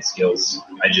science skills.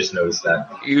 I just noticed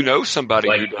that. You know somebody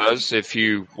who does if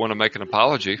you want to make an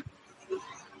apology.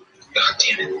 God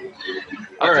damn it.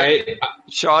 All right.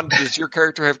 Sean, does your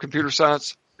character have computer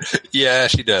science? Yeah,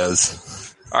 she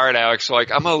does. All right, Alex.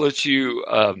 Like, I'm gonna let you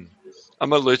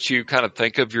kind of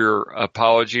think of your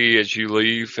apology as you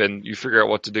leave, and you figure out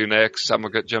what to do next. I'm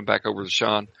gonna jump back over to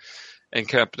Sean and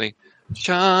company.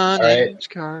 Sean,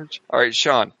 All right,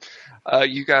 Sean.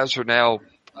 You guys are now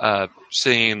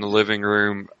seeing the living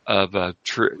room of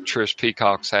Trish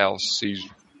Peacock's house. He's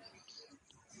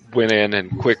went in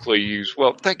and quickly used.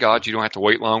 Well, thank God you don't have to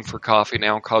wait long for coffee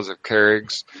now because of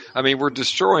Keurigs. I mean, we're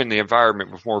destroying the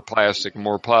environment with more plastic and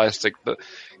more plastic, but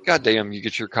goddamn, you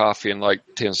get your coffee in like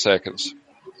 10 seconds.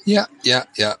 Yeah.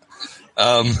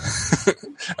 All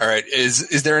right.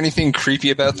 Is there anything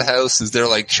creepy about the house? Is there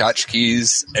like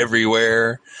tchotchkes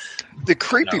everywhere? The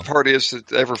creepy part is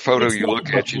that every photo you look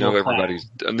at, everybody's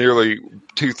nearly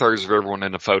 2/3 of everyone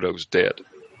in the photo is dead.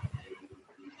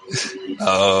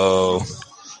 Oh,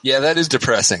 yeah, that is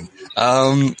depressing.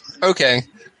 Okay,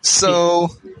 so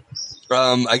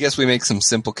I guess we make some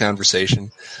simple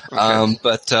conversation. Okay.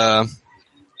 But after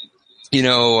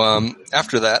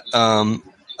that,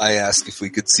 I asked if we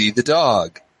could see the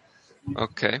dog.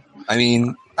 Okay. I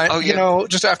mean,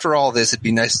 just after all this, it'd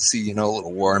be nice to see, a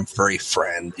little warm, furry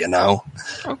friend,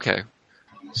 Okay.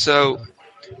 So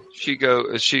she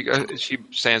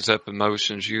stands up and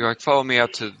motions you, like, follow me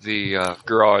out to the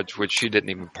garage, which she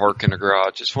didn't even park in the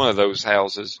garage. It's one of those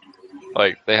houses,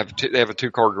 like they have a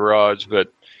 2-car garage,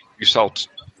 but you saw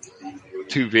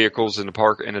 2 vehicles in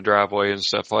the driveway and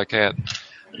stuff like that.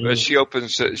 But she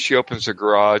opens the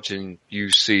garage, and you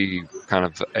see kind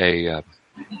of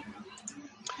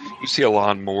you see a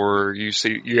lawnmower, you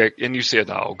see a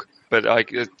dog, but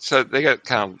so they got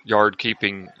kind of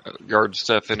yard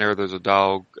stuff in there. There's a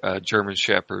dog, German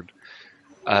Shepherd.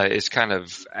 It's kind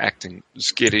of acting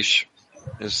skittish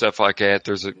and stuff like that.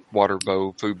 There's a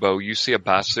food bowl. You see a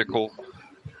bicycle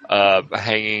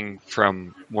hanging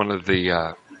from one of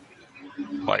the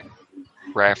like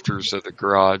rafters of the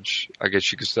garage, I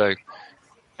guess you could say.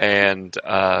 And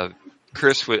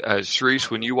Chris, Sharice,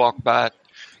 when you walk by it,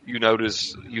 you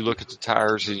look at the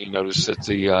tires and you notice that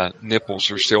the nipples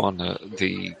are still on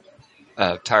the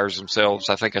tires themselves.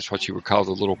 I think that's what you would call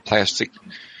the little plastic,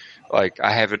 like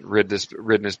I haven't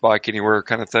ridden this bike anywhere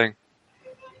kind of thing.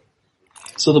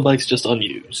 So the bike's just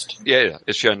unused. Yeah,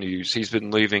 it's unused. He's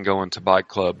been leaving, going to bike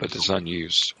club, but it's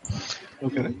unused.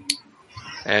 Okay.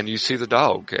 And you see the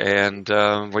dog, and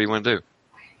what do you want to do?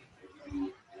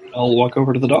 I'll walk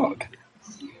over to the dog.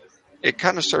 It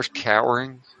kind of starts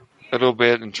cowering a little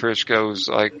bit, and Trish goes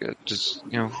like, just,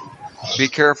 be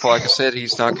careful. Like I said,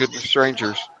 he's not good with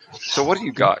strangers. So what do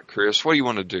you got, Chris? What do you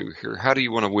want to do here? How do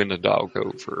you want to win the dog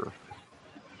over?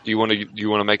 Do you want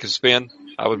to make a spin?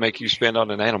 I would make you spin on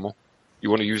an animal. You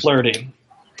want to use Flirting.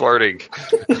 Flirting.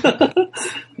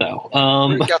 No.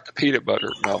 We got the peanut butter.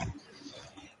 No.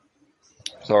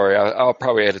 Sorry, I'll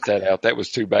probably edit that out. That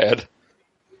was too bad.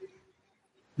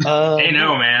 Hey,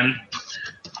 no, man.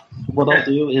 What I'll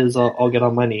do is I'll get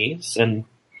on my knees and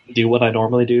do what I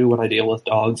normally do when I deal with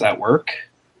dogs at work.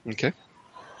 Okay.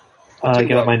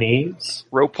 Get on my knees.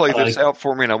 Role play this out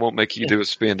for me, and I won't make you do a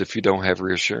spin if you don't have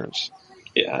reassurance.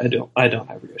 Yeah, I don't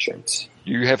have reassurance.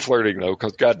 You have flirting though,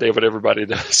 because goddamn it, everybody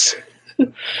does.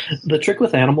 The trick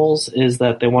with animals is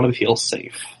that they want to feel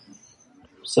safe.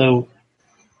 So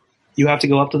you have to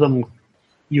go up to them.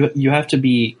 You have to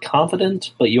be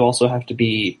confident, but you also have to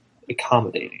be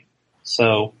accommodating.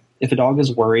 So if a dog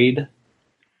is worried,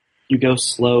 you go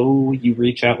slow, you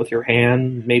reach out with your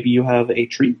hand, maybe you have a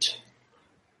treat.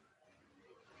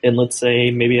 And let's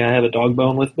say maybe I have a dog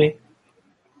bone with me.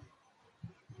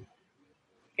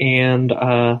 And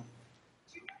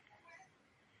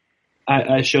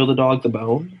I show the dog the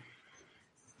bone.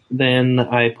 Then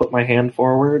I put my hand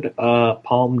forward,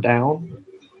 palm down.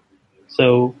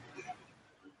 So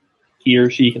he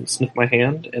or she can sniff my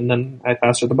hand, and then I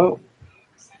pass her the bone.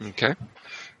 Okay.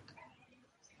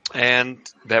 And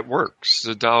that works.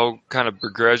 The dog kind of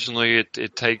begrudgingly,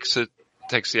 it takes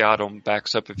the item,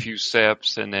 backs up a few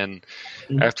steps, and then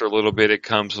after a little bit, it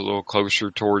comes a little closer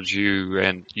towards you,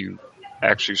 and you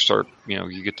actually start,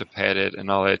 you get to pet it and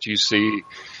all that. You see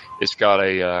it's got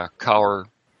a collar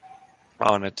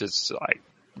on it. It's like,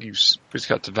 it's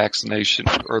got the vaccination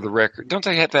or the record. Don't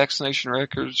they have vaccination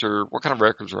records, or what kind of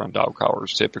records are on dog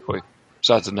collars typically,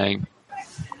 besides the name?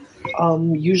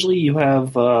 Usually you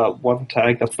have one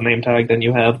tag, that's the name tag, then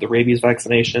you have the rabies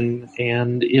vaccination,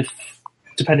 and if,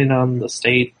 depending on the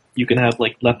state, you can have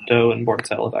like lepto and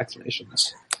Bordetella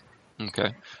vaccinations.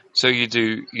 Okay. So you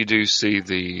do see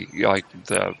the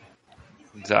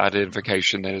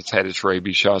identification that it's had its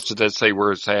rabies shots. Did that say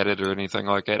where it's had it or anything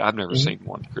like that? I've never seen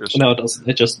one, Chris. No, it doesn't.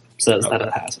 It just says that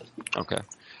it has it. Okay.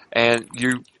 And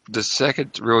the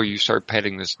second really you start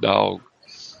petting this dog,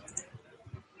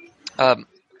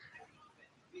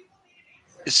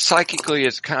 psychically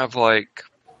it's kind of like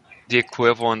the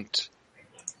equivalent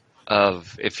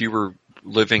of if you were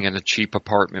living in a cheap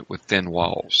apartment with thin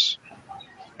walls.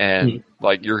 And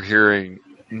like you're hearing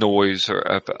noise or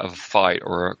a fight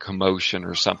or a commotion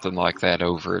or something like that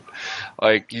over it.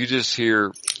 Like you just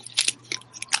hear,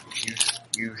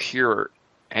 you hear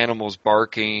animals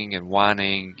barking and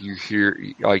whining. You hear,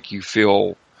 like you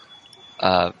feel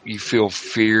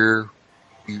fear.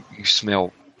 You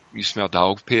smell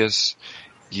dog piss.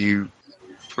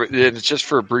 It's just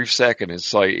for a brief second.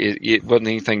 It's like it wasn't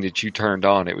anything that you turned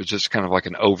on. It was just kind of like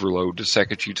an overload. The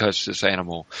second you touch this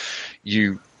animal,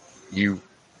 you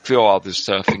feel all this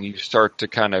stuff, and you start to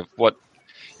kind of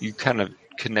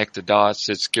connect the dots.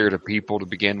 It's scared of people to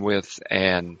begin with,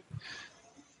 and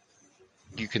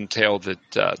you can tell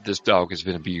that this dog has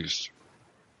been abused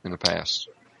in the past.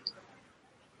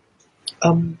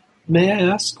 May I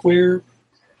ask where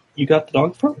you got the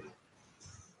dog from?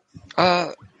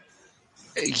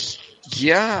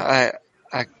 Yeah,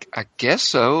 I guess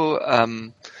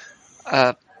so.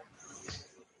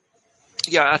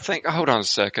 Yeah, I think, hold on a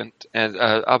second, and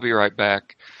I'll be right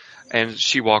back. And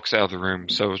she walks out of the room,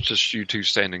 so it's just you two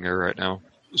standing there right now.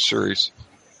 Cerise.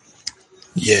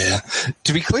 Yeah.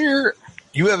 To be clear,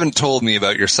 you haven't told me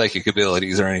about your psychic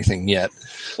abilities or anything yet.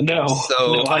 No.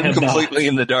 So I'm completely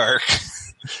in the dark.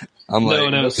 I'm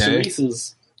like, no, okay. Cerise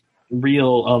is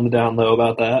real on the down low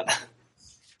about that.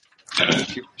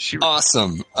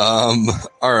 Awesome. All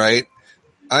right.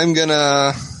 I'm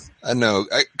gonna, I don't know,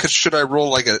 should I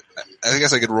roll I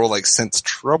guess I could roll like sense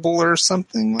trouble or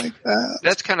something like that?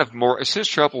 That's kind of more, sense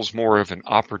trouble is more of an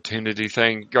opportunity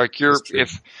thing. Like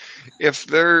if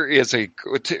there is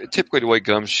typically the way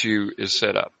Gumshoe is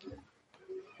set up,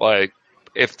 like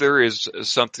if there is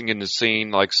something in the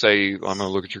scene, like say, I'm going to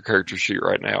look at your character sheet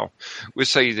right now. We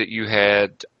say that you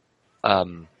had,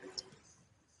 you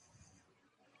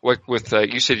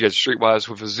said you had Streetwise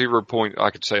with a 0 point.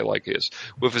 I could say it like this: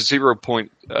 with a 0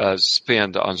 point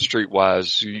spend on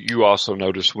Streetwise, you also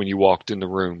noticed when you walked in the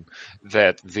room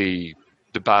that the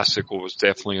bicycle was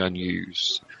definitely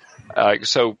unused.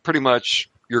 So pretty much,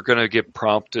 you're going to get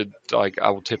prompted. Like I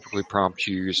will typically prompt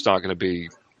you. It's not going to be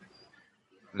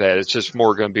that. It's just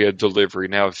more going to be a delivery.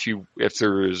 Now, if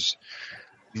there is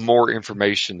more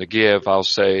information to give, I'll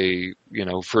say,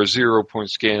 for a 0 point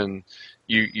scan,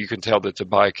 you can tell that the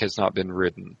bike has not been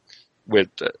ridden.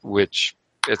 Which,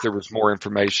 if there was more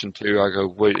information too, I go,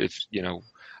 wait,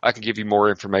 I can give you more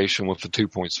information with the 2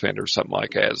 point spend or something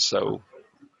like that. So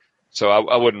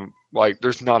I wouldn't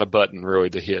there's not a button really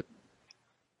to hit.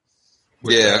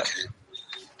 Yeah. Okay.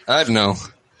 I don't know.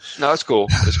 No, it's cool.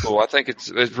 It's cool. I think it's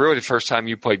really the first time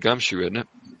you played Gumshoe, isn't it?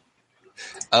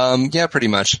 Yeah, pretty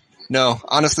much. No,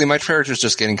 honestly, my character's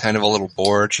just getting kind of a little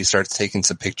bored. She starts taking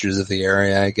some pictures of the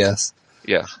area, I guess.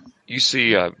 Yeah. You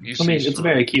see, it's a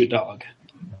very cute dog.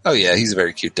 Oh yeah, he's a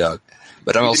very cute dog.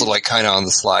 But I'm also kind of on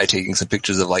the sly taking some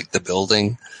pictures of the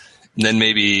building. And then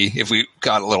maybe if we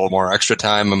got a little more extra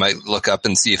time, I might look up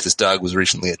and see if this dog was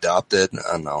recently adopted.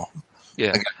 I don't know. Yeah.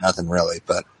 I got nothing really,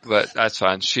 but that's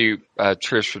fine.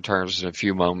 Trish returns in a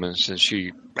few moments and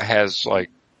she has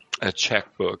a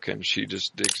checkbook and she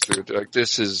just digs through it.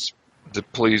 This is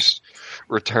please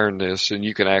return this, and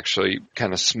you can actually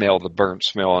kind of smell the burnt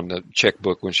smell on the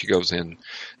checkbook when she goes in.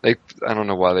 I don't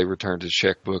know why they returned the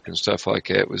checkbook and stuff like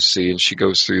that with C, and she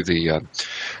goes through the how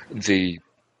the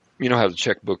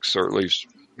checkbooks are, at least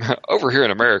over here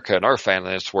in America in our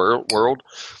finance world,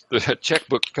 the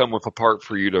checkbooks come with a part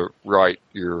for you to write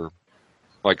your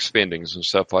spendings and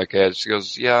stuff like that. She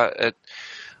goes, yeah, it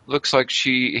looks like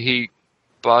he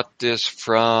bought this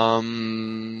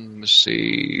from, let's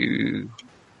see,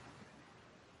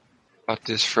 hold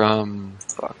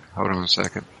on a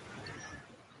second.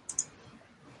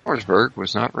 Forsberg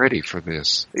was not ready for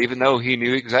this, even though he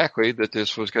knew exactly that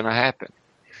this was going to happen.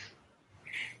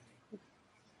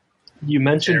 You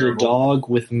mentioned a dog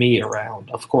with me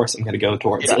around. Of course I'm going to go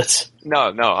towards it. No,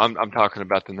 I'm talking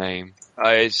about the name.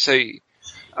 He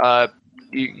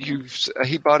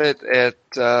bought it at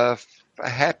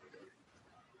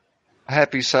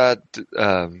Happy Side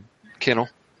Kennel.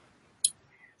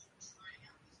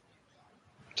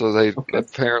 So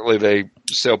apparently they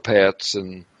sell pets,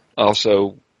 and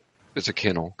also it's a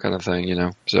kennel kind of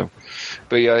thing, So,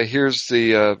 but yeah, here's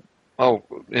the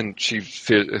and she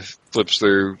flips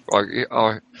through.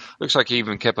 Looks like he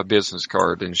even kept a business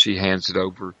card, and she hands it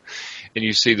over, and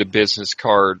you see the business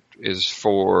card is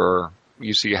for.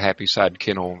 You see a Happy Side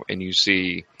Kennel, and you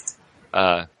see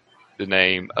the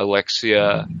name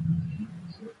Alexia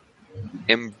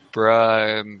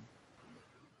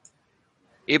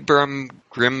Ibram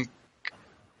Grim.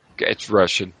 It's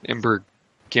Russian.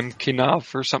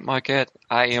 Gimkinov or something like that.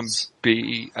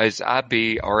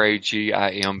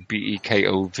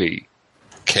 IBRAGIMBEKOV.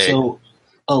 Okay. So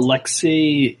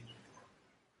Alexei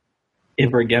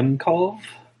Ibragimkov?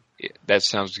 Yeah, that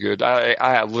sounds good.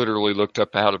 I literally looked up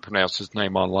how to pronounce his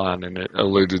name online, and it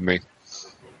eluded me.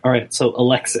 All right, so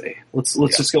Alexei. Let's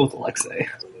just go with Alexei.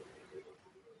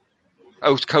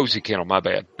 Oh, it's Cozy Kennel. My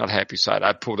bad. Not Happy Side.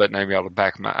 I pulled that name out of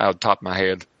the top of my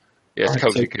head. Yeah, it's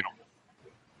Cozy Kennel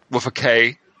with a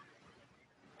K.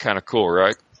 Kind of cool,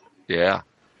 right? Yeah.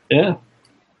 Yeah.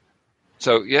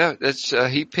 So yeah, it's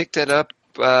he picked that up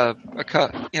a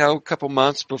couple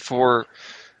months before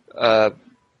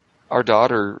our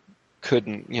daughter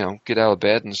couldn't get out of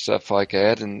bed and stuff like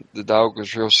that, and the dog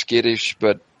was real skittish,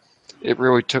 but it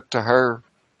really took to her.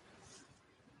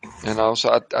 And also,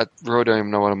 I really don't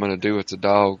even know what I'm going to do with the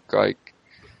dog.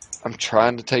 I'm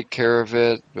trying to take care of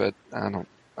it, but I don't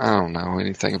know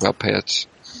anything about pets.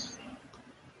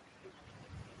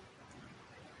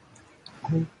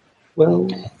 Well,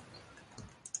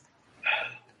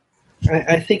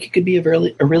 I think it could be a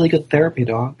really good therapy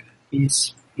dog.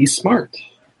 He's smart.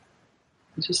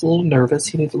 He's just a little nervous.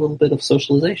 He needs a little bit of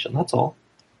socialization. That's all.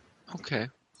 Okay.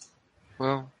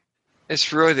 Well,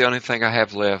 it's really the only thing I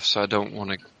have left, so I don't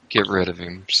want to get rid of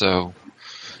him. So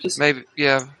maybe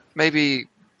I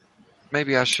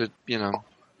should,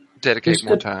 dedicate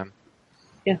more time.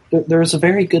 Yeah, there's a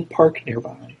very good park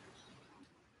nearby.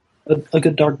 A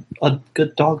good dog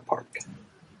park.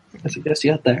 I suggest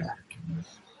you get there.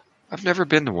 I've never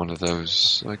been to one of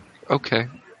those. Okay.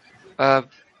 Well,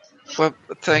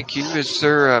 thank you. Is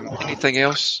there anything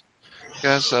else,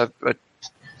 guys?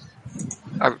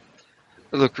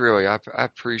 Look, really, I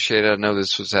appreciate it. I know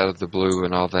this was out of the blue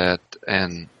and all that,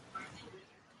 and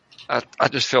I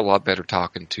just feel a lot better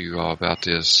talking to you all about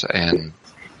this. And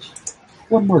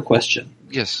One more question.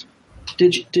 yes,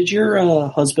 Did your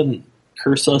husband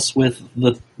curse us with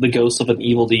the ghost of an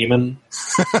evil demon?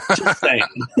 Just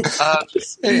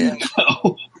saying.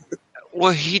 No.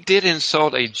 well, he did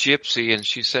insult a gypsy, and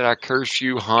she said, "I curse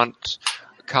you, Hunt,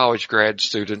 college grad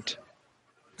student."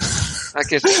 I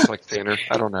guess it's like dinner.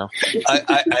 I don't know.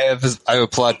 I have a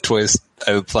plot twist.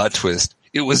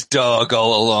 It was Dog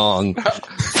all along.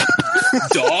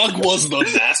 Dog was the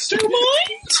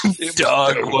mastermind?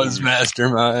 Dog was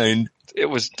mastermind. It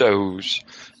was Doge.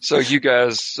 So you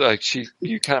guys,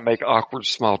 you kind of make awkward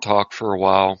small talk for a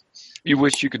while. You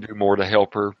wish you could do more to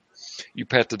help her. You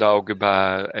pet the dog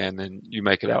goodbye, and then you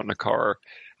make it out in the car.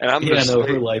 And I'm gonna say,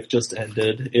 her life just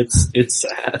ended. It's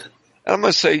sad. I'm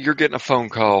gonna say you're getting a phone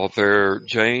call there,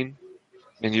 Jane,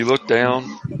 and you look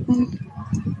down,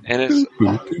 and it's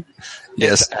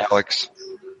Yes. Alex.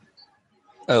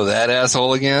 Oh, that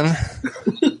asshole again?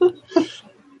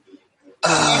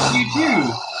 You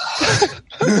do.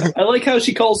 I like how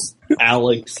she calls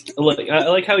Alex. I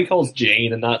like how he calls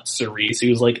Jane and not Cerise,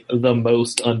 who's like the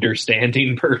most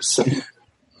understanding person.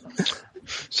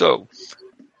 So,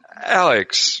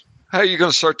 Alex, how are you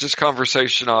going to start this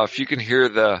conversation off? You can hear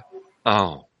the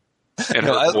in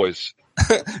her voice.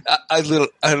 I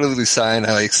literally sigh and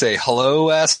I say, "Hello,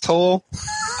 asshole."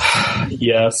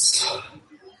 Yes.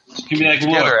 You'd be like,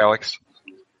 Together, look, Alex.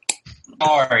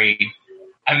 sorry,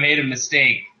 I made a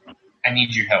mistake. I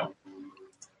need your help.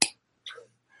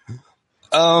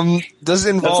 Does it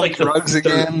involve like the drugs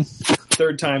again?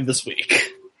 Third time this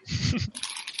week.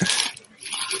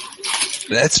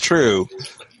 That's true.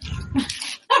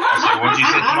 So what'd you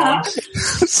say, Tom?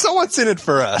 So what's in it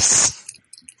for us?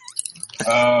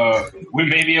 We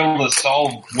may be able to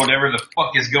solve whatever the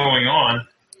fuck is going on.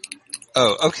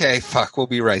 Oh, okay. Fuck, we'll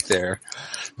be right there.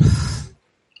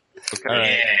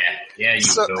 Okay. Yeah, you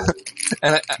So- go.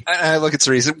 And I look at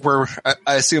Cerise.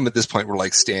 I assume at this point we're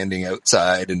like standing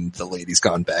outside, and the lady's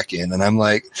gone back in, and I'm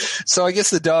like, so I guess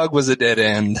the dog was a dead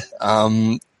end.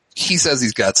 He says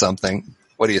he's got something.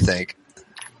 What do you think?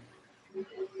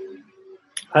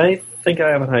 I think I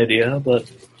have an idea, but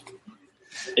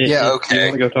Yeah, okay. You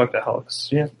want to go talk to Alex?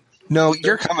 Yeah. No,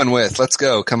 you're coming with. Let's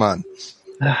go. Come on.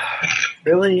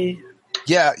 Really?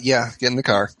 Yeah. Get in the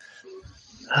car.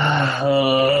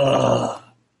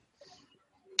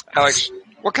 Alex,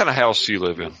 what kind of house do you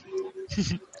live in?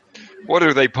 What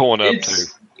are they pulling up to?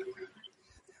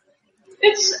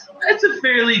 It's a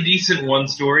fairly decent one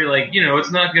story. Like,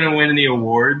 it's not going to win any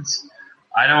awards.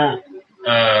 I don't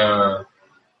have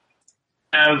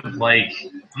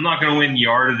I'm not going to win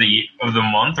yard of the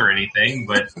month or anything,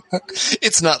 but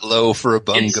It's not low for a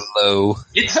bungalow.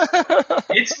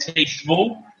 it's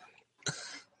tasteful.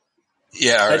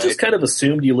 Yeah, all I right. just kind of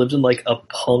assumed you lived in like a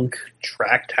punk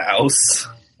tract house.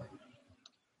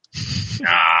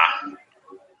 Ah,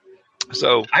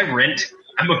 So, I rent.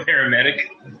 I'm a paramedic.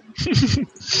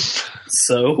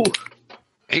 So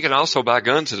he can also buy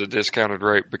guns at a discounted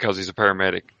rate because he's a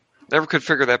paramedic. Never could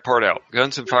figure that part out.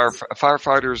 Guns and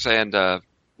firefighters and,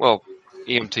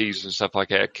 EMTs and stuff like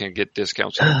that can get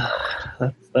discounts.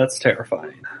 that's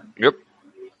terrifying. Yep.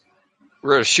 We're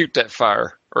going to shoot that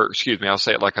fire. Or, excuse me, I'll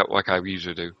say it like I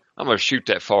usually do. I'm going to shoot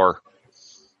that fire.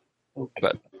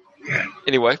 But,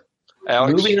 anyway,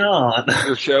 Alex, Moving on.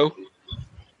 your show.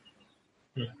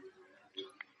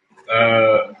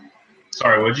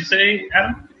 Sorry, what'd you say,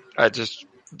 Adam?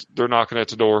 They're knocking at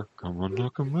the door. Come on,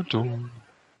 knock on the door.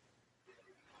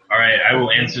 All right, I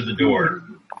will answer the door.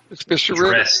 It's Mr.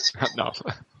 Ritter. Dressed. No.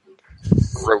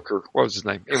 Roker. What was his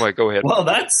name? Anyway, go ahead. Well,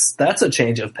 that's a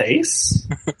change of pace.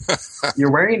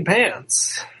 You're wearing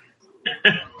pants.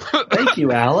 Thank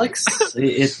you, Alex.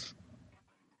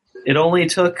 It only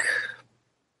took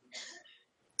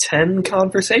 10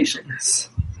 conversations.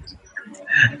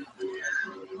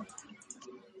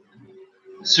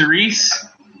 Cerise,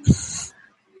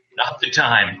 not the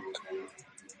time.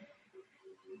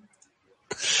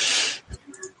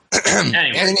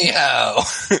 Anyway, Anyhow,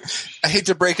 I hate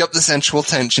to break up the sensual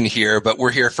tension here, but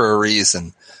we're here for a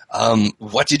reason.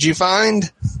 What did you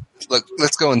find? Look,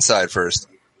 let's go inside first.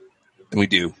 And we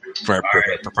do.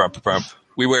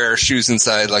 We wear our shoes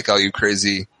inside like all you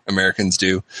crazy Americans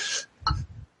do. I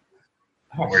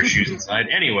don't wear shoes inside.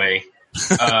 Anyway,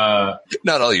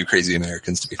 Not all you crazy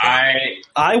Americans, to be fair.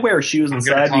 I wear shoes gonna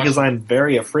inside toss- because I'm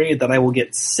very afraid that I will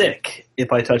get sick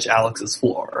if I touch Alex's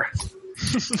floor.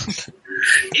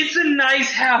 it's a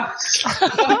nice house.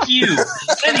 Fuck you.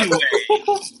 Anyway,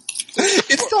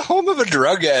 It's the home of a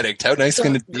drug addict. How nice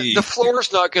can it be? The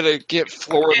floor's not going to get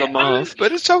floor of the month,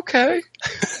 but it's okay.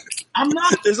 I'm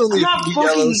not. There's only I'm a not few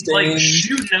fucking yellow like stains.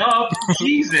 shooting up.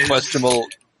 Jesus. Questionable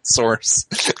source.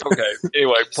 Okay.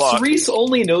 Anyway, plot. Cerise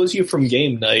only knows you from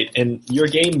game night, and your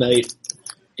game night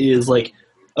is like,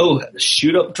 oh,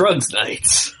 shoot up drugs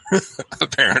nights.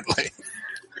 Apparently.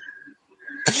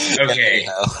 Okay.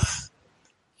 Anyhow.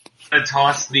 I'm gonna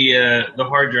toss the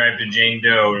hard drive to Jane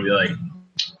Doe and be like,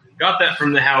 got that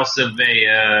from the house of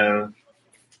one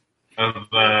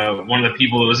of the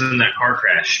people that was in that car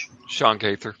crash. Sean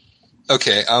Gaither.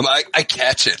 Okay, I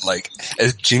catch it, like,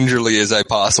 as gingerly as I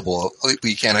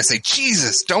possibly can. I say,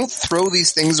 Jesus, don't throw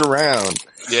these things around.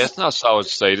 Yeah, it's not solid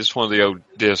state. It's one of the old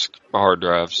disk hard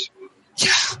drives.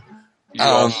 Yeah.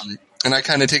 And I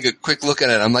kind of take a quick look at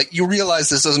it. I'm like, you realize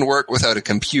this doesn't work without a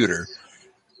computer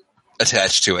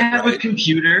attached to it, I have right? a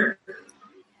computer.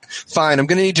 Fine, I'm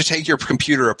going to need to take your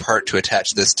computer apart to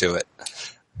attach this to it.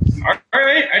 All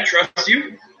right, I trust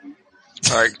you.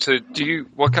 All right. So,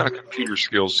 what kind of computer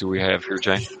skills do we have here,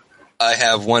 Jane? I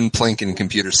have 1 plink in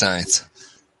computer science.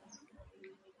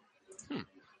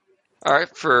 All right.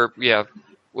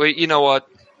 Well, you know what?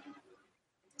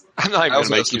 I'm not even going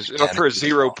to make you for a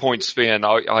 0 point spin.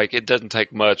 It doesn't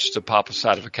take much to pop a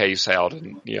side of a case out,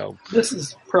 and This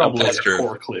is probably That's a true.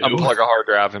 poor clue. unplug a hard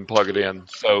drive and plug it in.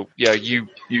 So yeah, you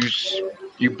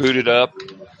boot it up,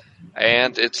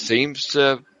 and it seems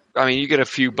to. I mean, you get a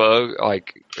few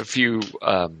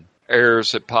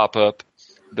errors that pop up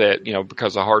that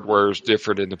because the hardware is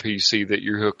different in the PC that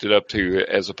you hooked it up to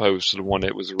as opposed to the one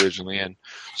it was originally in.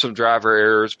 Some driver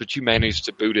errors, but you managed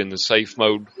to boot in the safe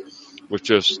mode with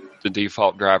just the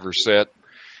default driver set.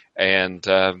 And,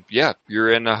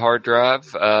 you're in a hard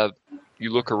drive.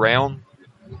 You look around.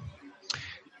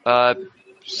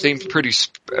 Seems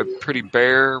pretty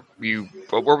bare.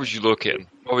 Where would you look in?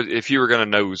 If you were going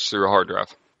to nose through a hard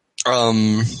drive?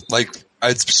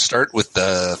 I'd start with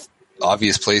the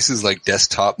obvious places like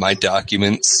desktop, my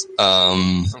documents,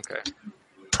 Okay.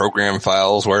 program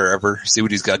files, wherever. See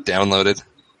what he's got downloaded.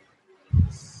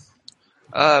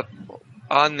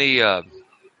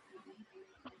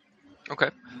 Okay.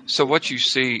 So what you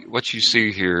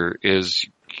see here is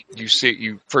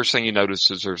first thing you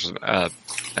notice is there's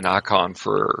an icon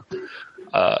for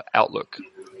Outlook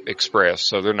Express.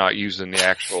 So they're not using the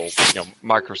actual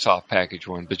Microsoft package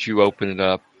one, but you open it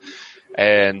up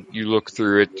and you look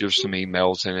through it. There's some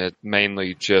emails in it,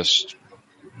 mainly just.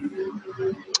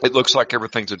 It looks like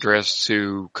everything's addressed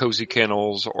to Cozy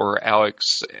Kennels or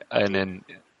Alex, and then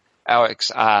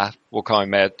Alex I, we'll call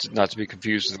him that, not to be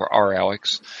confused with our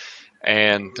Alex.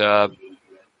 And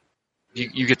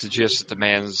you get the gist that the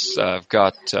man's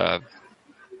got, the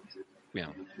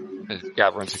guy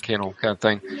runs a kennel kind of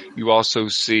thing. You also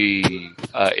see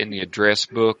in the address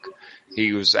book,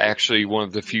 he was actually one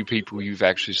of the few people you've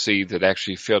actually seen that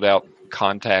actually filled out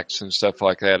contacts and stuff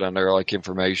like that on their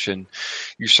information.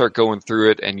 You start going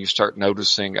through it and you start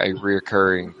noticing a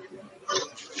reoccurring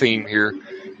theme here.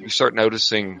 You start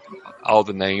noticing all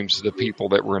the names of the people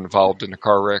that were involved in the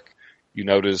car wreck. You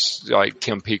notice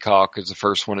Tim Peacock is the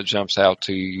first one that jumps out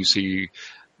to you. You see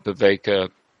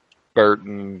Viveka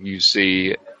Burton. You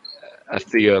see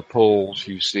Athea Pulls.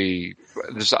 You see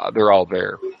they're all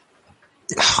there.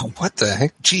 Oh, what the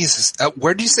heck? Jesus.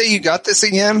 Where do you say you got this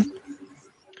again?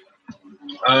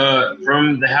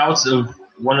 From the house of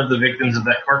one of the victims of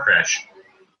that car crash.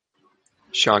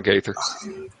 Sean Gaither.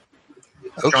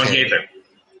 Okay. Sean Gaither.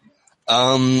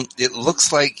 It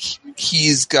looks like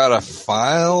he's got a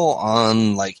file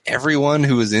on everyone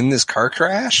who was in this car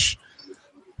crash.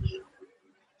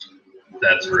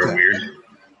 That's real weird.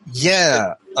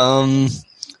 Yeah.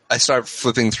 I start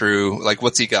flipping through,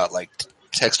 what's he got?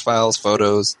 Text files,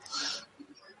 photos?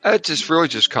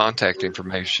 Just contact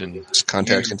information. Just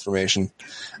contact information.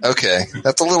 Okay.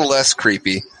 That's a little less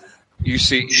creepy. You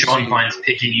see Sean finds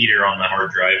Picky Eater on the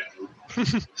hard drive.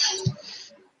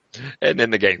 And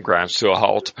then the game grinds to a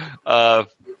halt.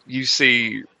 You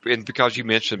see, and because you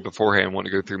mentioned beforehand, want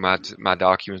to go through my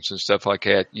documents and stuff like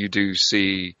that, you do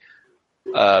see,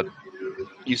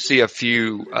 you see a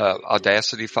few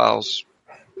Audacity files,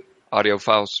 audio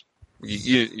files.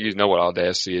 You know what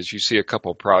Audacity is. You see a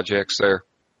couple of projects there.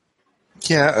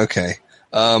 Yeah, okay.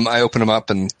 I open them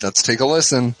up and let's take a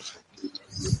listen.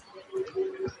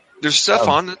 There's stuff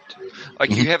on it.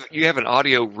 You have an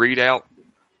audio readout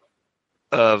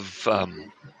of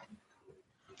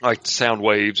sound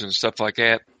waves and stuff like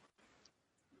that.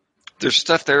 There's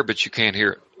stuff there, but you can't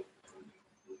hear it.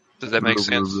 Does that make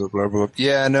sense?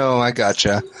 Yeah, no, I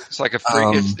gotcha. It's like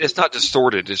it's not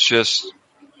distorted. It's just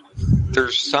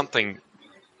there's something.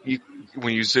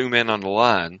 When you zoom in on the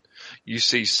line, you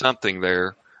see something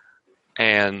there,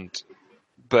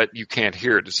 but you can't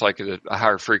hear it. It's like a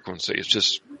higher frequency. It's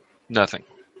just Nothing.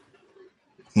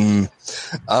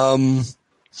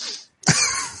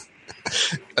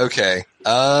 Okay.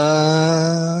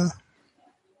 All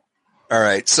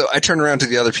right. So I turn around to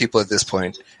the other people at this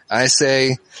point. I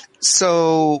say,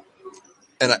 and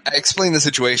I explain the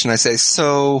situation. I say,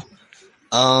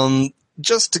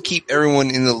 just to keep everyone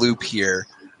in the loop here,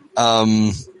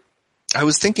 I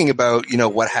was thinking about,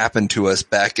 what happened to us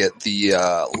back at the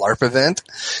LARP event.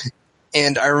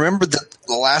 And I remember that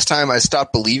the last time I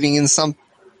stopped believing in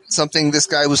something this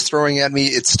guy was throwing at me,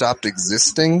 it stopped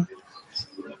existing.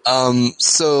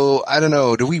 So I don't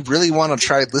know. Do we really want to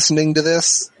try listening to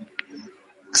this?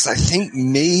 Because I think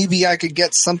maybe I could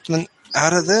get something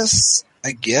out of this,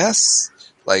 I guess.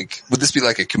 Like, would this be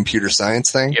like a computer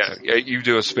science thing? Yeah, you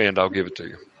do a spin, I'll give it to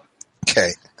you.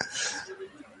 Okay.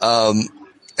 And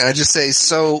I just say,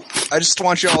 so I just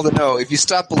want you all to know, if you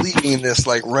stop believing in this,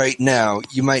 like right now,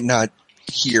 you might not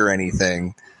hear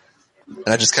anything. And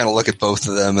I just kind of look at both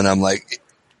of them and I'm like,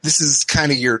 this is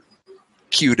kind of your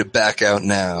cue to back out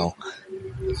now.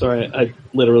 Sorry, I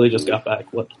literally just got back.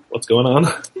 What's going on?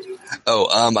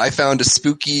 I found a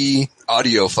spooky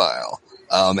audio file,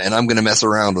 and I'm going to mess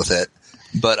around with it.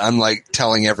 But I'm like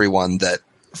telling everyone that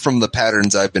from the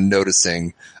patterns I've been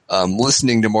noticing,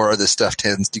 listening to more of this stuff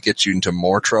tends to get you into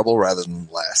more trouble rather than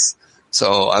less.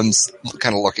 So I'm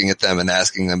kind of looking at them and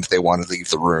asking them if they want to leave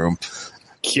the room.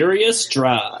 Curious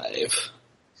drive.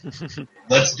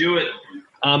 Let's do it.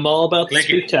 I'm all about the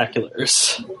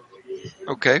spectaculars.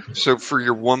 Okay, so for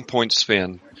your 1 point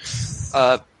spin,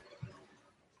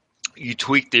 you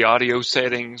tweaked the audio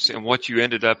settings, and what you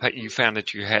found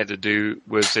that you had to do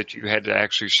was that you had to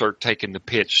actually start taking the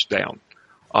pitch down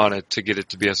on it to get it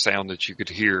to be a sound that you could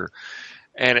hear.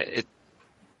 And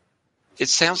it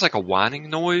sounds like a whining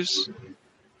noise,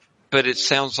 but it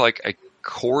sounds like a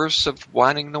chorus of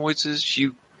whining noises.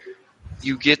 You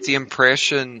get the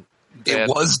impression that it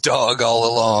was dog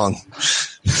all along.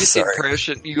 You get the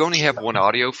impression you only have one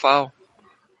audio file,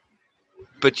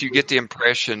 but you get the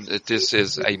impression that this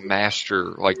is a master,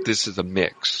 like this is a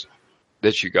mix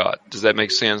that you got. Does that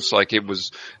make sense? Like it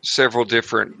was several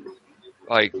different,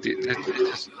 like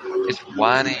it's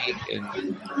whining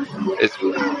and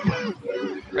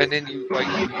then you like.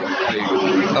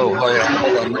 Oh yeah,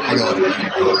 hold on, hang on.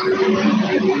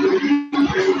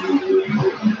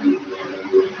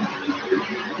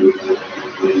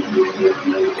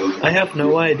 I have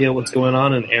no idea what's going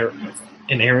on in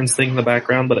Aaron's thing in the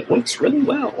background, but it works really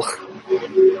well.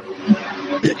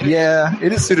 Yeah,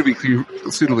 it is suitably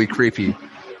creepy.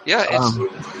 Yeah,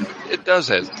 it does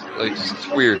have. Like, it's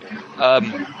weird.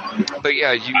 But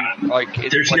yeah, you like.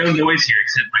 There's no noise here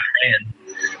except my fan.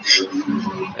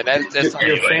 And that's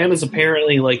your fan is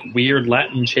apparently like weird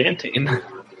Latin chanting. And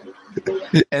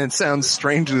it sounds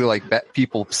strangely like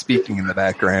people speaking in the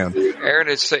background. Aaron,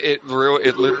 it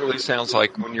literally sounds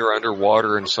like when you're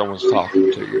underwater and someone's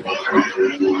talking to you.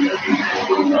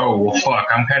 Oh well, fuck!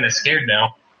 I'm kind of scared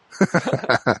now.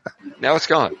 Now it's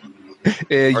gone.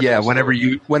 Yeah, whenever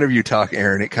you talk,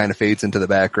 Aaron, it kind of fades into the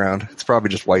background. It's probably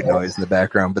just white noise in the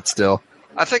background, but still.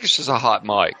 I think it's just a hot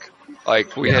mic.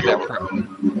 Like we had that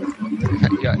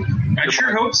problem. Yeah, I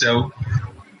sure hope so.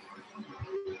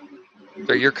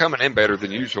 So you're coming in better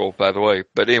than usual, by the way.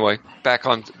 But anyway, back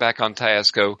on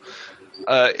Tasco.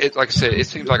 Like I said, it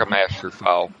seems like a master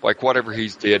file. Like whatever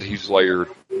he's did, he's layer of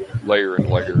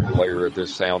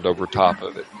this sound over top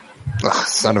of it. Ugh,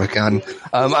 son of a gun.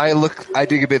 I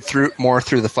dig a bit more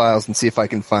through the files and see if I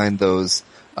can find those,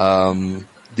 files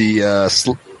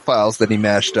that he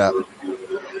mashed up.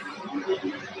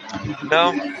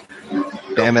 No.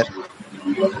 Damn it.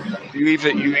 You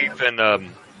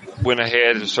even went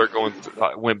ahead and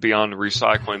went beyond the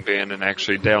recycling bin and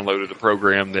actually downloaded a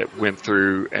program that went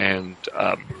through and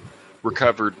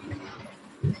recovered.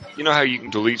 You know how you can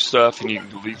delete stuff and you can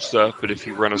delete stuff, but if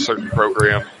you run a certain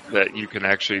program that you can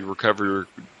actually recover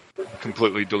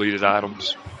completely deleted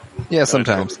items? Yeah,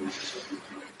 sometimes.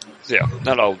 Yeah,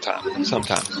 not all the time.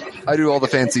 Sometimes. I do all the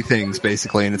fancy things,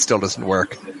 basically, and it still doesn't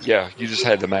work. Yeah, you just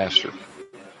had the master.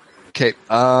 Okay,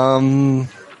 So,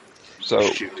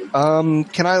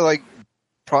 can I,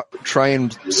 try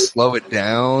and slow it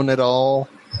down at all?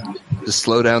 Just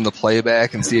slow down the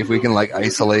playback and see if we can,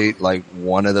 isolate,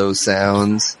 one of those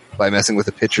sounds by messing with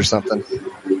a pitch or something?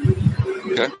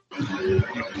 Okay.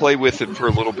 You play with it for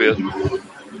a little bit.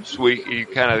 Sweet.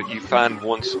 You find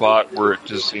one spot where it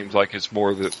just seems like it's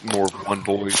more of one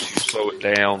voice. You slow it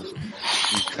down.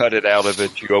 You cut it out of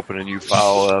it. You open a new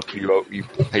file up. You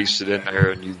paste it in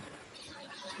there and you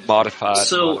modify it.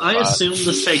 So I assume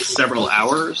this takes several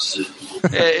hours.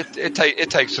 It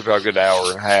takes about a good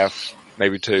hour and a half,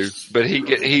 maybe two. But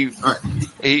he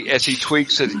As he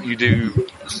tweaks it, you do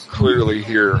clearly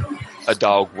hear a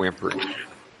dog whimpering.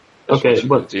 Okay,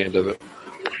 but at the end of it.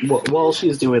 While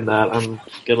she's doing that, I'm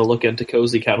gonna look into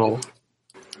Cozy Kennel.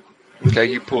 Okay,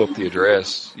 you pull up the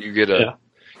address. You get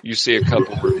You see a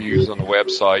couple reviews on the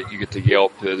website. You get the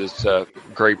Yelp that it's a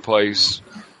great place.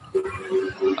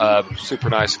 Super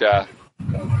nice guy.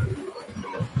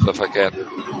 Stuff like that.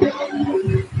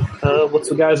 What's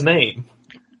the guy's name?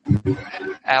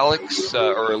 Alex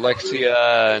or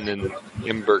Alexia, and then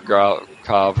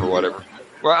Imberkov or whatever.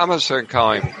 Well, I'm just going to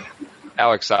call him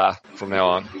Alex I from now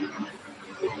on.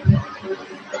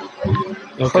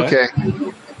 Okay.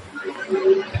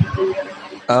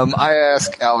 I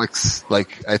ask Alex,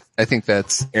 I think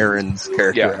that's Aaron's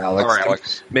character, Alex. Or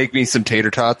Alex. Make me some tater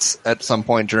tots at some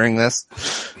point during this.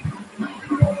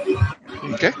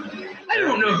 Okay. I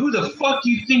don't know who the fuck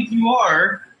you think you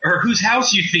are, or whose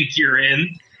house you think you're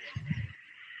in.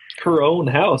 Her own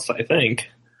house, I think.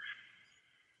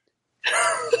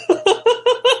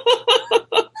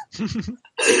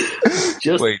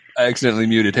 Wait, I accidentally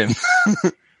muted him.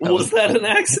 Was that an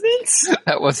accident?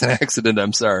 That was an accident,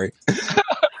 I'm sorry.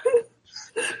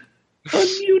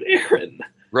 Unmute Aaron.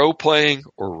 Role-playing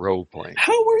or role-playing?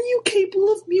 How are you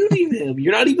capable of muting him?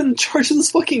 You're not even in charge of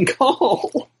this fucking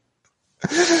call.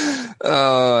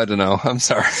 Oh, I don't know. I'm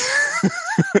sorry.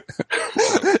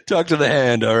 Talk to the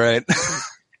hand, all right?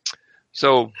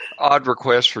 So, odd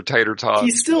request for tater tots.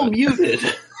 He's still muted.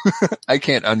 I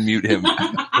can't unmute him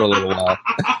for a little while.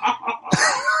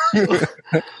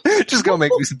 Just go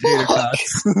make me some tater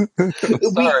tots.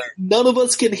 Sorry. None of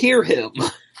us can hear him.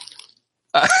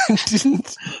 I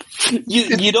didn't.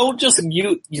 You don't just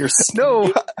mute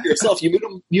yourself.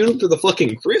 You mute him to the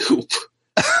fucking group.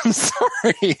 I'm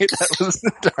sorry. That was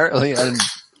entirely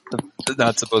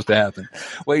not supposed to happen.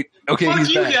 Wait. Okay. Fuck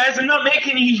he's you back. guys! I'm not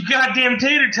making any goddamn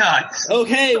tater tots.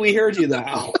 Okay, we heard you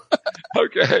now.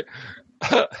 Okay.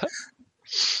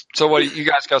 So what? You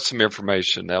guys got some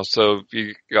information now. So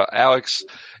you got Alex.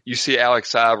 You see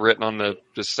Alex I written on the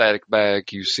static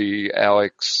bag. You see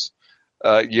Alex.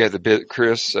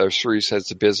 Chris Cerise has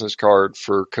the business card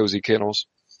for Cozy Kennels,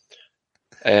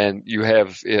 and you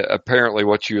have apparently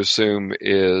what you assume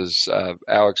is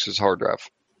Alex's hard drive,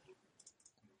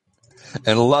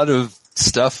 and a lot of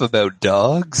stuff about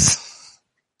dogs.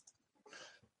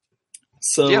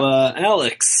 So,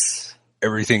 Alex,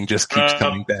 everything just keeps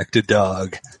coming back to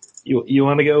dog. You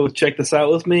want to go check this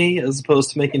out with me, as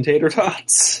opposed to making tater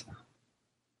tots?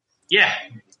 Yeah,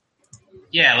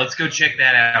 let's go check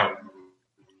that out.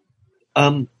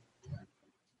 Do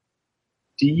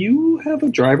you have a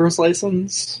driver's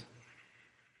license?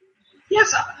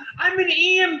 Yes, I'm an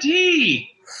EMT.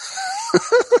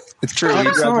 It's true.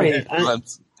 I'm sorry.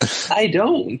 I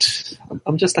don't.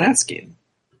 I'm just asking.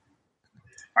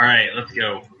 All right, let's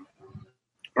go.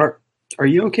 Are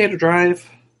you okay to drive?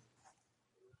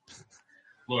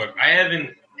 Look, I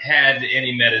haven't had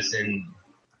any medicine.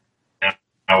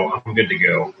 Now I'm good to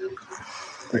go.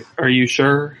 Are you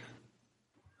sure?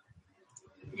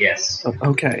 Yes.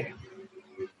 Okay.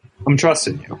 I'm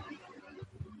trusting you.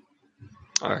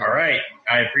 All right.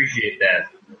 I appreciate that.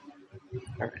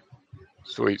 All right.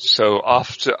 Sweet. So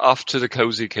off to the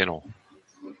Cozy Kennel.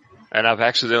 And I've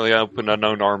accidentally opened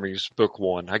Unknown Armies Book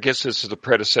 1. I guess this is the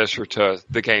predecessor to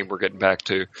the game we're getting back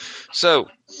to.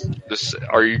 So,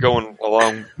 are you going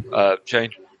along,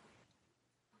 Jane?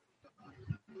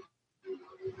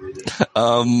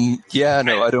 No,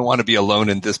 I don't want to be alone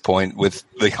at this point with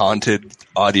the haunted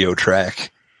audio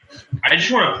track. I just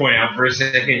want to point out for a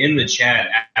second, in the chat,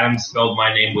 Adam spelled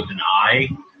my name with an I,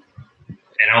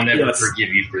 and I'll never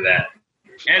forgive you for that.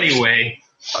 Anyway.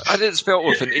 I didn't spell it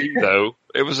with an E, though.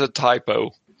 It was a typo.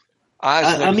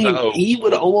 I mean, E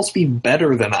would almost be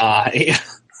better than I.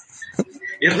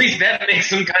 At least that makes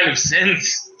some kind of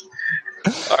sense.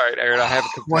 All right, Aaron, I have a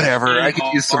complaint. Whatever, I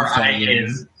could use some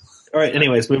fun. All right,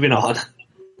 anyways, moving on.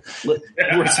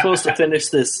 We're supposed to finish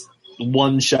this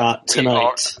one shot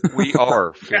tonight. We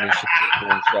are finishing this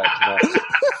one shot tonight.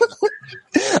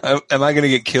 Am I going to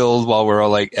get killed while we're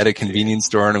all at a convenience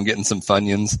store and I'm getting some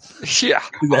Funyuns? Yeah.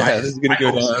 This is going to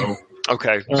go down.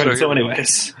 Okay. So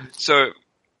anyways. So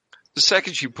the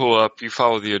second you pull up, you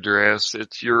follow the address.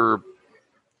 You're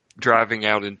driving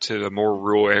out into a more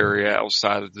rural area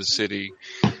outside of the city.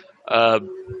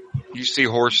 You see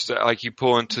you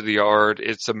pull into the yard.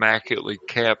 It's immaculately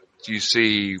kept. You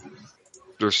see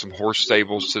there's some horse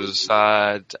stables to the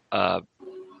side.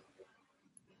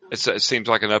 It seems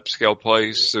like an upscale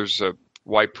place. There's a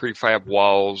white prefab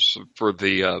walls for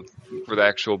the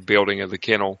actual building of the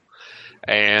kennel.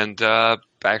 And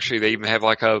actually they even have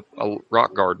a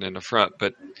rock garden in the front.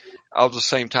 But all at the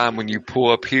same time, when you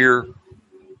pull up here,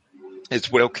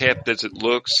 as well kept as it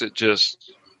looks. It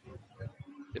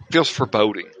feels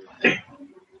foreboding.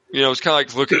 It's kind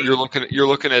of like you're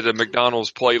looking at a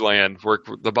McDonald's playland where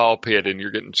the ball pit and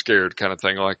you're getting scared kind of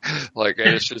thing. Like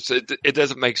and it's just it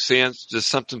doesn't make sense. Just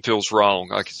something feels wrong.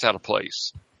 Like it's out of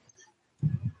place.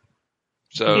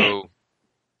 So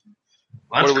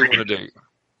what do we want to do?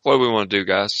 What do we want to do,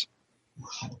 guys?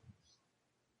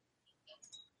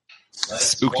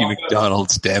 Spooky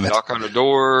McDonald's, damn it. Knock on the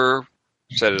door,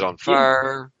 set it on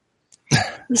fire.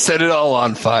 Set it all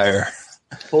on fire.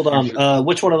 Hold on.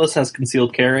 Which one of us has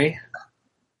concealed carry?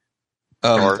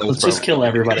 Let's just kill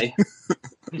everybody.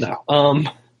 No.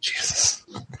 Jesus.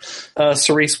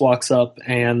 Cerise walks up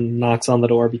and knocks on the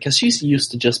door because she's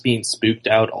used to just being spooked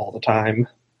out all the time.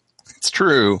 It's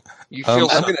true. You feel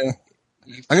I'm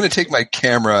gonna take my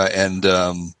camera and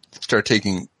start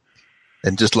taking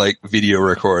and just like video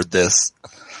record this.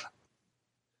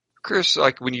 Chris,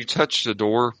 like when you touch the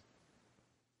door,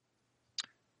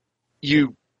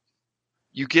 you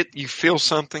feel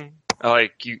something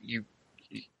like you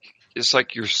it's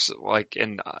like you're like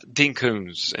in Dean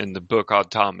Koontz in the book Odd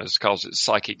Thomas calls it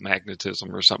psychic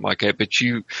magnetism or something like that. But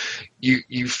you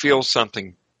feel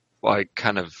something like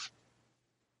kind of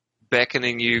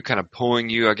beckoning you, kind of pulling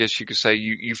you. I guess you could say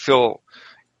you feel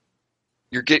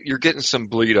you're getting some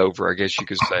bleed over. I guess you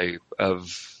could say of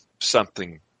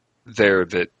something there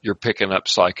that you're picking up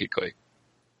psychically.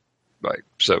 Right.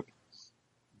 So,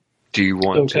 do you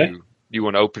want to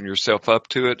open yourself up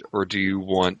to it, or do you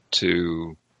want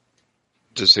to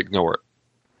just ignore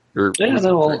it?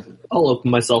 I'll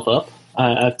open myself up.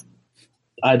 I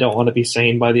don't want to be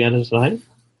sane by the end of tonight.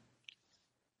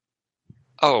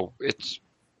 Oh, it's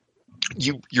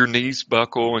your knees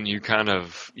buckle and you kind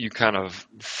of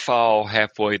fall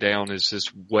halfway down as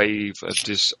this wave of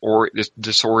this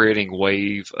disorienting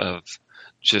wave of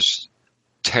just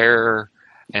terror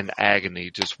and agony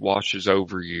just washes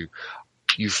over you.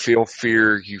 You feel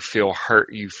fear, you feel hurt,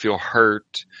 you're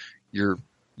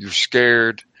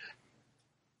scared.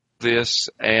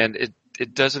 And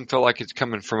it doesn't feel like it's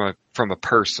coming from a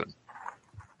person.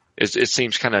 It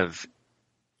seems kind of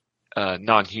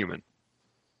non-human.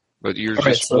 But you're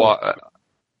I'm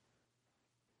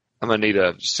gonna need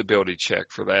a stability check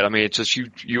for that. I mean, it's just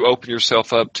you open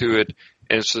yourself up to it,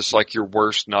 and it's just like your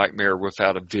worst nightmare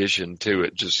without a vision to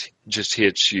it. Just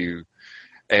hits you,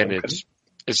 and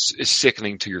it's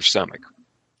sickening to your stomach,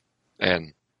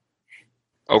 and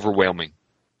overwhelming.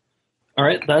 All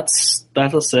right, that's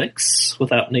a 6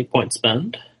 without any point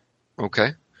spend.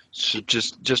 Okay, so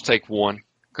just take one.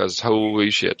 Because holy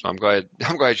shit, I'm glad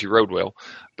you rode well.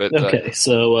 But okay,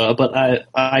 so but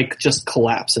I just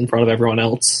collapse in front of everyone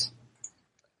else.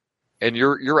 And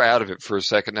you're out of it for a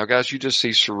second. Now guys, you just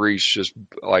see Cerise just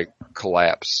like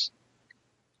collapse.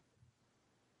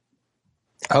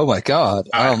 Oh my god.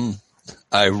 I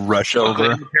rush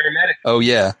over. Oh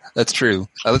yeah, that's true.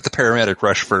 I let the paramedic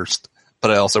rush first,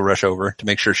 but I also rush over to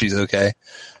make sure she's okay.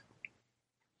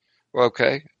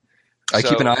 Okay. I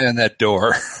keep an eye on that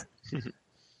door.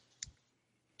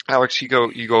 Alex, you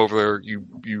go over there.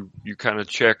 You kind of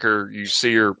check her. You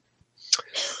see her.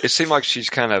 It seemed like she's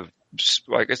kind of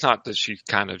like it's not that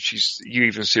she's. You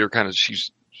even see her kind of.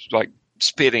 She's like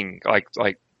spitting like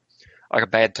a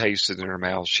bad taste in her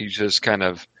mouth. She's just kind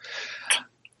of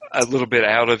a little bit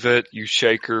out of it. You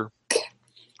shake her,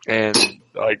 and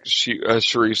like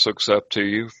Cerise looks up to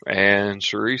you, and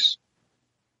Cerise.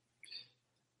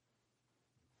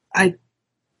 I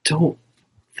don't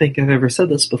think I've ever said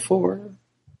this before.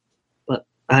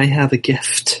 I have a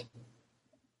gift.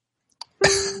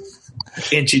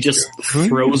 And she just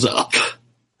throws up.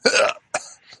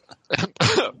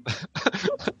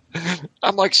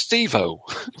 I'm like Steve-O.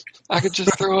 I could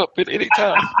just throw up at any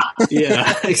time.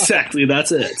 Yeah, exactly.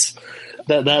 That's it.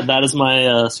 That is my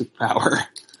superpower.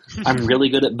 I'm really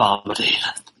good at vomiting.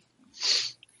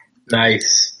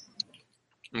 Nice.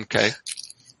 Okay.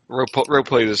 Role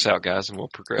play this out, guys, and we'll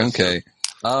progress. Okay.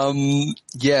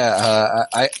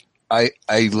 I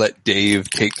let Dave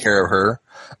take care of her.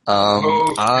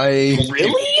 Really?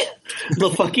 The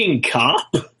fucking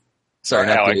cop? Sorry,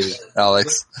 not Alex. Dave,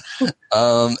 Alex.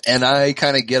 And I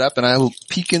kind of get up and I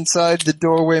peek inside the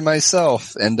doorway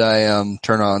myself, and I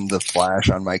turn on the flash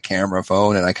on my camera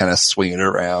phone and I kind of swing it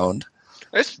around.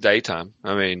 It's daytime.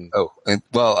 I mean,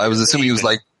 I was assuming it was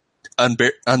like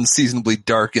unseasonably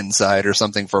dark inside or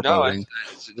something for voting.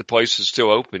 The place is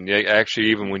still open.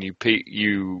 Actually, even when you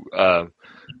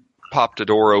pop the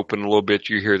door open a little bit,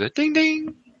 you hear the ding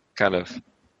ding kind of.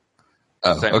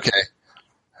 Oh, thing. okay.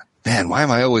 Man, why am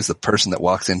I always the person that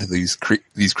walks into these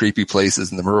creepy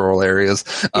places in the rural areas?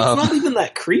 It's not even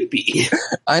that creepy.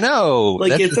 I know.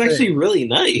 Like, it's actually really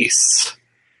nice.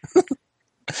 All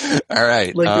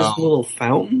right. Like, there's a little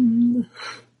fountain.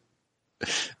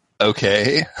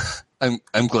 Okay.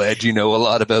 I'm glad you know a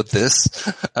lot about this.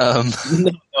 No,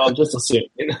 I'm just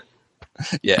assuming.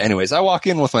 Yeah, anyways, I walk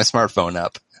in with my smartphone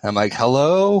up. I'm like,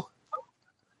 hello?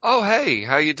 Oh, hey,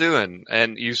 how you doing?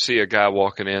 And you see a guy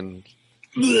walking in.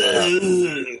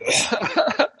 You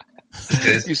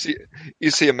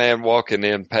see a man walking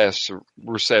in past the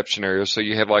reception area. So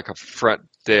you have like a front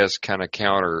desk kind of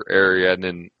counter area, and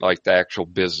then like the actual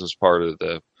business part of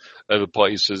the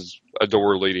place is a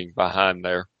door leading behind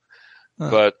there. Huh.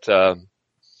 But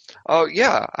oh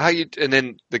yeah, how you? And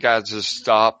then the guy just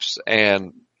stops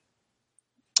and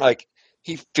like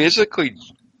he physically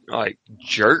like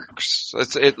jerks.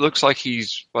 It looks like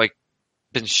he's like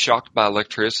been shocked by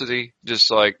electricity,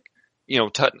 just like, you know,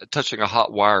 touching a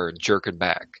hot wire and jerking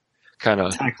back. Kind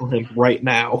of tackle him right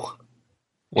now.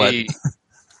 What?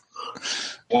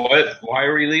 What? Why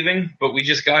are we leaving? But we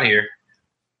just got here.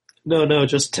 No,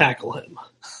 just tackle him.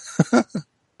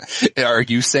 Are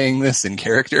you saying this in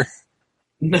character?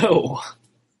 No.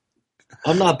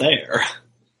 I'm not there.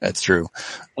 That's true.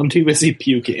 I'm too busy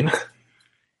puking.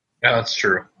 Yeah, that's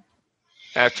true.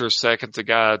 After a second, the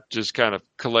guy just kind of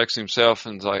collects himself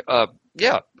and is like,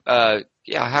 yeah,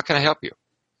 how can I help you?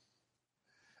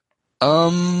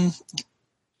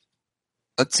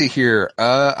 Let's see here.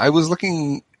 I was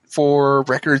looking for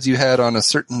records you had on a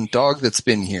certain dog that's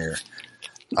been here.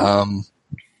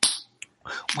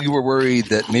 We were worried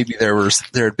that maybe there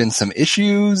had been some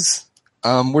issues.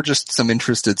 We're just some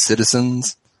interested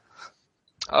citizens.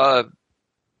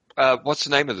 What's the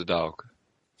name of the dog?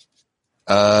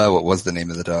 What was the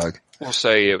name of the dog? We'll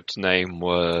say its name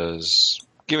was...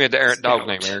 Give me a dog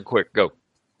name, Aaron. Quick, go.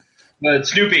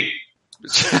 Snoopy.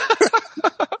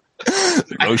 The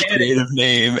most creative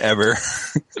name ever.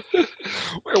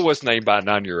 Well, it was named by a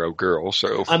 9-year-old girl,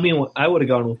 so... I mean, I would have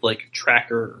gone with, like,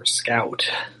 Tracker or Scout.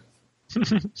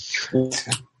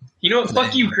 You know what?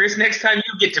 Fuck you, Chris. Next time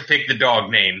you get to pick the dog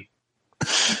name.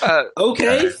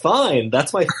 Okay, fine.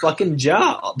 That's my fucking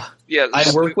job. Yeah,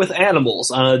 I work with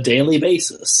animals on a daily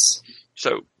basis.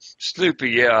 So,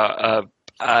 Snoopy, I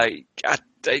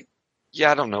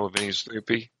don't know of any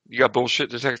Snoopy. You got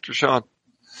bullshit detector, Sean?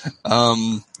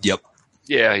 Yep.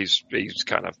 Yeah, he's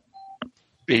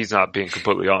not being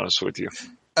completely honest with you.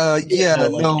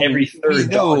 No. Every third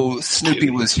dog.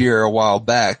 Snoopy was here a while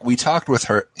back. We talked with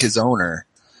his owner.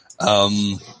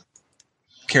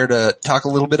 Care to talk a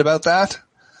little bit about that?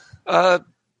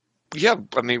 Yeah.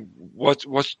 I mean, what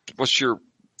are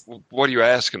you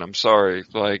asking? I'm sorry.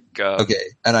 Like, okay.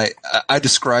 And I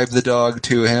described the dog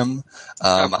to him.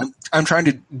 I'm trying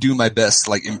to do my best,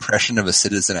 like, impression of a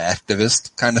citizen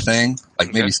activist kind of thing.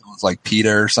 Like maybe someone's like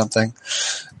PETA or something.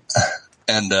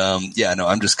 And,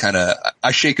 I'm just kind of,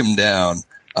 I shake him down.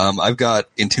 I've got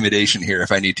intimidation here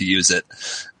if I need to use it.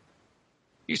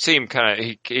 You see him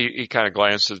he kind of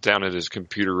glances down at his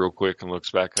computer real quick and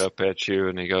looks back up at you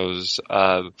and he goes,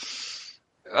 I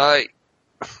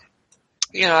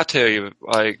tell you,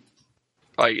 like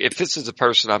if this is the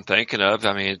person I'm thinking of,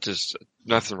 I mean, it's just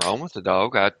nothing wrong with the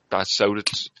dog. I sold it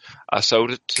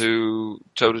to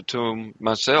him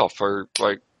myself, or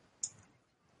like,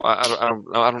 I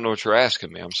don't know what you're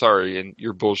asking me. I'm sorry, and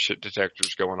your bullshit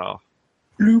detector's going off.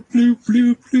 Bloop, bloop,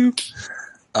 bloop,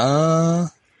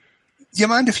 bloop. Do you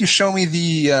mind if you show me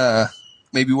the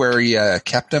maybe where he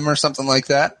kept him or something like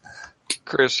that?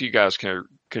 Chris, you guys can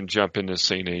jump in this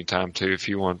scene anytime too if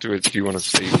you want to. If you want to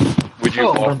see, would you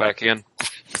walk back in?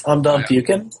 I'm done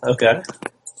puking. Okay.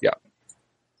 Yeah.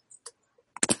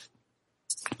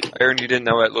 Aaron, you didn't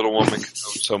know that little woman could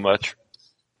know so much.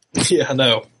 Yeah,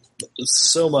 no.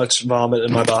 So much vomit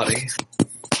in my body.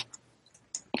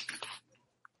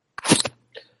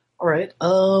 All right.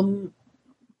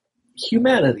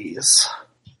 Humanities.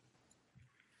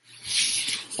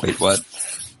 Wait, what?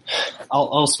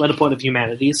 I'll spend a point of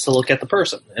humanities to look at the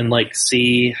person and like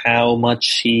see how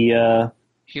much he.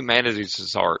 Humanities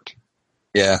is art.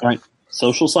 Yeah. All right.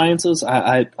 Social sciences.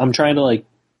 I'm trying to like.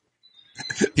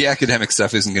 The academic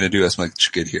stuff isn't going to do us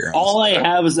much good here. All I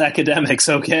have is academics,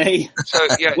 okay?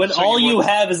 When all you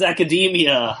have is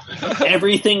academia,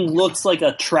 everything looks like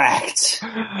a tract.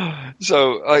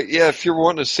 So, if you're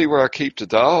wanting to see where I keep the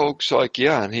dogs,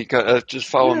 and he just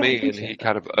follow me, and he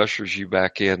kind of ushers you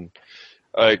back in.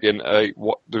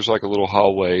 There's like a little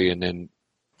hallway, and then...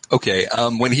 Okay,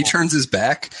 when he turns his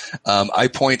back, I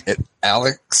point at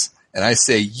Alex, and I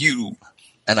say, you...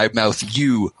 And I mouth,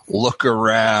 you, look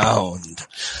around.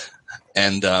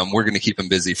 and we're going to keep him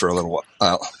busy for a little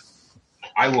while.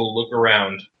 I will look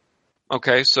around.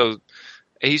 Okay, so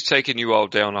he's taking you all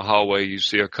down a hallway. You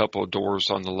see a couple of doors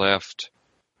on the left.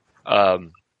 Yeah,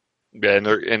 and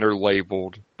they're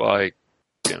labeled by,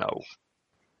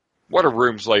 what are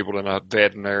rooms labeled in a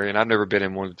veterinarian? I've never been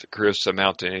in one to Chris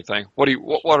amount to anything. What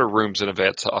are rooms in a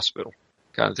vet's hospital?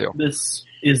 Kind of deal. This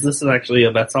actually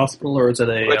a vet's hospital, or is it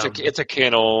a? It's a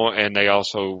kennel, and they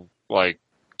also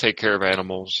take care of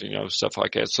animals, stuff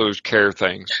like that. So there's care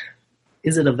things.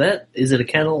 Is it a vet? Is it a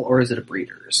kennel, or is it a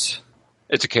breeder's?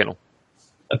 It's a kennel.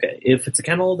 Okay, if it's a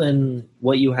kennel, then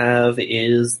what you have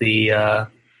is the.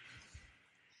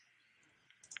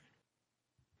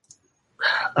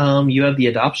 You have the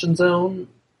adoption zone,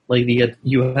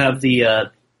 you have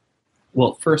the.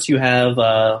 First you have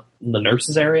the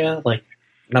nurses area,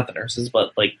 not the nurses,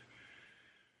 but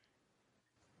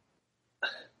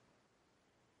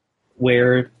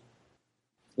where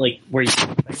you have the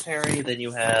secretary, then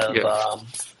you have a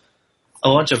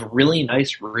bunch of really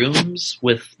nice rooms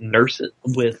with nurses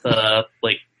with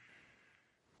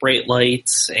bright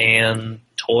lights and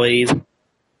toys.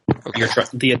 Okay.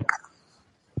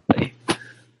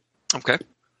 Okay.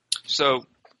 So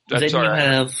then you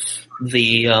have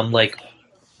the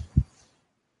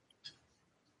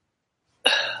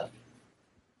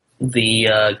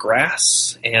the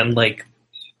grass and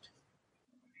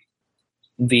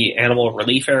the animal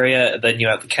relief area. Then you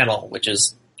have the kennel, which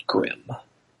is grim.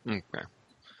 Okay.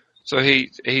 So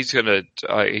he's gonna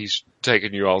he's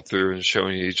taking you all through and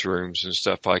showing you each rooms and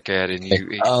stuff like that. And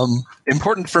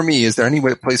important for me, is there any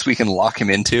place we can lock him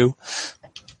into?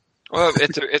 Well,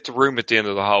 it's a room at the end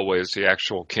of the hallway is the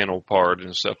actual kennel part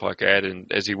and stuff like that.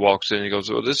 And as he walks in, he goes,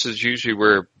 "Well, this is usually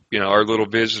where our little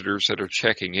visitors that are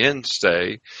checking in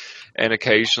stay. And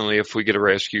occasionally, if we get a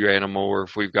rescue animal or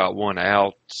if we've got one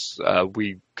out,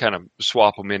 we kind of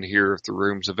swap them in here if the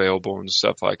room's available and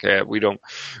stuff like that. We don't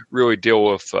really deal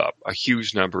with a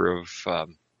huge number of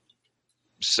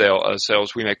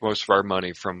sales. We make most of our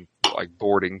money from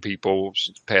boarding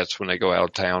people's pets when they go out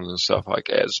of town and stuff like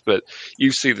that. But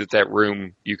you see that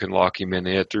room, you can lock him in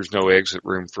it. There's no exit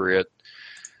room for it.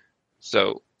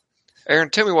 So, Aaron,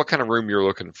 tell me what kind of room you're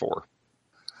looking for.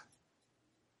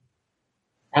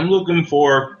 I'm looking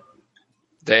for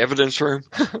the evidence room.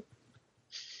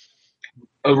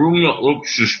 A room that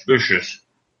looks suspicious.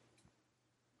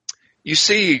 You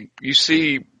see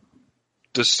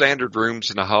the standard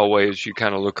rooms in the hallways. You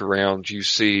kind of look around. You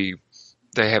see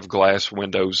they have glass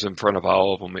windows in front of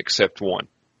all of them except one.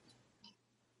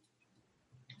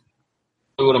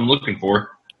 That's what I'm looking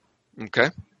for. Okay.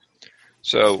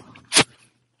 So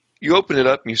you open it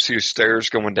up and you see stairs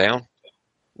going down.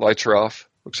 Lights are off.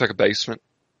 Looks like a basement.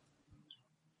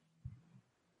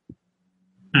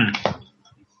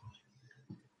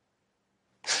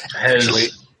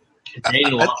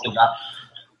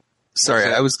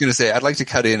 Sorry, I was going to say I'd like to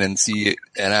cut in and see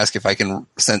and ask if I can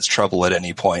sense trouble at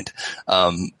any point,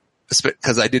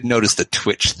 because I did notice the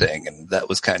twitch thing, and that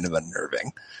was kind of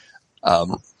unnerving.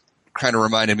 Kind of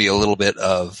reminded me a little bit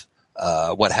of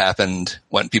what happened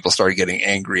when people started getting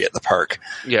angry at the park.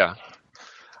 Yeah.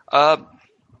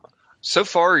 So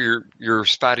far, your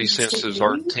spidey senses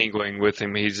aren't tingling with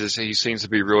him. He seems to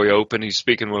be really open. He's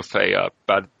speaking with I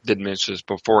didn't mention this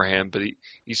beforehand, but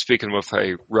he's speaking with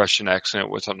a Russian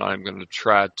accent, which I'm not even going to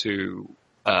try to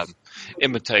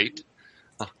imitate,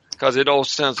 because it all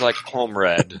sounds like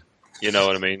comrade. You know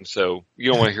what I mean? So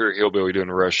you don't want to hear a hillbilly doing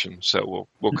a Russian, so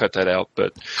we'll cut that out.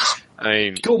 But I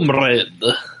mean, comrade.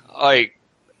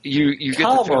 You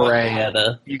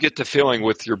get the feeling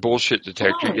with your bullshit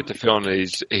detector. You get the feeling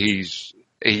that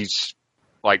he's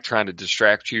trying to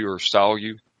distract you or stall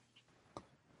you.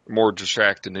 More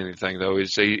distract than anything, though.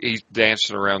 He's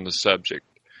dancing around the subject.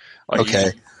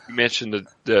 Okay. You mentioned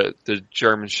the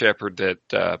German Shepherd that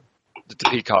the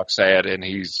peacocks had, and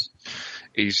he's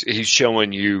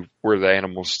showing you where the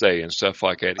animals stay and stuff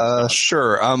like that.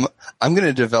 Sure. I'm going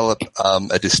to develop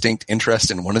a distinct interest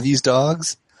in one of these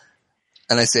dogs.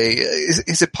 And I say,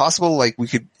 is it possible we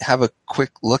could have a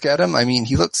quick look at him? I mean,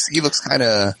 he looks kind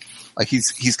of like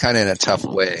he's kind of in a tough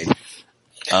way. Look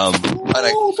at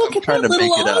that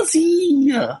little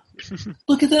Aussie!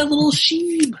 Look at that little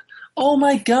sheep! Oh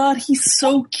my god, he's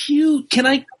so cute! Can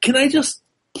I just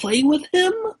play with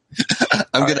him?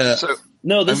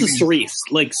 No, this is Cerise.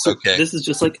 Okay. This is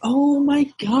just oh my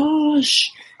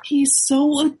gosh, he's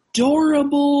so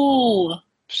adorable.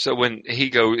 So when he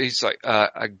goes, he's like,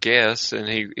 I guess, and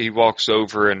he walks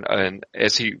over and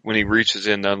when he reaches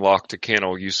in to unlock the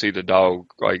kennel, you see the dog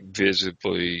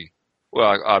visibly,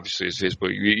 well, obviously it's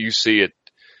visible. You see it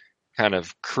kind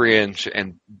of cringe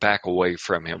and back away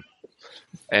from him.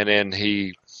 and then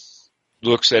he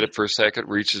looks at it for a second,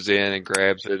 reaches in and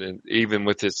grabs it, and even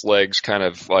with his legs kind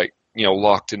of like,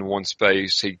 locked in one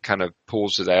space, he kind of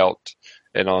pulls it out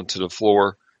and onto the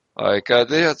floor. Like,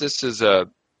 this is a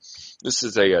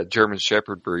German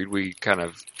Shepherd breed. We kind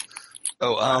of,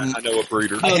 I know a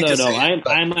breeder. No.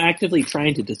 I'm actively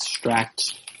trying to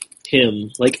distract him.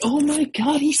 Like, oh my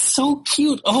god, he's so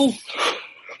cute. Oh.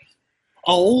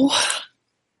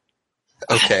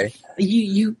 Okay.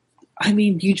 You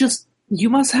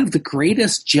must have the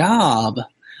greatest job.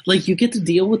 Like, you get to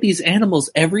deal with these animals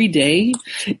every day,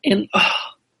 and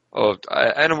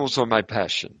animals are my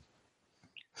passion.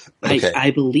 Okay. I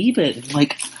believe it.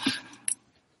 Like,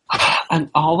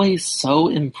 I'm always so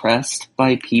impressed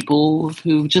by people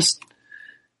who just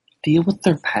deal with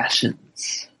their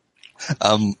passions.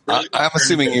 I'm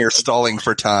assuming you're stalling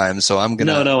for time, so I'm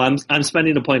gonna. No, I'm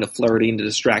spending a point of flirting to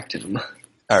distract him.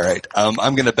 All right.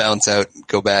 I'm gonna bounce out,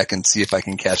 go back, and see if I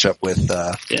can catch up with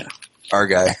our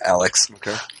guy Alex.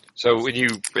 Okay. So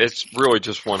it's really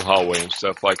just one hallway and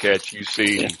stuff like that. You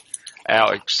see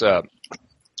Alex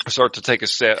start to take a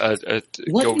step,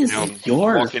 what go is down,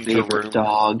 your walk into a favorite room,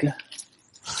 dog?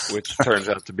 which turns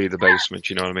out to be the basement.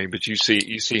 You know what I mean? But you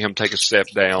see him take a step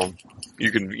down.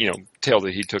 You can tell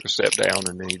that he took a step down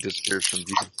and then he disappears from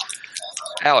view.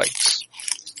 Alex,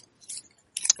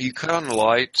 you cut on the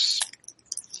lights.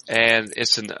 And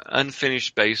it's an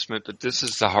unfinished basement, but this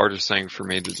is the hardest thing for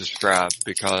me to describe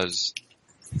because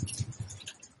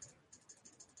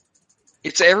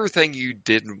it's everything you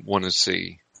didn't want to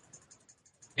see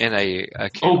in a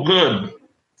camp. Oh, good.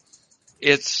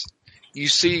 You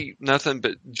see nothing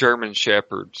but German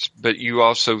Shepherds, but you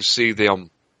also see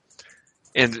them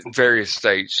in various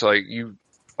states. You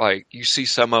see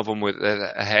some of them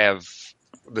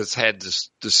that's had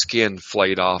the skin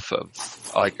flayed off of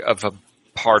a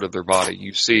part of their body.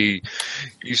 You see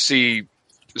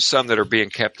some that are being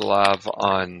kept alive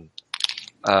on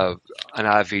an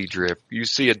IV drip. You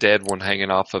see a dead one hanging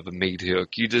off of a meat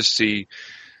hook. You just see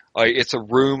it's a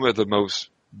room of the most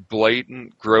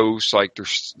blatant, gross. Like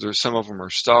there's some of them are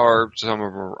starved, some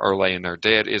of them are laying there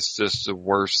dead. It's just the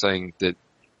worst thing that,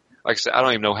 like I said, I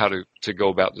don't even know how to go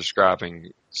about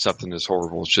describing something this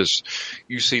horrible. It's just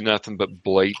you see nothing but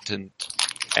blatant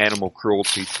animal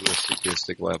cruelty to a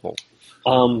sadistic level.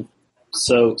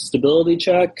 So stability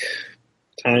check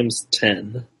times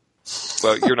 10.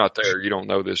 Well, you're not there. You don't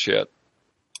know this yet.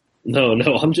 No,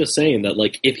 I'm just saying that,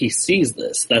 like, if he sees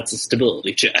this, that's a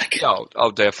stability check. Oh,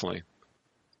 definitely.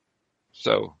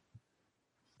 So,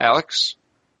 Alex,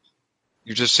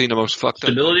 you just seen the most fucked up.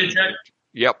 Stability check?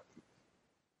 Yep.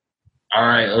 All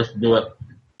right, let's do it.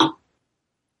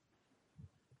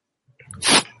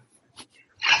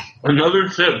 Another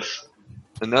 6.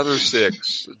 Another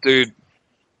 6, dude.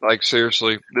 Like,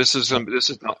 seriously, this is nightmare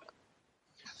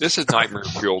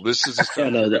fuel. This is stuff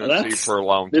you're gonna see for a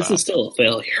long time. This is still a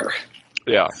failure.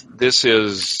 Yeah, this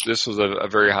was a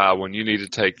very high one. You need to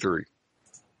take 3.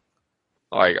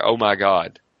 Like, oh my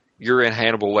God, you're in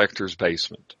Hannibal Lecter's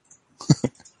basement.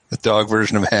 The dog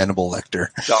version of Hannibal Lecter.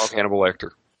 Dog Hannibal Lecter.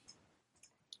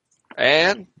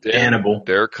 And then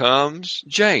there comes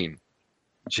Jane.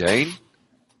 Jane,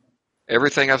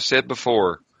 everything I've said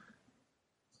before.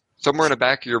 Somewhere in the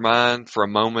back of your mind for a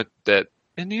moment that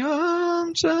in the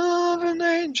arms of an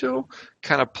angel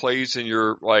kind of plays in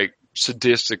your, like,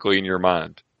 sadistically in your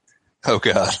mind. Oh,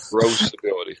 God. Gross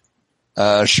stability.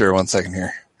 Sure, 1 second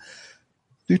here.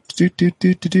 There's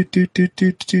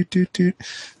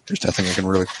nothing I can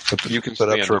really put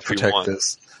up to protect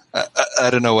this. I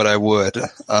don't know what I would.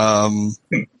 How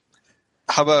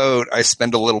about I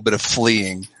spend a little bit of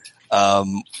fleeing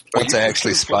once I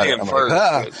actually spot it? I'm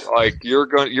first, like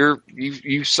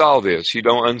you saw this. You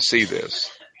don't unsee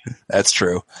this. That's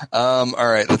true. All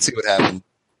right, let's see what happened.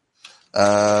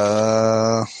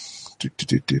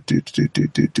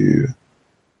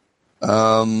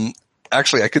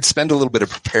 Actually, I could spend a little bit of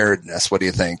preparedness. What do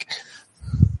you think?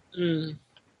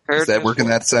 Does that work in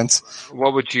that sense?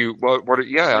 What would you?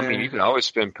 Yeah, I mean, you can always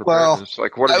spend preparedness.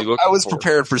 Like, what are you looking for? I was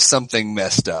prepared for something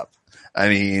messed up. I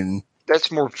mean,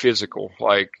 that's more physical.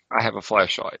 Like, I have a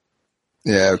flashlight.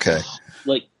 Yeah. Okay.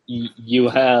 Like you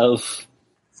have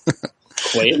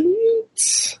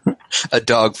quaaludes? A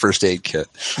dog first aid kit.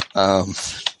 All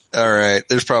right.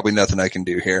 There's probably nothing I can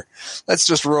do here. Let's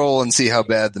just roll and see how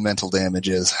bad the mental damage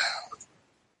is.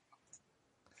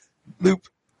 Loop.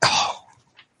 Oh.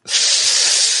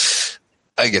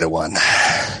 I get a 1.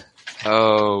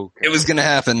 Oh. It was going to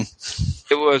happen.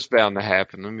 It was bound to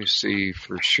happen. Let me see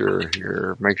for sure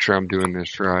here. Make sure I'm doing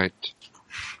this right.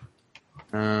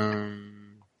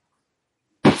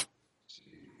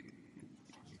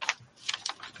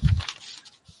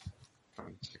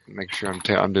 make sure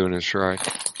I'm doing this right.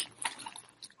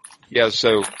 Yeah,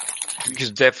 so you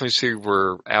can definitely see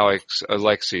where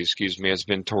Alexi, has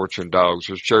been torturing dogs.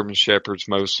 There's German Shepherds,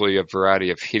 mostly a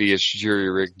variety of hideous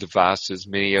jury-rigged devices.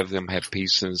 Many of them have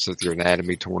pieces of their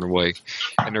anatomy torn away,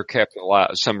 and they're kept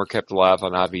alive. Some are kept alive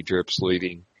on IV drips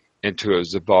leading into a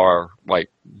Zabar,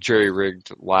 like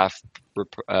jury-rigged life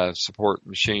support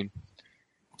machine.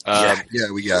 We got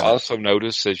it. Also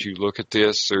notice as you look at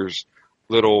this, there's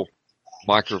little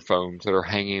microphones that are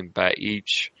hanging by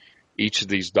each of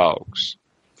these dogs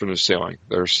from the ceiling.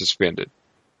 They're suspended.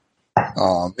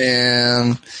 Oh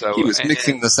man, so, he was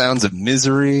mixing the sounds of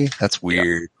misery. That's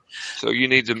weird. Yeah. So you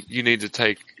need to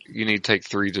take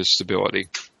 3 to stability.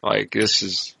 Like this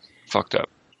is fucked up.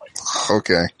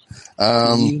 Okay.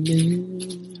 All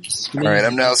right,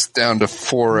 I'm now down to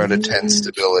 4 out of 10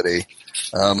 stability.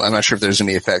 I'm not sure if there's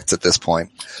any effects at this point.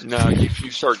 No,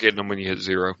 you start getting them when you hit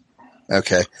 0.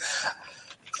 Okay.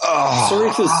 Oh.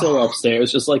 Cerise is still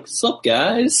upstairs, just like, sup,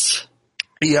 guys?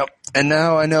 Yep. And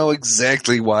now I know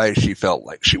exactly why she felt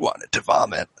like she wanted to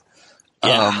vomit.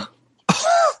 Yeah.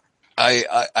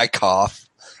 I cough.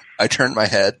 I turn my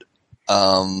head.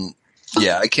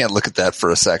 Yeah, I can't look at that for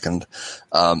a second.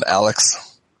 Alex,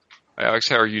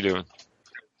 how are you doing?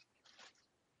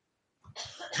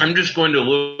 I'm just going to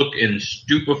look in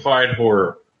stupefied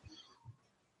horror.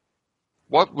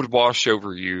 What would wash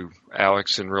over you,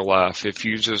 Alex, in real life if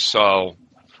you just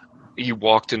you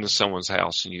walked into someone's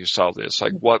house and you saw this?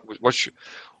 Like, what's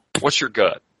your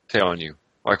gut telling you?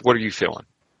 Like, what are you feeling?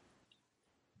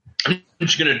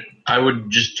 I would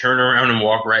just turn around and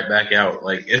walk right back out.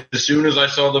 Like, as soon as I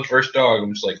saw the first dog,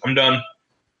 I'm just like, I'm done.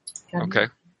 Okay.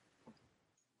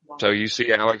 So you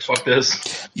see Alex? Fuck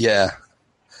this. Yeah.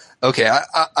 Okay,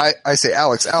 I say,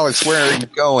 Alex, where are you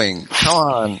going? Come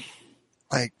on.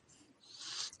 Like,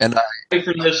 and Wait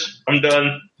for this. I'm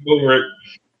done. Over it.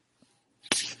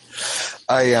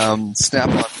 I snap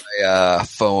on my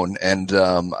phone and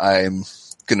I'm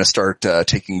gonna start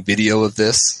taking video of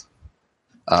this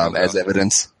as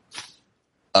evidence.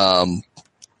 I'm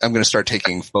gonna start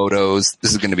taking photos.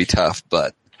 This is gonna be tough,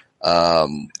 but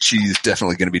she's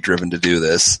definitely gonna be driven to do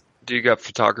this. Do you got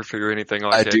photography or anything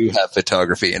like that? I do have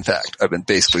photography. In fact, I've been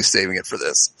basically saving it for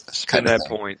this. Spend that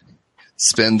point.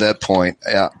 Spend that point.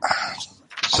 Yeah.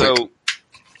 So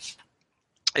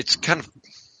it's kind of,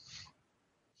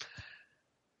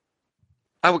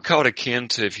 I would call it akin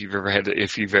to if you've ever had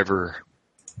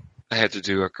to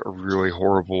do a really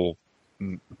horrible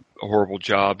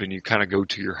job and you kind of go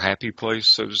to your happy place,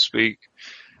 so to speak.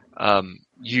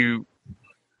 You're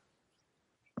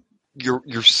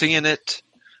seeing it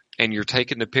and you're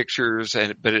taking the pictures,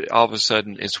 but all of a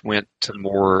sudden it's went to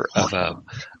more of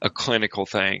a clinical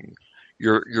thing.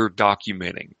 You're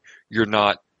documenting. You're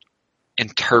not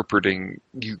interpreting.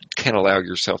 You can't allow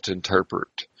yourself to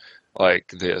interpret like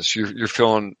this. You're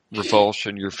feeling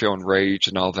revulsion. You're feeling rage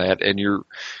and all that, and you're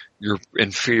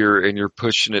in fear, and you're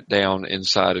pushing it down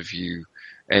inside of you,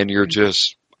 and you're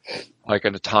just like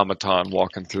an automaton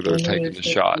walking through there taking the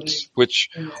shots, which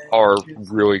are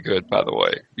really good, by the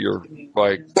way. You're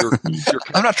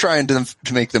I'm not trying to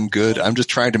make them good. I'm just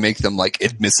trying to make them like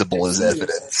admissible as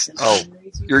evidence. Oh,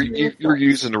 you're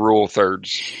using the rule of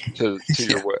thirds to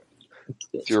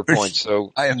your point.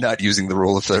 So I am not using the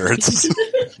rule of thirds.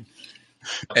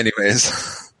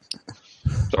 Anyways,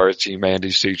 sorry, it's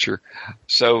Mandy's teacher.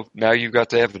 So now you've got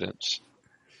the evidence.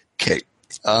 Okay.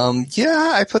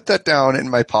 Yeah, I put that down in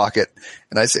my pocket,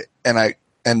 and I say, and I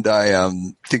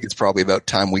think it's probably about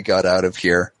time we got out of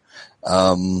here.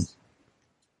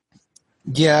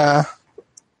 Yeah,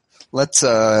 let's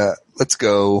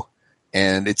go,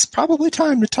 and it's probably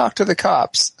time to talk to the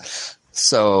cops.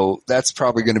 So that's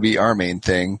probably going to be our main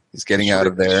thing, is getting out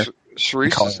of there.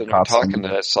 Cerise is talking to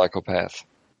that psychopath.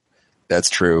 That's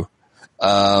true.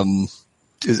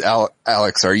 Is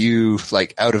Alex, are you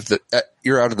like out of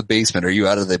you're out of the basement? Are you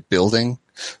out of the building?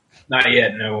 Not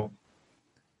yet, no.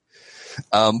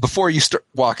 Before you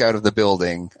walk out of the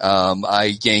building,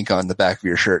 I yank on the back of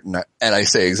your shirt and I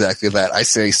say exactly that. I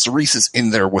say, Cerise is in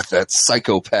there with that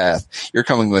psychopath. You're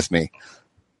coming with me.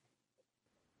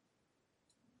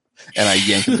 And I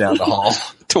yank him down the hall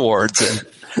towards him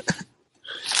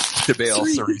to bail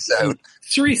Cerise out.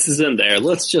 Cerise is in there.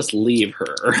 Let's just leave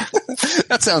her.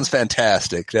 That sounds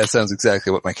fantastic. That sounds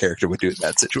exactly what my character would do in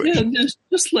that situation. Yeah,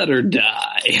 just let her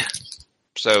die.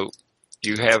 So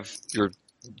you have your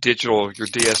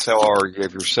DSLR, you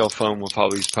have your cell phone with all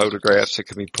these photographs that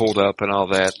can be pulled up and all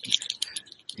that.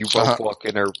 You both walk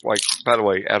in there, like, by the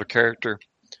way, out of character,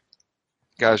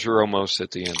 guys, you're almost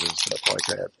at the end and stuff like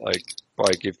that. Like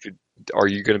are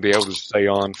you going to be able to stay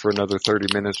on for another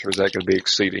 30 minutes, or is that going to be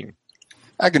exceeding?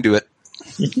 I can do it.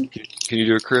 Can you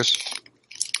do it, Chris?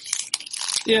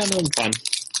 Yeah, no, I'm fine.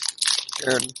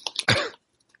 Aaron?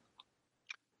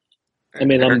 I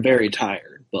mean, Aaron? I'm very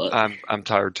tired, but I'm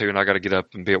tired too, and I got to get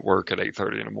up and be at work at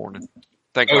 8:30 in the morning.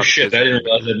 Thank Oh God shit! for I didn't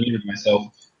realize I muted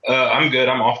myself. I'm good.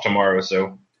 I'm off tomorrow,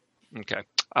 so Okay.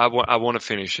 I want to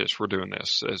finish this. We're doing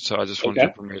this. So I just want your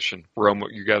permission. Rome,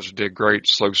 you guys did great.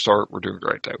 Slow start. We're doing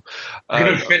great, though. I'm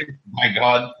gonna finish. My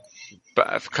God.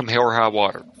 But come hell or high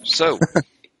water. So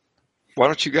why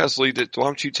don't you guys lead it? Why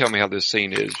don't you tell me how this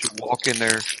scene is? You walk in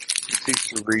there, you see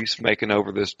Cerise making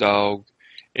over this dog,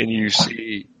 and you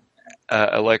see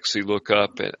Alexei look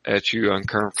up at you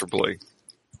uncomfortably.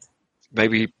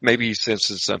 Maybe he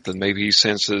senses something. Maybe he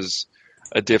senses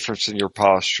a difference in your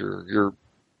posture.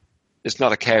 It's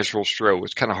not a casual stroll.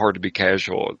 It's kind of hard to be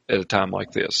casual at a time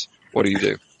like this. What do you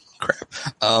do? Crap.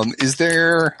 Is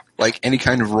there like any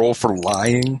kind of role for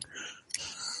lying?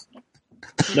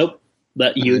 nope.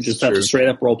 That you That's just have to true. straight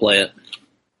up roleplay it.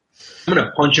 I'm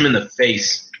gonna punch him in the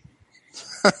face.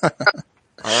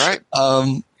 All right.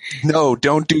 No,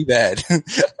 don't do that.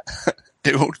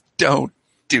 don't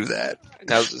do that.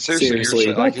 Now, seriously,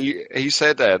 Seriously. like he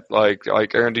said that. Like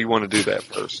Aaron, do you want to do that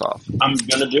first off? I'm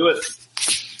gonna do it.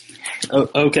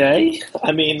 Okay.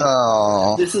 I mean,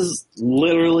 Oh, this is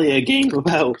literally a game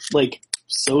about, like,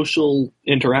 social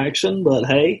interaction, but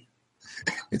hey.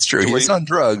 it's true. He's on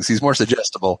drugs. He's more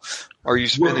suggestible. Are you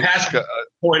We're spending? past the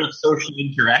point of social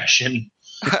interaction.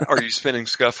 Are you spending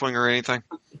scuffling or anything?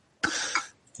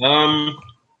 Hold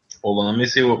on. Let me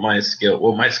see what my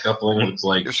scuffling looks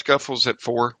like. Your scuffle's at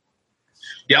 4.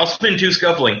 Yeah, I'll spend 2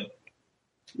 scuffling.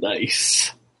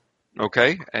 Nice.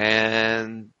 Okay,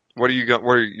 and what are you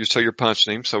going? So you're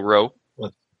punching him. So roll.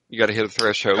 You got to hit a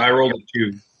threshold. I rolled a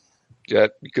 2. Yeah,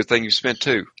 good thing you spent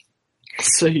 2.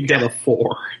 So you got a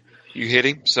 4. You hit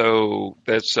him. So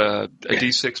that's a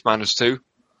D6 minus 2.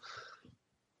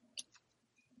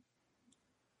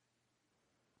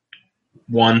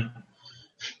 One.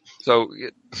 So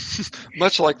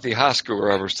much like the high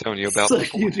schooler I was telling you about. So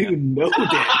before. you do no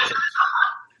damage.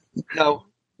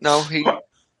 No, he.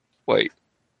 Wait.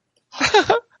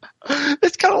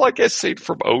 It's kind of like that scene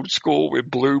from Old School when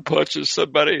Blue punches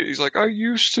somebody. He's like, "I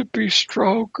used to be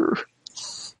stronger."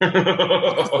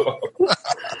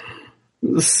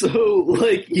 So,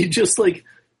 like, you just, like,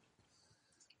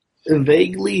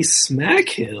 vaguely smack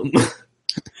him.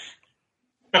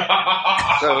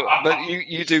 So, but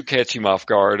you do catch him off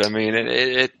guard. I mean,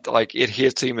 it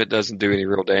hits him. It doesn't do any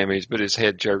real damage, but his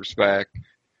head jerks back,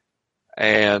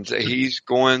 and he's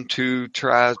going to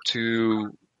try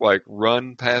to like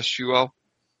run past you all.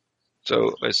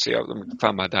 So let's see. Let me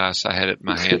find my dice. I had it in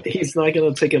my hand. He's not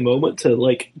going to take a moment to,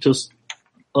 like, just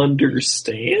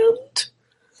understand?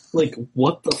 Like,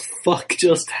 what the fuck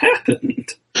just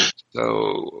happened?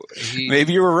 So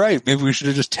Maybe you were right. Maybe we should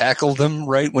have just tackled him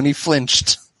right when he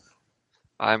flinched.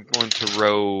 I'm going to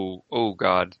roll. Oh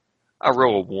God, I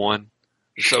roll a 1.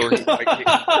 So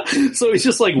So he's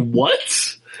just like,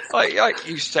 what? like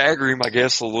you stagger him, I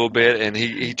guess, a little bit, and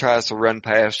he tries to run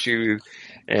past you,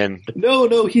 and No.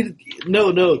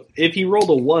 If he rolled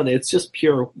a 1, it's just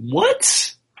pure what?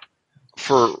 This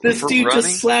for dude running,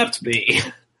 just slapped me.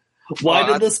 Why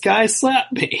did this guy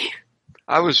slap me?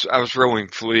 I was rolling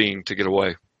fleeing to get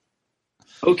away.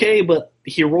 Okay, but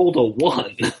he rolled a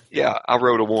 1. Yeah, I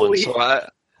rolled a 1, so I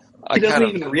He doesn't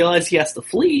kind even realize he has to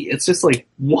flee. It's just like,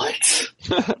 what?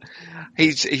 of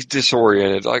he's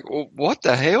disoriented. Like, well, what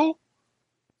the hell?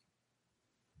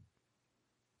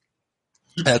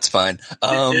 That's fine.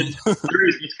 Let's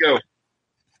go.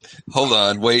 Hold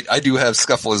on, wait. I do have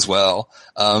scuffle as well.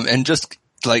 And just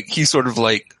like he's sort of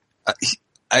like,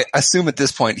 I assume at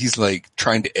this point he's like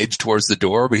trying to edge towards the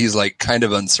door, but he's like kind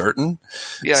of uncertain.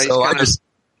 Yeah, so I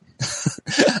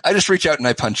just reach out and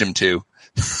I punch him too.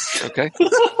 Okay.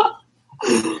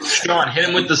 Sean, hit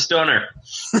him with the stunner.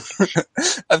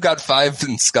 I've got 5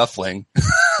 in scuffling.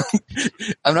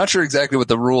 I'm not sure exactly what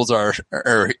the rules are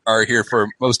here for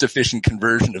most efficient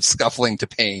conversion of scuffling to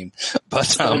pain, but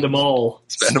Spend them all.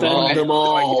 Spend them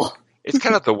all. It's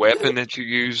kind of the weapon that you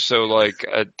use. So like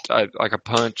a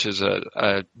punch is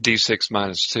a D6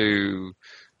 minus 2.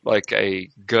 Like a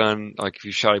gun, like if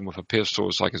you shot him with a pistol,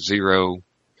 it's like a 0.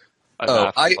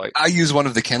 I use one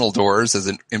of the kennel doors as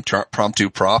an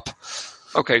impromptu prop.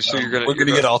 Okay, so we're gonna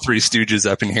get all 3 Stooges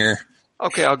up in here.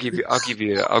 Okay, I'll give you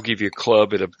a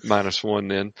club at a -1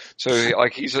 then. So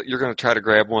like you're gonna try to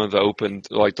grab one of the open,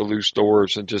 like the loose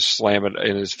doors and just slam it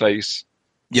in his face.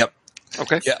 Yep.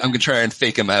 Okay. Yeah, I'm gonna try and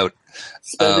fake him out.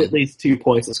 Spend at least 2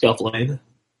 points of scuffling.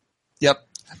 Yep.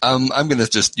 I'm gonna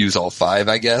just use all 5,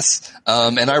 I guess.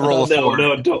 And I roll a 4.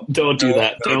 No, don't do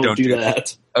that. Don't do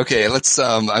that. Okay, let's.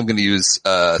 I'm going to use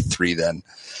 3 then.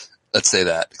 Let's say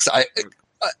that. 'Cause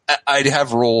I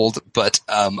have rolled, but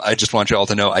I just want you all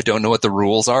to know I don't know what the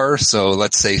rules are. So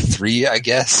let's say 3, I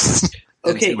guess.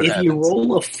 Okay, if you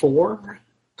roll a 4,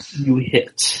 you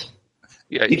hit.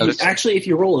 Yeah, if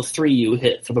you roll a 3, you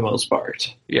hit for the most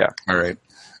part. Yeah. All right.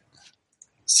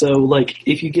 So, like,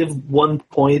 if you give 1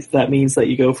 point, that means that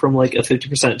you go from, like, a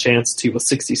 50% chance to a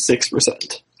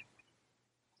 66%.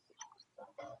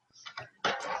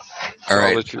 All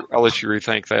right. I'll let you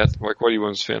rethink that. Like, what do you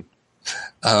want to spend?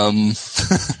 I mean,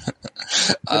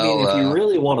 if you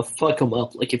really want to fuck them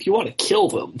up, like, if you want to kill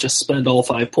them, just spend all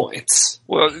 5 points.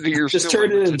 Well, you're just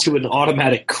turn it into an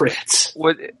automatic crit.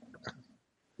 What?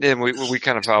 Then we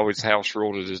kind of always house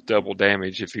ruled it as double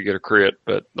damage if you get a crit,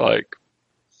 but like.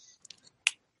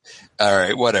 All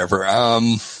right, whatever. All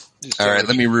right, I'm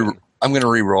going to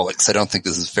re-roll it because I don't think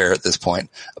this is fair at this point.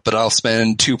 But I'll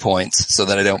spend 2 points so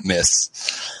that I don't miss.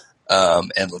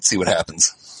 And let's see what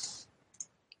happens.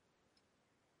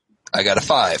 I got a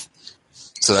 5,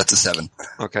 so that's a 7.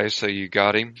 Okay, so you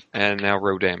got him, and now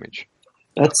roll damage.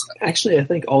 That's actually, I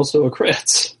think, also a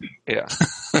crit. Yeah.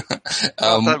 I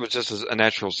thought it was just a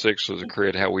natural 6 was a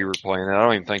crit, how we were playing it. I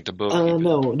don't even think the book...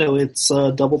 No, it's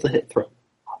double the hit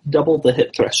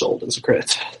threshold is a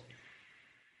crit.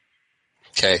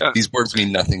 Okay, these words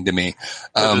mean nothing to me.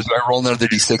 Do I roll another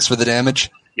d6 for the damage?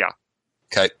 Yeah.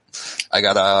 Okay, I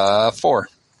got a 4.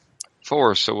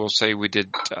 4, so we'll say we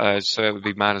did, so it would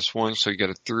be -1, so you got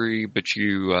a 3, but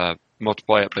you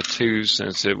multiply it by 2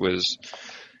 since it was,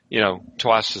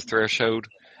 twice the threshold.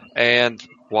 And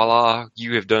voila,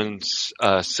 you have done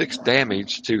 6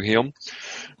 damage to him.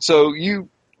 So you,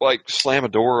 slam a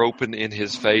door open in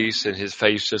his face, and his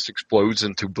face just explodes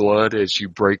into blood as you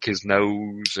break his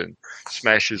nose and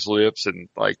smash his lips and,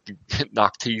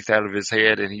 knock teeth out of his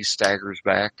head, and he staggers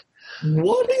back.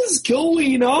 What is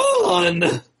going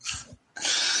on?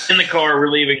 In the car,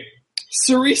 we're leaving.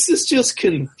 Cerise is just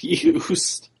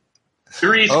confused.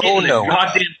 Cerise, get in the goddamn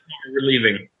car, we're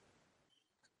leaving.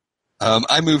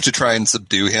 I move to try and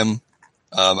subdue him.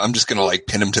 I'm just going to,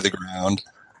 pin him to the ground.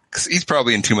 Because he's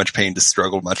probably in too much pain to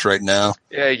struggle much right now.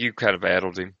 Yeah, you kind of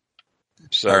addled him.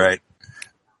 So. All right.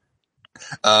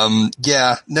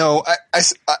 Yeah, no,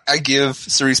 I give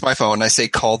Cerise my phone. I say,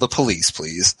 call the police,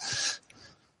 please.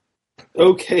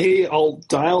 Okay, I'll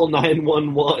dial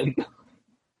 911.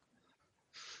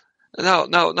 No,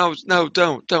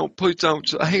 don't. Please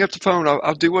don't. Hang up the phone.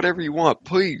 I'll do whatever you want.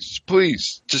 Please.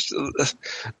 Just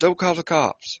don't call the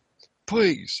cops.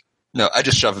 Please. No, I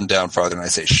just shove him down farther and I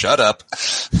say, shut up.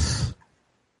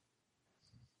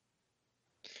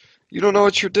 You don't know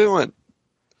what you're doing.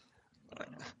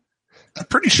 I'm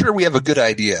pretty sure we have a good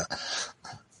idea.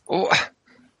 Oh,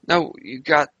 no, you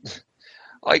got,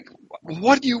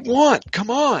 what do you want? Come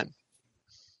on.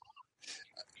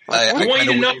 I kind of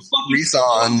wave Reese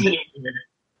on.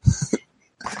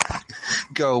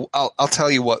 Go. I'll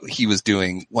tell you what he was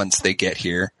doing once they get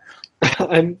here.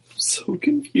 I'm so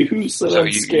confused and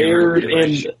I'm scared.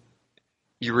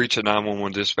 You reach a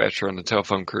 911 dispatcher on the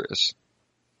telephone, Chris.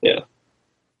 Yeah.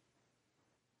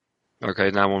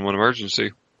 Okay, 911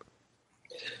 emergency.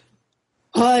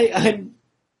 Hi,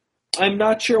 I'm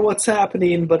not sure what's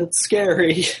happening, but it's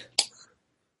scary.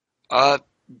 Are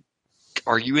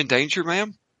you in danger,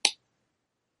 ma'am?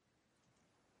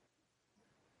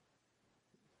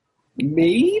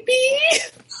 Maybe?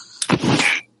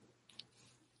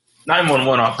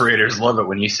 911 operators love it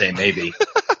when you say maybe.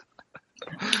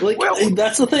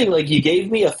 That's the thing. You gave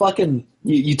me a fucking...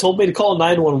 You told me to call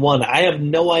 911. I have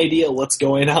no idea what's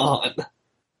going on.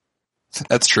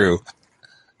 That's true.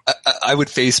 I would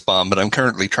facepalm, but I'm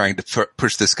currently trying to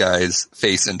push this guy's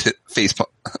face into...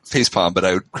 Facepalm, but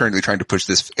I'm currently trying to push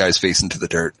this guy's face into the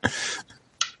dirt.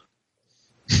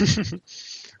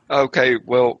 Okay,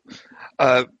 well...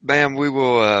 ma'am, we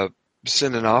will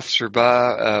send an officer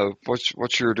by.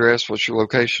 What's your address? What's your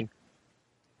location?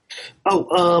 Oh,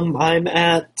 I'm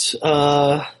at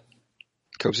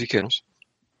Cozy Kennels.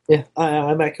 Yeah,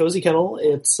 I'm at Cozy Kennel.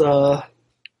 It's at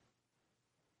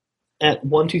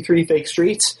 123 Fake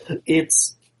Street.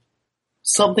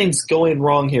 Something's going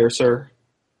wrong here, sir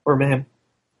or ma'am.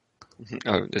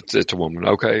 Oh, it's a woman.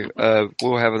 Okay,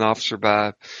 we'll have an officer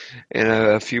by in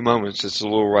a few moments. It's a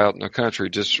little out in the country.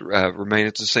 Just remain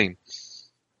at the scene.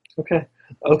 Okay.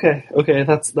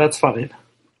 That's fine.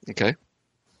 Okay.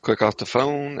 Click off the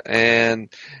phone,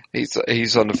 and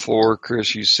he's on the floor.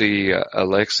 Chris, you see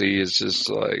Alexi is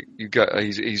just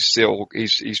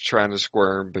he's trying to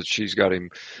squirm, but she's got him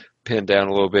pinned down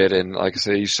a little bit, and like I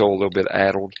said, he's still a little bit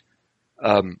addled.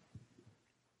 That's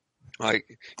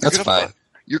fine.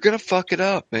 You're gonna fuck it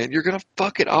up, man. You're gonna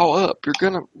fuck it all up. We're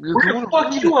gonna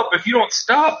fuck you up if you don't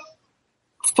stop.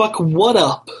 Fuck what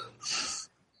up?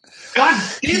 God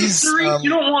damn it, Cerise, you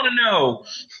don't want to know.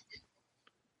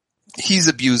 He's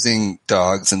abusing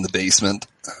dogs in the basement.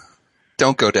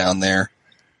 Don't go down there.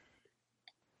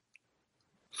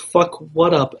 Fuck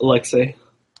what up, Alexei?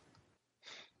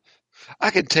 I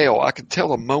can tell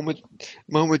the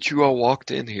moment you all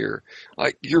walked in here,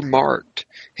 like you're marked.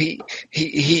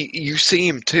 You see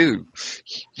him too.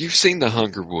 You've seen the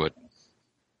Hungerwood.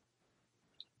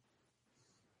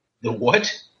 The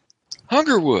what?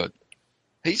 Hungerwood.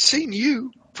 He's seen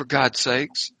you, for God's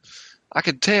sakes. I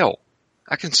can tell.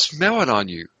 I can smell it on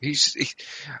you.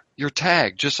 You're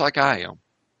tagged just like I am.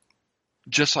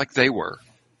 Just like they were.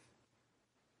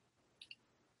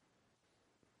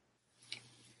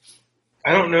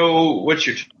 I don't know what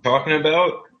you're talking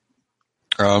about.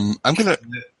 I'm going to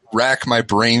rack my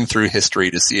brain through history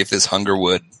to see if this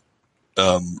Hungerwood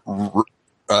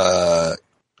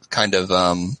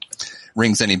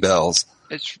rings any bells.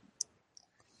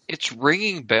 It's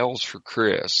ringing bells for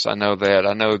Chris. I know that.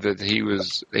 I know that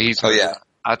he's. Oh yeah.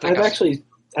 I've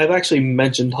actually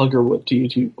mentioned Hungerwood to you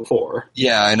two before.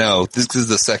 Yeah, I know. This is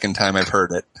the second time I've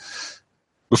heard it.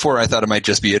 Before I thought it might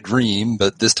just be a dream,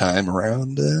 but this time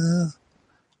around,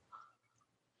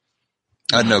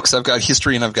 I don't know, because I've got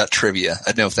history and I've got trivia.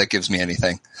 I don't know if that gives me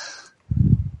anything.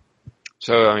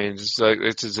 So, I mean,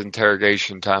 it's his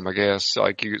interrogation time, I guess. So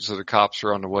the cops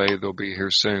are on the way. They'll be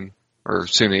here soon, or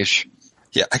soonish.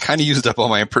 Yeah, I kind of used up all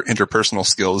my interpersonal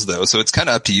skills, though, so it's kind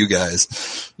of up to you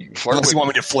guys. Unless you want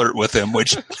me to flirt with him,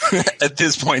 which at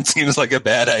this point seems like a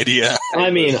bad idea. I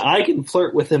mean, I can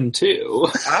flirt with him, too.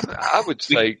 I would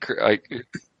say... flirt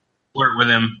with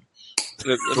him.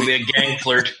 It'll be a gang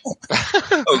flirt.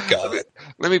 Oh, God.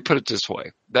 Let me put it this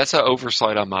way. That's an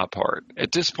oversight on my part.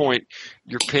 At this point,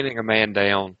 you're pinning a man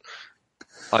down.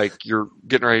 Like, you're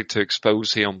getting ready to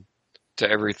expose him to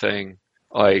everything.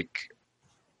 Like...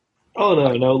 Oh,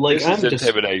 no. Like, this is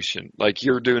intimidation. Like,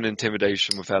 you're doing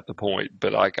intimidation without the point,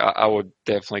 but like, I would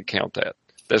definitely count that.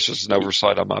 That's just an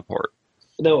oversight on my part.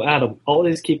 No, Adam,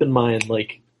 always keep in mind,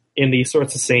 like, in these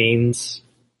sorts of scenes,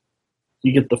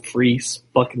 you get the free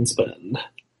fucking spend.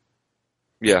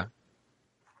 Yeah.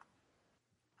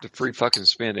 The free fucking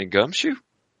spend in Gumshoe?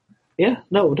 Yeah,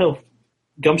 no.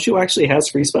 Gumshoe actually has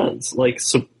free spends. Like,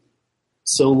 so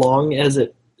long as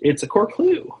it's a core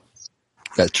clue.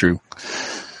 That's true.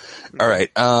 All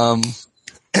right. I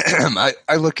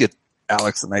look at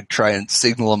Alex and I try and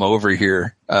signal him over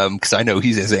here because I know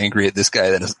he's as angry at this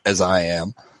guy as I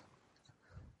am.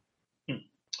 I'm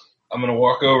going to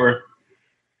walk over.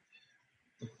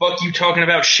 The fuck you talking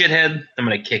about, shithead? I'm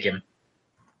going to kick him.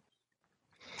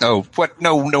 Oh, what?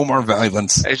 No more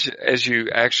violence. As you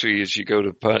go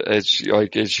to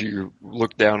as you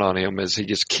look down on him as he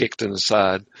gets kicked in the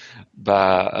side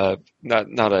by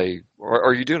not a.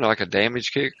 Are you doing like a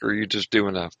damage kick, or are you just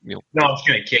doing a No, I'm just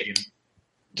gonna kick him.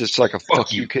 Just like a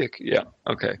fuck you kick? Yeah.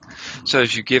 Okay. So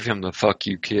as you give him the fuck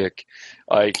you kick,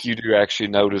 like you do actually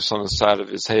notice on the side of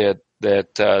his head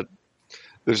that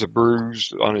there's a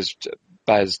bruise on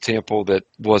by his temple that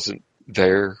wasn't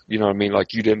there. You know what I mean?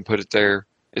 Like you didn't put it there.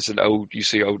 It's you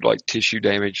see old like tissue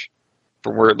damage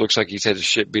from where it looks like he's had his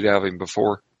shit beat out of him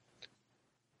before.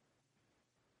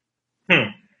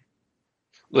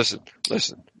 Listen.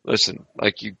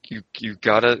 Like you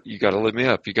gotta let me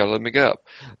up. You gotta let me go up.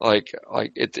 Like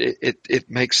it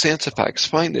makes sense if I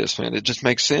explain this, man. It just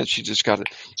makes sense. You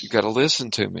gotta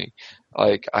listen to me.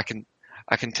 Like I can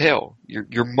tell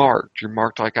you're marked. You're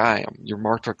marked like I am. You're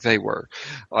marked like they were.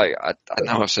 Like I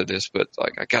know I've said this, but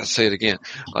like I gotta say it again.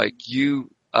 Like you're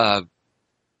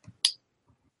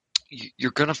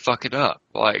gonna fuck it up.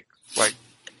 Like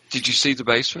did you see the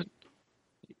basement?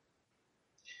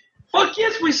 Fuck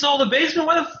yes, we saw the basement.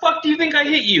 Why the fuck do you think I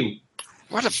hit you?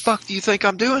 Why the fuck do you think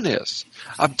I'm doing this?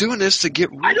 I'm doing this to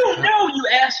get rid I don't know, you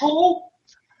asshole!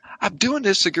 I'm doing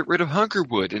this to get rid of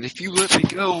Hungerwood, and if you let me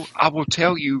go, I will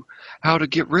tell you how to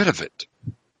get rid of it.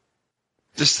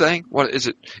 This thing, what is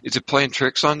it? Is it playing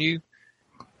tricks on you?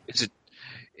 Is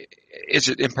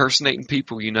it impersonating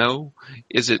people you know?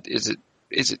 Is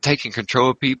it taking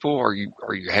control of people? Are you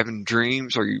having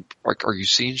dreams? Are you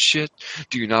seeing shit?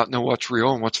 Do you not know what's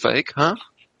real and what's fake? Huh?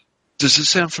 Does this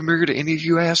sound familiar to any of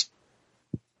you?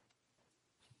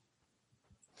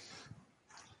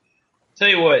 Tell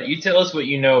you what, you tell us what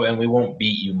you know, and we won't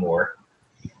beat you more.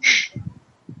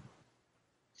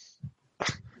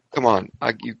 Come on,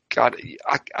 I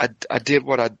did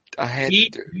what I had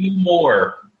beat to do. You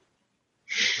more.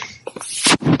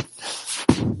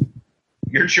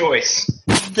 Your choice.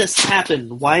 This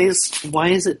happened. Why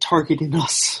is it targeting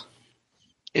us?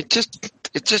 it just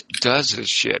does this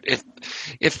shit.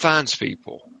 It finds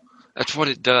people. That's what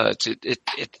it does.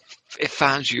 It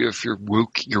finds you if you're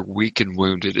weak and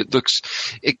wounded.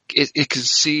 It can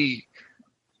see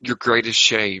your greatest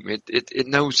shame. It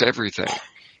knows everything.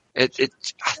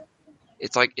 It's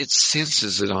like it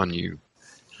senses it on you.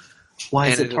 Why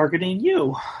is it targeting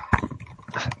you?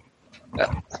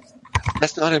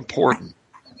 That's not important.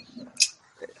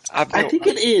 I think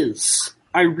it is.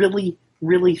 I really,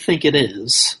 really think it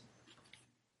is.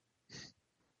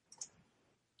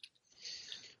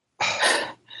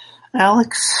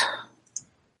 Alex?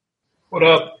 What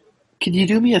up? Can you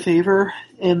do me a favor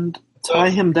and tie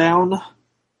him down?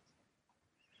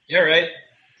 Yeah, right.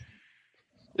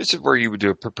 This is where you would do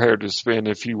a preparedness spin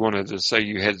if you wanted to say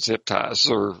you had zip ties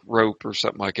or rope or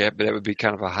something like that, but that would be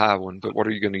kind of a high one. But what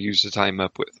are you going to use to tie him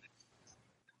up with?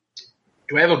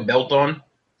 Do I have a belt on?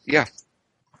 Yeah.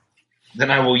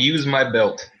 Then I will use my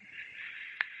belt.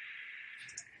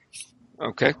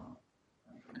 Okay.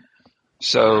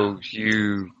 So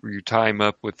you tie him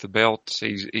up with the belt.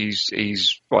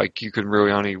 He's like, you can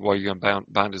really only, well, you can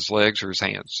bind his legs or his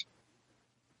hands.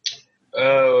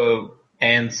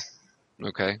 Hands.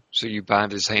 Okay. So you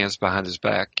bind his hands behind his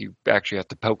back. You actually have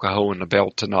to poke a hole in the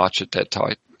belt to notch it that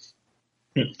tight.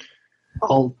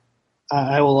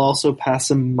 I will also pass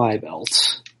him my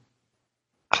belt.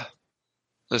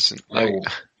 Listen, all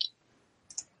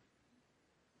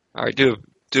right,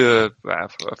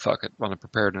 fuck it. On the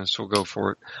preparedness, we'll go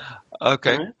for it.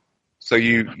 Okay. Right. So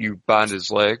you bind his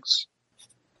legs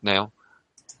now.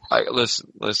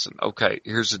 Listen. Okay,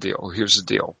 here's the deal.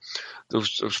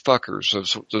 Those fuckers,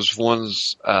 those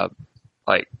ones,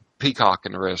 like Peacock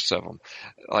and the rest of them,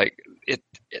 like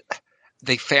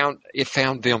they found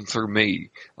them through me.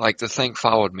 Like the thing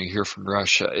followed me here from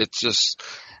Russia. It's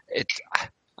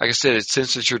like I said, it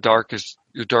senses your darkest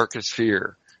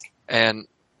fear, and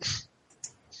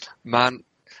mine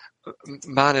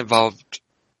involved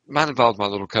my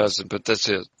little cousin, but that's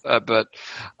it.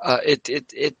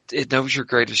 It knows your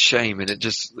greatest shame, and it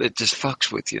just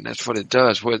fucks with you, and that's what it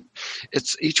does.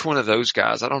 It's each one of those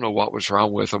guys. I don't know what was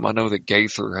wrong with them. I know that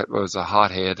Gaither was a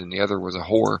hothead, and the other was a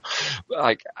whore.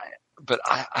 But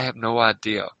I have no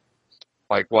idea.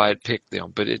 Like why it picked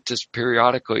them, but it just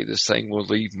periodically this thing will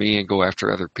leave me and go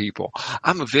after other people.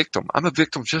 I'm a victim. I'm a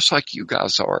victim just like you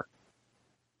guys are.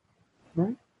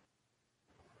 Right.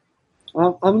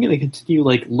 I'm going to continue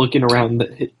looking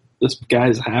around this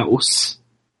guy's house.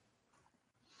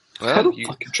 Well, I don't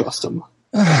fucking trust him.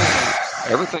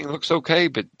 Everything looks okay,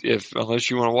 but unless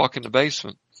you want to walk in the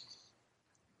basement.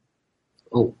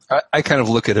 Oh, I kind of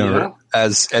look at her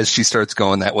as she starts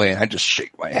going that way, and I just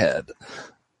shake my head.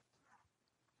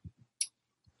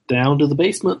 Down to the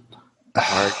basement. All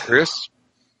right, Chris.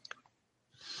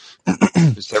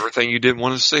 It's everything you didn't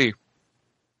want to see.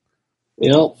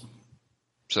 Yep.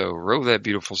 So roll that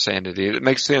beautiful sanity. It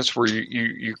makes sense where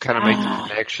you kind of make the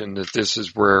connection that this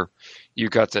is where you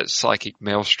got that psychic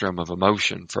maelstrom of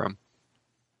emotion from.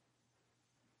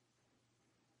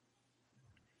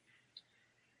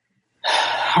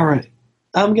 All right.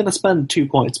 I'm going to spend 2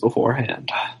 points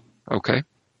beforehand. Okay.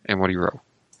 And what do you roll?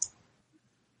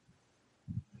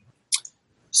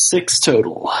 6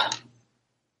 total.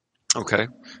 Okay.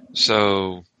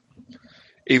 So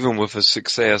even with a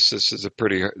success, this is a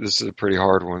pretty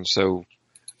hard one. So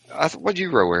what did you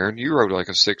roll, Aaron? You rolled like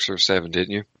a 6 or 7,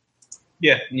 didn't you?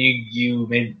 Yeah,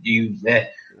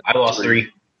 I lost 3.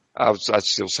 I'd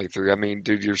still say 3. I mean,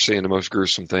 dude, you're seeing the most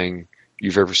gruesome thing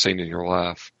you've ever seen in your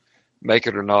life. Make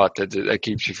it or not, that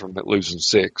keeps you from losing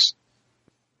 6.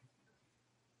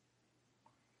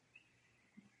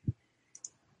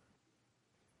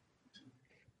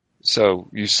 So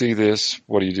you see this.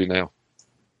 What do you do now?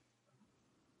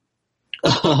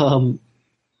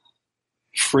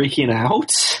 Freaking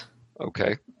out.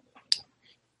 Okay.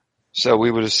 So we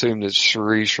would assume that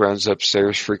Sharice runs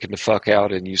upstairs freaking the fuck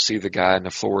out, and you see the guy on the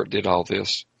floor that did all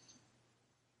this.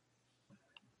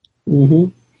 Mm-hmm.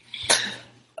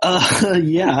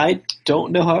 Yeah, I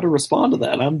don't know how to respond to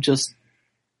that. I'm just...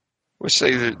 Let's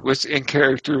say that, in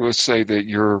character, let's say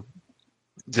that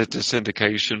that this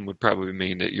indication would probably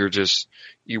mean that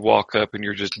you walk up and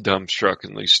you're just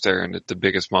dumbstruckenly staring at the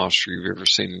biggest monster you've ever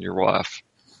seen in your life.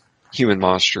 Human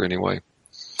monster, anyway.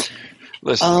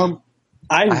 Listen.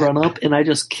 I run up and I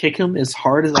just kick him as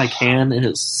hard as I can in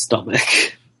his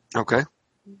stomach. Okay.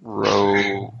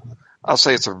 Roll. I'll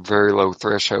say it's a very low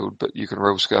threshold, but you can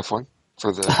roll scuffling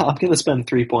for the... I'm going to spend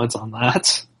 3 points on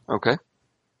that. Okay.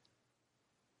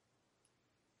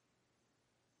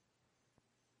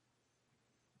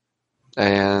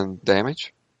 And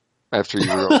damage? After you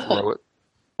roll it?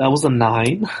 That was a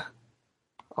 9.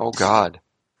 Oh, God.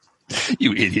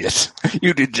 You idiot.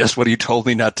 You did just what he told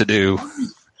me not to do.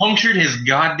 Punctured his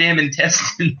goddamn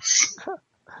intestines.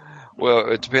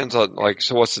 Well, it depends on, like,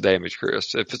 so what's the damage,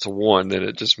 Chris? If it's a 1, then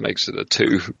it just makes it a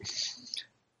 2.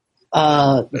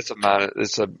 It's a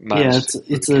minus. Yeah,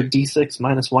 it's a D6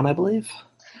 -1, I believe.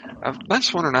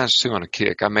 -1 or -2 on a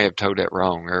kick. I may have told that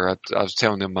wrong, or I was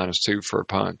telling them -2 for a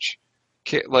punch.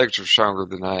 Legs are stronger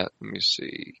than that. Let me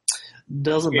see.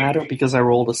 Doesn't matter because I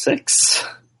rolled a 6.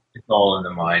 It's all in the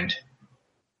mind.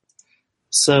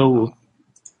 So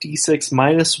D6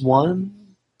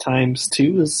 -1 times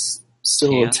 2 is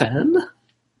still a 10.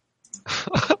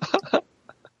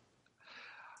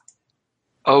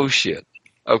 Oh shit.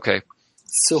 Okay.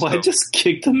 So I just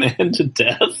kicked the man to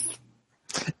death.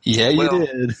 Yeah, you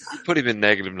did. Put him in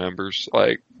negative numbers.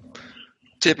 Like,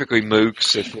 typically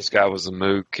mooks, if this guy was a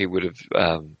mook, he would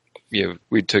have,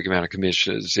 we took him out of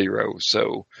commission at 0.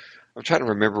 So I'm trying to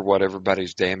remember what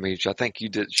everybody's damage. I think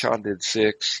Sean did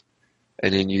 6,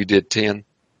 and then you did 10.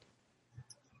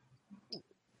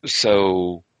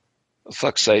 So, for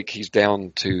fuck's sake, he's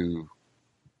down to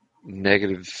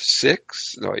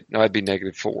 -6. No, it'd be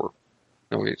 -4.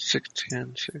 No, wait, 6,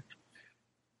 10, 6.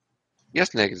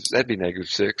 Yes, that'd be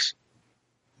 -6.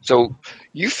 So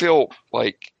you feel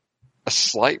like a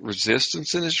slight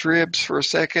resistance in his ribs for a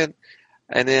second,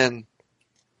 and then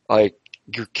like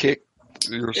your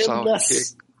solid kick.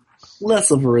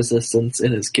 Less of a resistance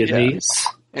in his kidneys.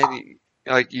 Yeah.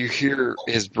 And you hear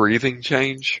his breathing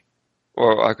change.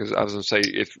 Or I was going to say,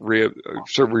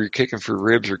 so were you kicking for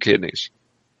ribs or kidneys?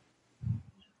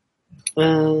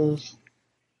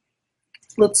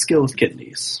 Let's go with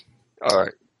kidneys. All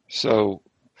right. So,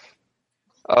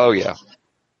 oh yeah.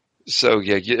 So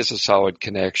yeah, it's a solid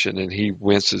connection, and he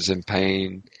winces in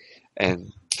pain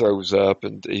and throws up,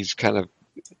 and he's kind of,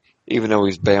 even though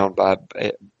he's bound by,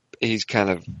 he's kind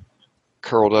of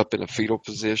curled up in a fetal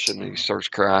position, and he starts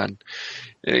crying,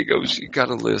 and he goes, "You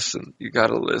gotta listen. You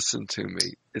gotta listen to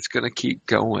me. It's gonna keep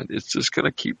going. It's just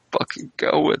gonna keep fucking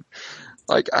going."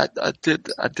 Like I did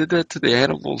that to the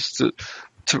animals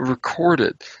to record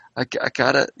it.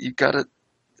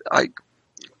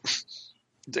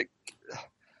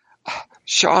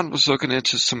 Sean was looking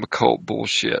into some occult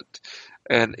bullshit,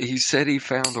 and he said he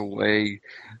found a way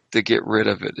to get rid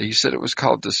of it. He said it was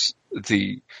called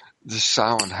the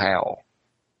silent howl,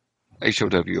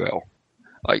 HOWL.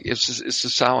 Like it's the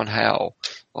silent howl.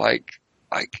 Like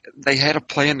they had a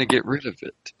plan to get rid of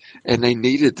it, and they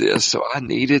needed this, so I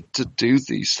needed to do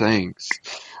these things.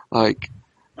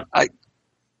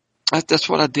 That's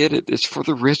what I did. It's for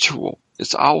the ritual.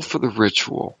 It's all for the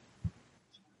ritual.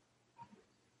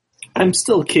 I'm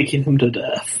still kicking him to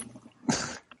death.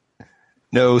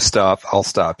 No, stop. I'll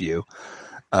stop you.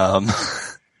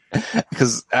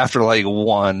 Because after like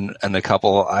 1 and a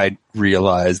couple, I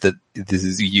realized that this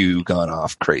is you gone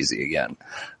off crazy again.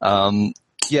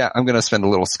 Yeah, I'm going to spend a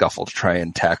little scuffle to try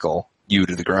and tackle you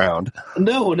to the ground.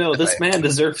 No, this man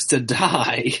deserves to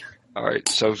die. All right,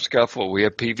 so scuffle. We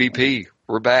have PvP.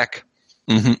 We're back.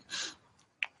 Mm-hmm.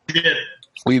 Shit.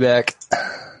 We back.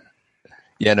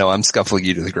 Yeah, no, I'm scuffling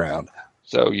you to the ground.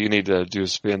 So you need to do a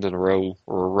spin and a roll,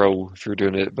 or a roll if you're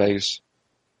doing it at base.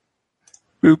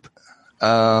 Boop.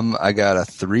 I got a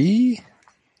 3.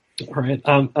 All right,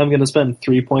 I'm going to spend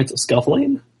 3 points of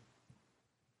scuffling.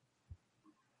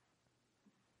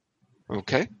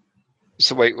 Okay.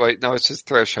 So wait. No, it's his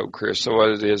threshold, Chris. So what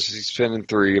it is, he's spending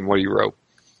 3, and what do you roll?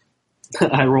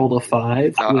 I rolled a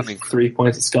 5 with 3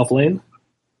 points of scuffling.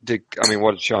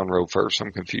 What did Sean roll first?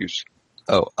 I'm confused.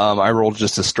 Oh, I rolled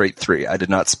just a straight 3. I did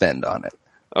not spend on it.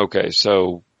 Okay,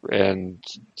 so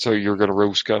you're going to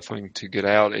roll scuffling to get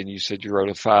out, and you said you rolled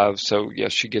a 5. So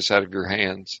yes, she gets out of your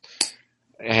hands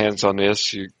on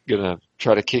this. You're going to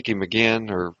try to kick him again,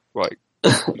 or like?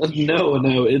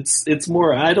 No, it's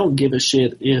more. I don't give a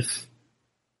shit if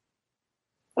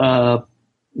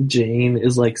Jane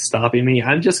is like stopping me.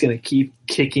 I'm just going to keep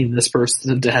kicking this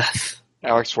person to death.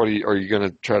 Alex, are you going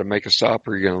to try to make a stop,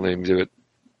 or are you going to let him do it?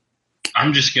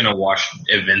 I'm just going to watch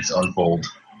events unfold.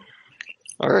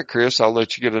 All right, Chris, I'll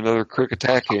let you get another quick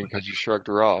attack in because you shrugged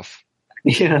her off.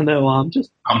 Yeah, no, I'm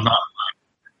not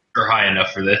high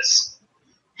enough for this.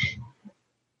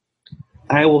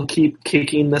 I will keep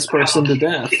kicking this person to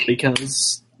death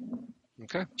because.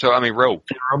 Okay, so roll.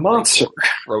 They're a monster.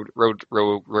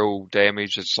 Roll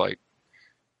damage. It's like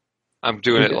I'm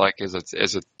doing it like as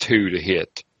a 2 to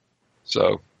hit.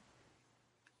 So.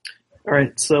 All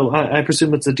right, so I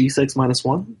presume it's a D6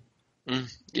 -1.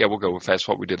 Yeah, we'll go with that's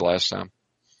what we did last time.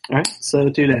 All right, so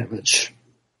 2 damage.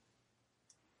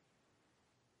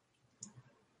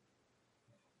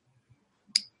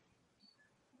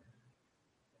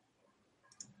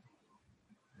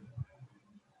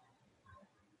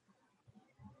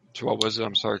 damage. What was it?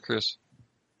 I'm sorry, Chris.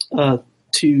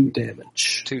 2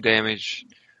 damage. 2 damage.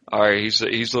 All right,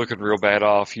 he's looking real bad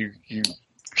off. You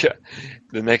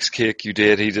the next kick you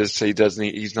did,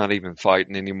 he's not even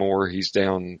fighting anymore. He's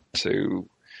down to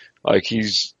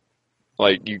he's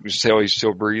you can tell he's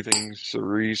still breathing.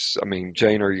 Cerise,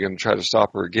 Jane, are you going to try to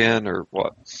stop her again or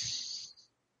what?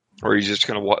 Or are you just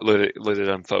going to let it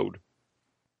unfold?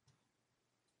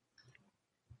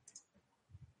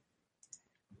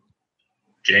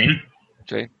 Jane?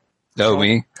 No,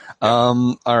 me.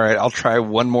 All right, I'll try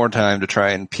one more time to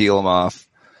try and peel him off.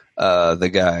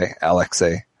 The guy,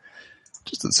 Alexei.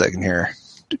 Just a second here.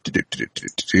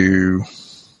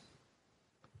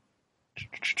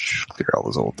 Clear all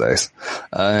those old dice.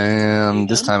 And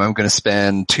this time I'm going to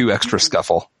spend 2 extra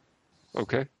scuffle.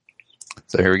 Okay.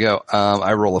 So here we go.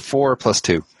 I roll a 4 plus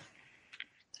 2.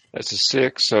 That's a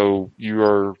 6, so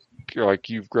you've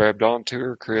grabbed onto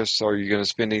her, Chris. Are you going to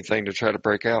spend anything to try to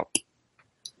break out?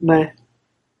 Nah.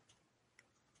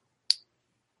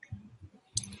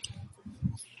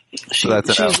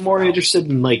 She's more interested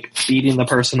in beating the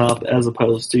person up as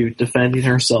opposed to defending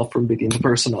herself from beating the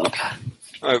person up.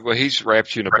 Well, he's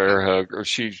wrapped you in a bear hug, or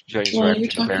Jane's wrapped you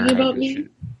in a bear hug,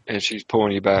 and she's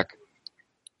pulling you back.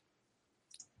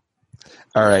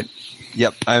 All right.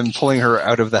 Yep, I'm pulling her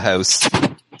out of the house.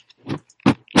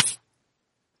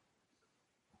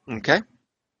 Okay.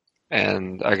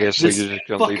 And I guess this you're just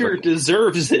going to leave fucker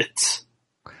deserves it.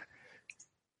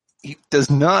 He does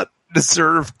not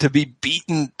deserve to be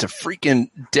beaten to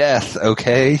freaking death,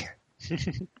 okay?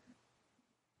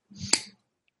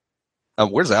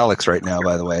 Where's Alex right now,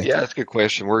 by the way? Yeah, that's a good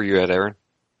question. Where are you at, Aaron?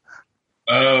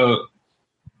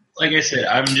 Like I said,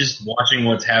 I'm just watching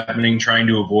what's happening, trying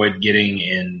to avoid getting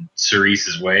in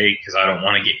Cerise's way, because I don't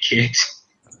want to get kicked.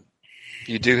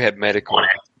 You do have medical.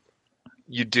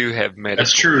 You do have medical.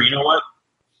 That's true. You know what?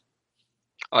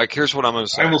 Here's what I'm going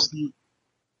to say. I will see.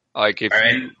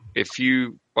 If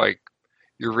you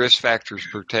your risk factor is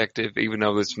protective, even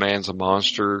though this man's a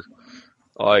monster,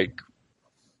 you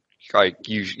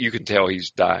can tell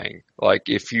he's dying.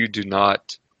 If you do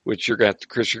not, which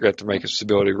Chris, you're going to make a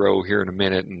stability roll here in a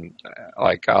minute, and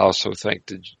I also think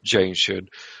that Jane should.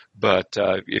 But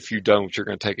if you don't, you're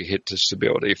going to take a hit to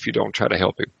stability if you don't try to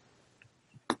help him.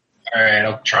 All right,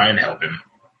 I'll try and help him.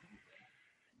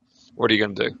 What are you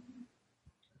going to do?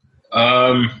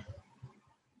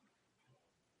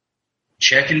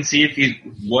 Check and see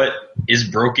what is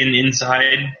broken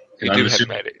inside. You do have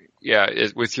medic. Yeah,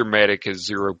 with your medic at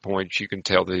 0 points, you can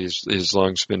tell that his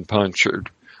lungs been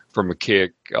punctured from a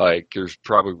kick. There's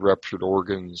probably ruptured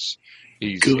organs.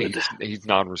 He's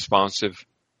non-responsive,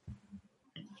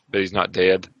 but he's not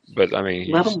dead. But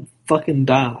let him fucking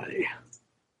die.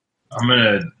 I'm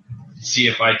gonna see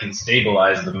if I can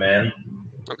stabilize the man.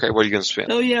 Okay, what are you gonna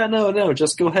spend? Oh yeah, no,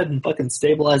 just go ahead and fucking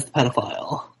stabilize the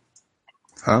pedophile.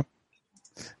 Huh?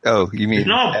 Oh, you mean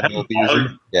animal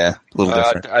abuser? Yeah, a little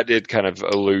different. I did kind of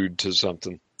allude to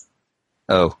something.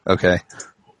 Oh, okay.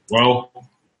 Well,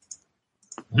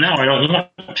 no, I don't want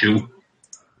to.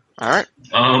 All right.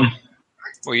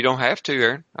 Well, you don't have to,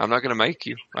 Aaron. I'm not going to make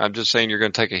you. I'm just saying you're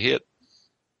going to take a hit.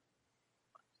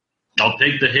 I'll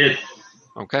take the hit.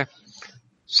 Okay.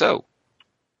 So,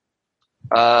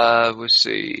 let's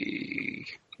see.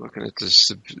 Looking at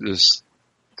this,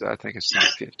 I think it's in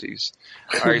the 50s.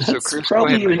 All right, so Chris,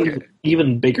 probably go ahead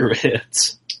even bigger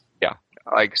hits. Yeah,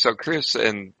 so Chris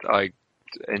and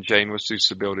Jane, let's do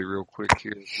stability real quick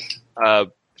here.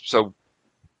 But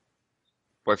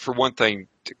for one thing,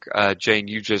 Jane,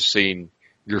 you've just seen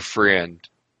your friend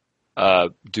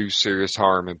do serious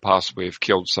harm and possibly have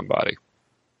killed somebody.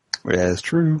 Yeah, that's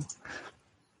true.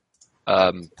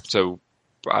 So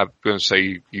I'm going to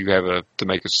say you have to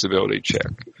make a stability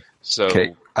check. So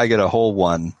okay, I get a whole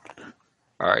 1.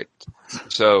 All right.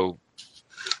 So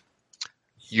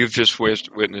you've just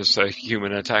witnessed a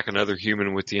human attack another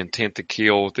human with the intent to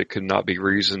kill that could not be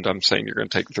reasoned. I'm saying you're going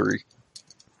to take 3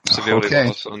 stability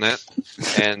loss on that.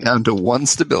 And down to 1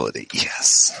 stability.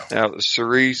 Yes. Now,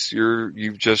 Cerise,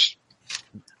 you've just.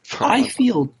 I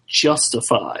feel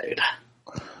justified.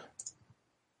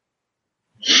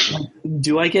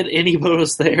 Do I get any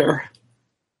bonus there?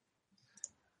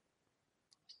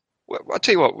 Well, I'll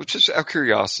tell you what, just out of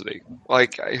curiosity, I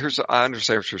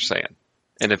understand what you're saying,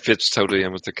 and it fits totally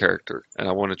in with the character, and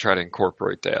I want to try to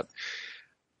incorporate that.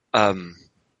 I'm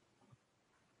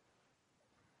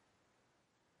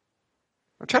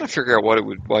trying to figure out what it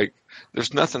would like.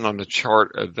 There's nothing on the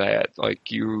chart of that.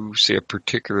 You see a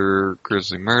particular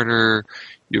grisly murder,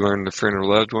 you learn the friend or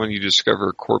loved one, you discover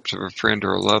a corpse of a friend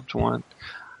or a loved one.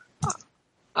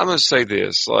 I'm going to say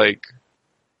this,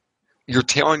 you're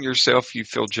telling yourself you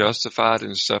feel justified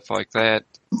and stuff like that.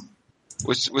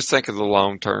 Let's think of the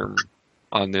long term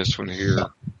on this one here.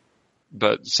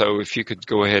 But so if you could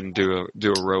go ahead and do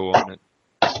a roll on it.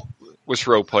 Let's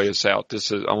role play us out.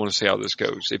 I want to see how this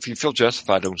goes. If you feel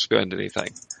justified, don't spend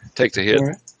anything. Take the hit. All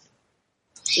right.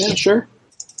 Yeah, sure.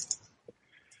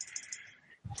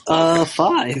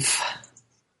 5.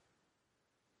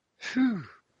 Whew.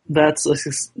 That's a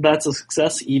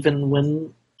success even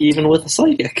with a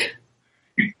psychic.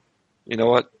 You know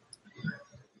what?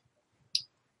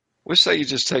 Let's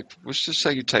just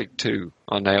say you take 2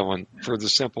 on that one for the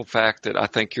simple fact that I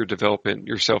think you're developing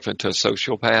yourself into a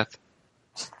sociopath.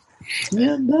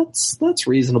 Yeah, that's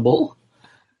reasonable.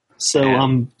 So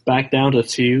I'm back down to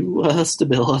 2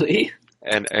 stability.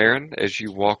 And Aaron, as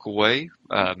you walk away,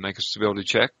 make a stability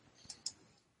check.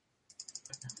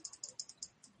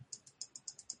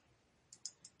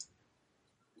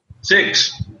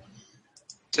 6.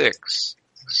 6.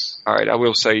 All right, I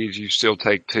will say you still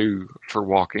take 2 for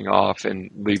walking off and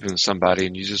leaving somebody,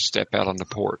 and you just step out on the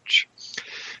porch.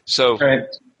 So Right.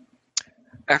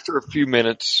 after a few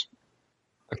minutes,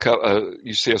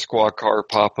 you see a squad car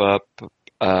pop up.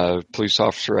 Police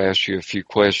officer asks you a few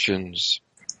questions.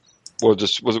 We'll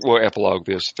epilogue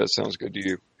this if that sounds good to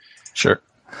you. Sure.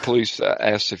 Police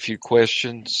ask a few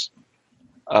questions.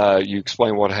 You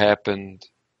explain what happened.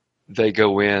 They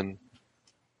go in.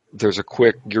 There's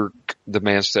the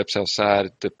man steps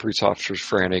outside. The police officer's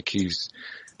frantic. You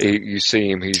see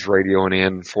him. He's radioing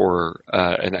in for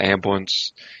an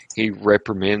ambulance. He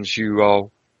reprimands you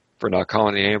all for not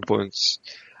calling the ambulance.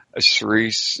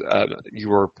 Cerise,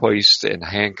 you are placed in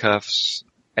handcuffs,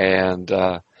 and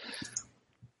the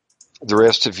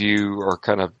rest of you are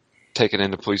kind of taken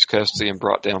into police custody and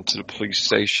brought down to the police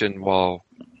station while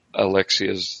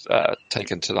Alexia is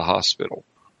taken to the hospital.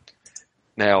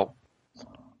 Now,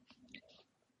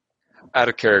 out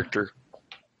of character,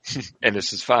 and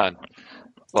this is fine,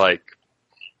 like,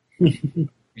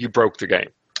 you broke the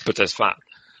game, but that's fine.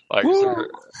 Like,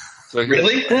 so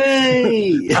Really?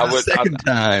 Hey, Second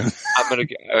time.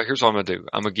 Here's what I'm gonna do.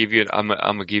 I'm gonna give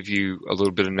you a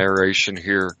little bit of narration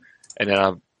here, and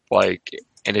then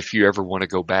and if you ever want to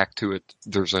go back to it,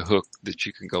 there's a hook that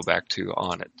you can go back to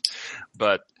on it.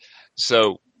 But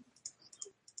so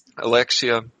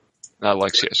Alexia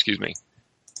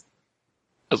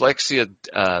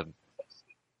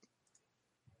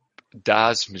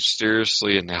dies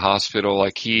mysteriously in the hospital.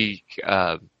 Like you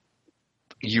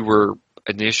were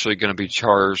initially going to be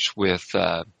charged with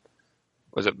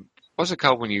what's it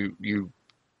called when you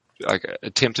like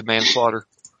attempted manslaughter?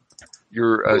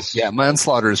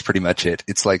 Manslaughter is pretty much it.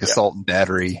 It's like assault and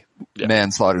battery. Yeah.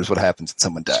 Manslaughter is what happens when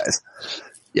someone dies.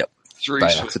 Yep.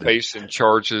 Cerise was facing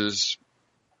charges.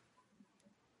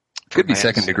 Could be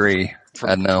second degree. I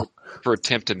don't know. For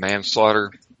attempted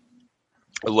manslaughter.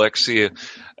 Alexia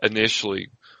initially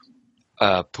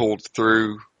pulled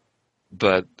through,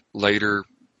 but later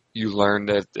you learn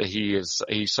that he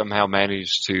somehow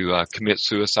managed to commit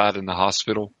suicide in the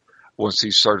hospital once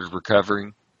he started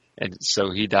recovering, and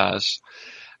so he dies.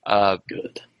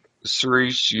 Good.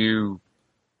 Cerise, you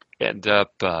end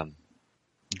up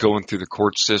going through the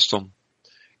court system.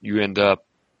 You end up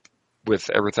with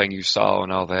everything you saw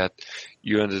and all that.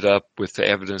 You ended up with the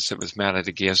evidence that was mounted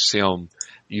against him.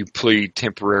 You plead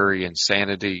temporary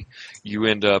insanity. You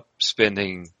end up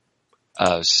spending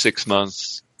 6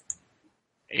 months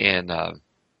in, would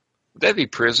that be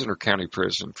prison or county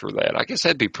prison for that? I guess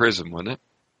that'd be prison, wouldn't it?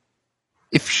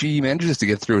 If she manages to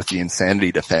get through with the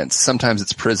insanity defense, sometimes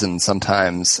it's prison,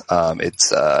 sometimes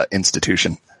it's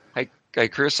institution. Hey,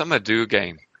 Chris, I'm going to do a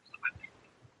game.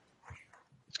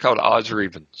 It's called Odds or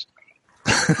Evens.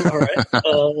 All right.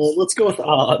 Let's go with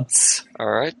odds. All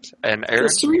right. And Aaron,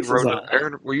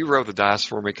 will you roll the dice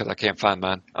for me because I can't find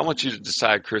mine? I want you to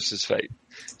decide Chris's fate.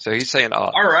 So he's saying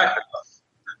odds. All right.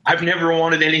 I've never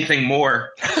wanted anything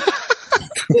more.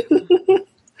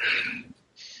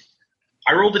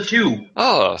 I rolled a 2.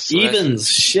 Oh, so Evens.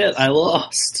 Shit, I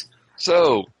lost.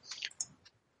 So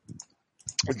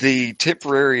the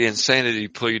temporary insanity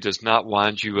plea does not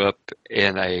wind you up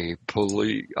in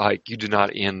you do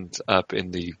not end up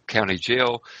in the county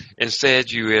jail.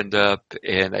 Instead, you end up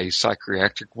in a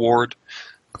psychiatric ward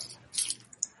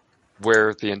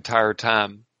where the entire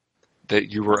time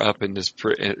that you were up in this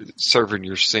serving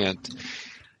your sentence,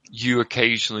 you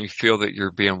occasionally feel that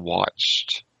you're being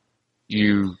watched.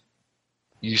 You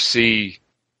see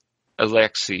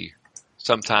Alexei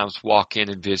sometimes walk in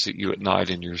and visit you at night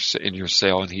in your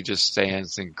cell, and he just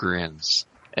stands and grins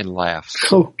and laughs.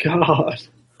 Oh God!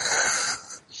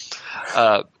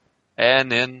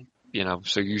 And then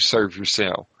so you serve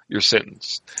your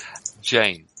sentence.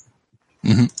 Jane,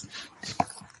 Mm-hmm.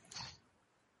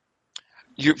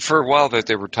 For a while that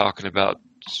they were talking about,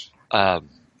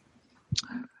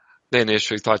 they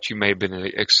initially thought you may have been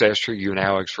an accessory. You and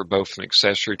Alex were both an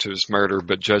accessory to his murder,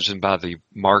 but judging by the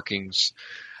markings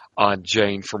on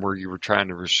Jane from where you were trying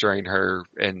to restrain her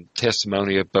and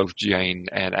testimony of both Jane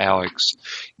and Alex,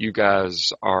 you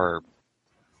guys are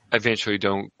eventually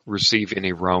don't receive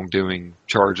any wrongdoing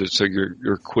charges, so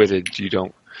you're acquitted. You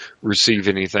don't receive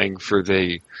anything for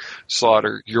the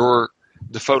slaughter.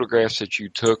 The photographs that you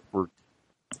took were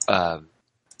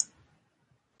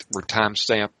time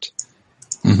stamped.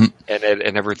 Mm-hmm.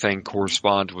 And everything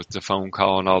corresponded with the phone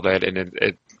call and all that, and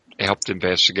it helped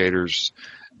investigators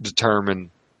determine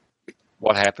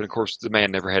what happened. Of course, the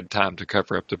man never had time to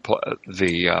cover up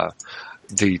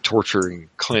the torturing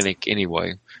clinic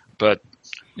anyway, but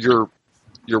your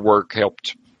work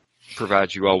helped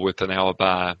provide you all with an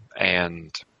alibi,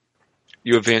 and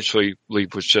you eventually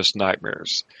leave with just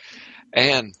nightmares.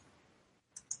 And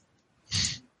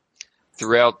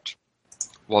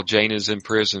while Jane is in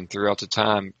prison, throughout the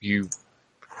time, you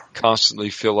constantly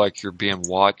feel like you're being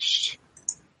watched.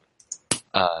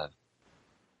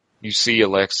 You see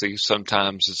Alexei.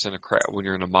 Sometimes it's in a crowd when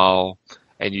you're in a mall,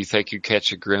 and you think you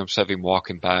catch a glimpse of him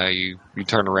walking by you. You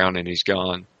turn around and he's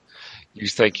gone. You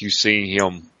think you see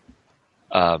him,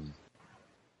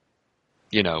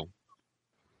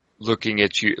 looking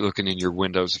in your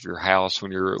windows of your house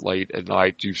when you're late at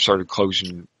night. You've started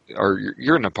closing, or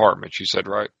you're in an apartment. You said,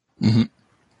 right? Mm-hmm.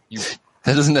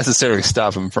 That doesn't necessarily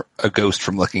stop a ghost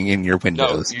from looking in your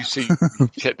windows. No, you see,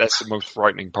 that's the most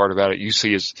frightening part about it. You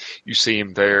see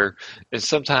him there, and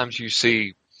sometimes you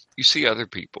see other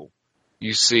people.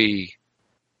 You see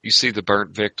the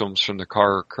burnt victims from the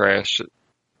car crash. Of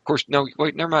course, no,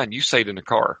 wait, never mind. You stayed in the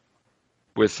car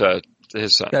with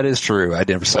his son. That is true. I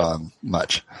never saw him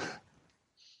much.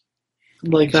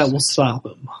 Like that will stop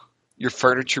him. Your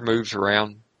furniture moves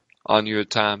around on you at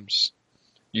times.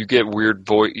 You get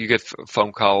you get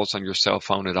phone calls on your cell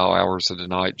phone at all hours of the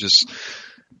night. Just,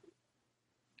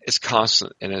 it's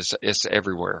constant and it's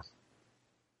everywhere.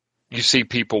 You see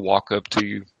people walk up to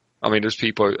you. I mean, there's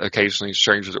people, occasionally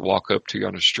strangers that walk up to you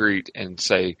on the street and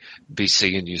say, "Be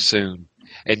seeing you soon."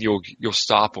 And you'll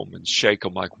stop them and shake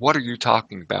them like, "What are you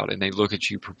talking about?" And they look at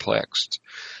you perplexed.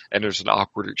 And there's an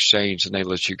awkward exchange and they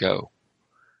let you go.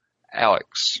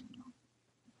 Alex,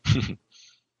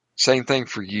 same thing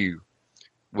for you.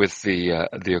 With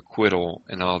the acquittal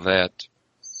and all that,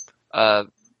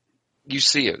 you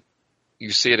see it.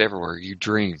 You see it everywhere. You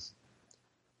dream.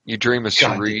 You dream of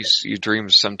Cerise. You dream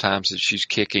sometimes that she's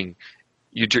kicking.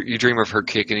 You dream of her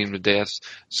kicking him to death.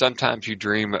 Sometimes you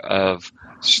dream of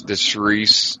that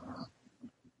Cerise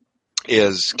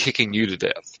is kicking you to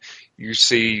death. You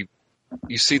see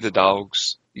the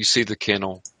dogs. You see the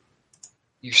kennel.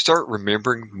 You start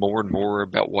remembering more and more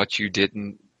about what you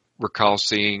didn't recall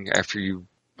seeing after you,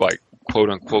 like, quote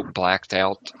unquote, blacked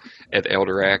out at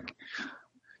Eldarak.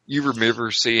 You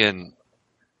remember seeing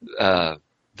the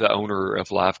owner of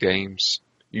Live Games.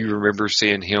 You remember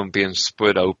seeing him being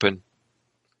split open,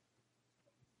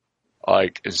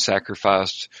 like, and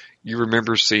sacrificed. You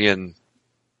remember seeing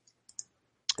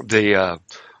the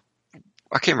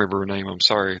I can't remember her name, I'm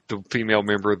sorry, the female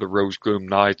member of the Rose Gloom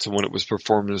Knights, the one that was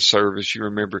performing the service. You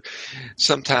remember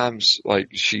sometimes, like,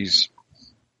 you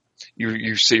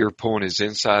see her pulling his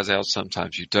insides out,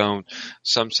 sometimes you don't.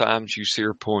 Sometimes you see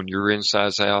her pulling your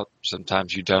insides out,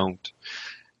 sometimes you don't.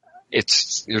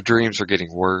 Your dreams are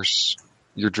getting worse.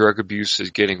 Your drug abuse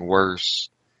is getting worse.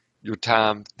 Your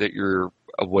time that you're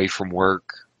away from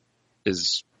work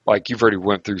is, like, you've already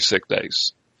went through sick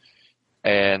days.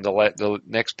 And the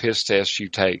next piss test you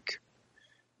take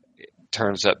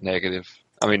turns up negative.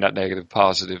 I mean, not negative,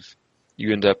 positive.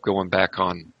 You end up going back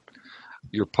on.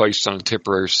 You're placed on a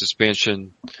temporary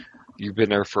suspension. You've been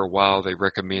there for a while. They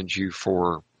recommend you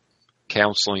for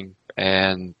counseling.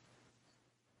 And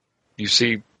you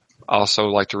see, also,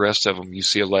 like the rest of them, you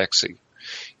see Alexei.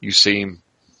 You see him.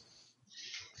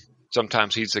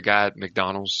 Sometimes he's the guy at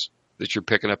McDonald's that you're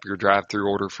picking up your drive-through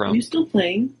order from. Are you still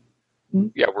playing?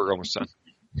 Yeah, we're almost done.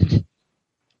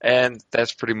 And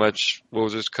that's pretty much, we'll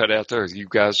just cut out there. You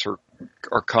guys are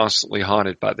constantly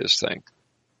haunted by this thing.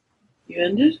 You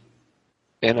ended?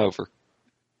 And over.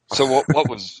 So what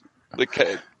was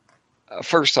the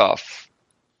first off,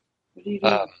 What do you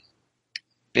do?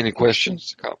 any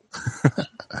questions?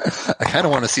 I kind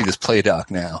of want to see this play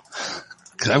doc now.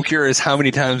 Because I'm curious how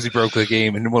many times he broke the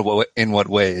game and in what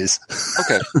ways.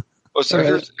 Okay. Well, so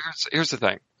here's the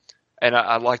thing. And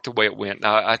I like the way it went.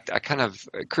 Now, I kind of,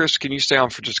 Chris, can you stay on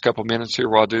for just a couple minutes here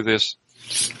while I do this?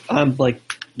 I'm like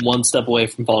one step away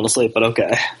from falling asleep, but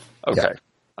okay. Okay. Yeah.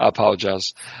 I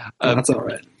apologize. That's all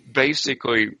right.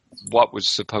 Basically, what was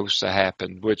supposed to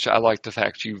happen, which I like the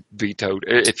fact you vetoed.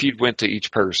 If you'd went to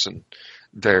each person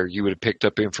there, you would have picked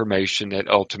up information that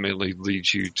ultimately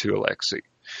leads you to Alexei.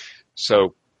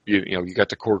 So, you got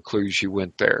the core clues, you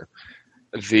went there.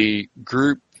 The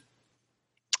group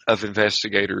of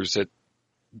investigators that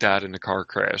died in the car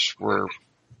crash were,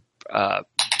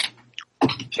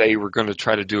 they were going to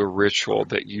try to do a ritual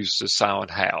that used the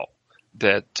silent howl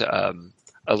that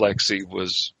Alexei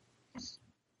was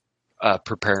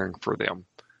preparing for them.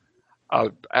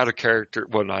 Out of character,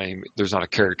 well, there's not a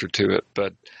character to it,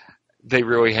 but they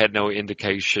really had no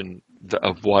indication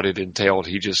of what it entailed.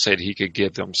 He just said he could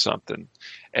give them something.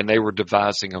 And they were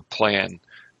devising a plan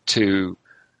to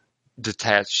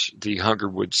detach the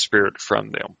Hungerwood spirit from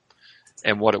them.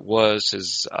 And what it was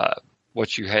is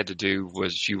what you had to do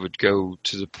was you would go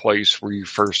to the place where you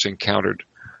first encountered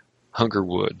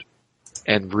Hungerwood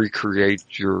and recreate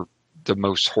the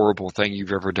most horrible thing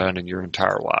you've ever done in your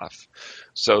entire life.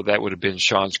 So that would have been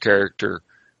Sean's character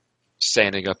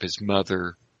standing up his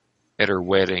mother at her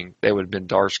wedding. That would have been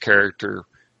Dar's character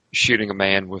shooting a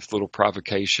man with little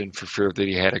provocation for fear that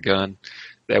he had a gun.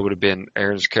 That would have been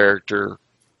Aaron's character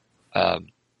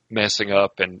messing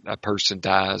up and a person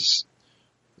dies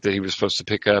that he was supposed to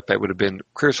pick up. That would have been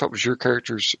Chris. What was your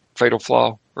character's fatal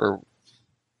flaw? Or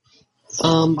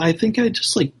I think I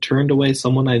just turned away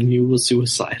someone I knew was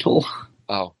suicidal.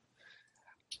 Oh,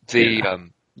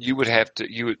 you would have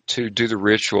to do the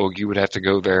ritual. You would have to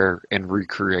go there and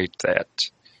recreate that,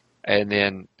 and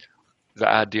then the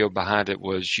idea behind it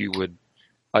was you would,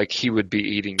 he would be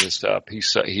eating this up.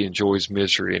 He enjoys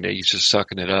misery and he's just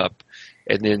sucking it up,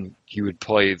 and then you would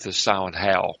play the silent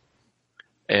howl,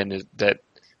 and that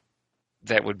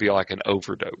would be like an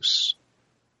overdose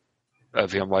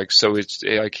of him. So it's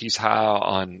he's high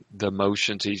on the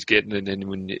emotions he's getting, and then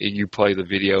when you play the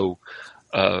video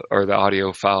or the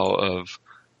audio file of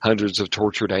hundreds of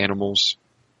tortured animals,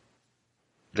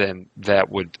 then that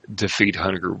would defeat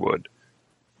Hungerwood.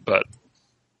 But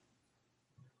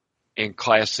in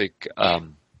classic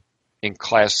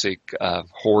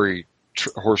horror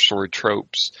story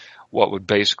tropes, what would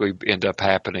basically end up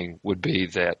happening would be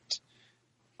that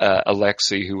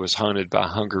Alexei, who was hunted by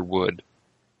Hungerwood,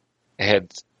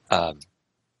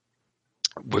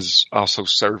 was also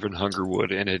serving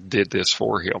Hungerwood, and it did this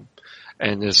for him.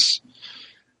 And this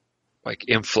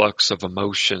influx of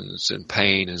emotions and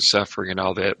pain and suffering and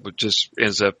all that would just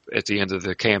ends up at the end of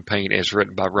the campaign, as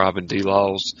written by Robin D.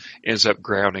 Laws, ends up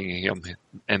grounding him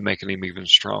and making him even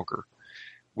stronger,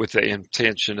 with the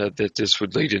intention that this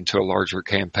would lead into a larger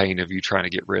campaign of you trying to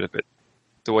get rid of it.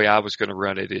 The way I was going to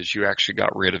run it is you actually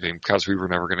got rid of him because we were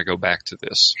never going to go back to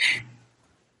this.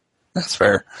 That's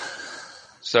fair.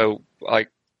 So,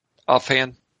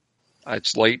 offhand,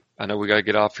 it's late. I know we got to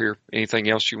get off here. Anything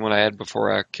else you want to add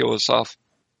before I kill us off?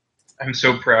 I'm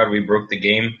so proud we broke the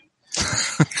game.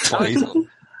 Can I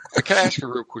ask a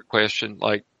real quick question?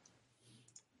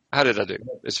 How did I do?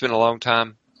 It's been a long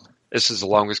time. This is the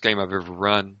longest game I've ever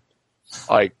run.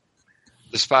 The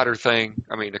spider thing,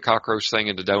 the cockroach thing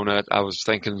in the donut, I was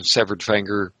thinking severed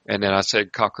finger, and then I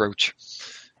said cockroach.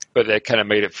 But that kind of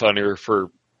made it funnier for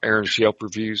Aaron's Yelp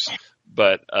reviews.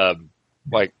 But,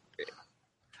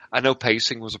 I know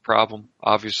pacing was a problem,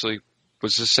 obviously.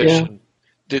 Was this session...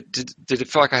 Yeah. Did it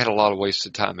feel like I had a lot of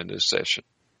wasted time in this session?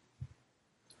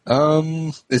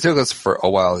 It took us for a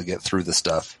while to get through the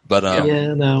stuff, but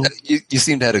no. You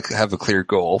seem to have a clear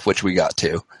goal, which we got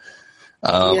to.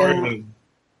 It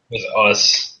was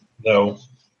us, though.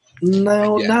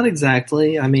 No, not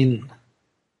exactly. The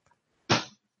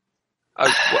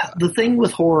thing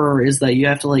with horror is that you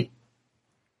have to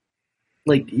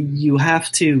you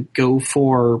have to go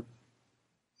for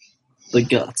the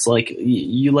guts.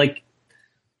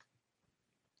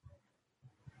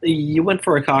 You went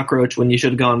for a cockroach when you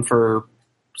should have gone for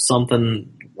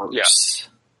something worse.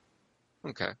 Yeah.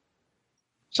 Okay.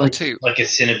 So like a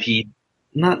centipede.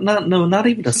 Not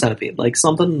even a centipede.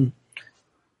 Something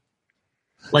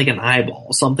like an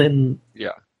eyeball. Something.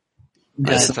 Yeah.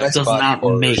 That does not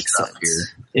make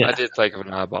sense. Here. Yeah. I did think of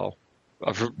an eyeball.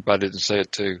 I didn't say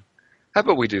it too. How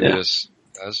about we do this,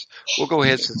 guys? We'll go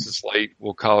ahead since it's late.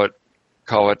 We'll call it.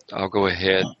 I'll go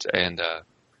ahead and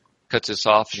cut this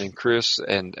off, and then Chris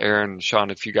and Aaron and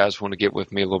Sean, if you guys want to get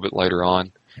with me a little bit later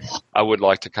on, I would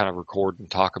like to kind of record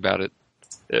and talk about it,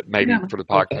 maybe for the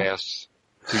podcast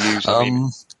to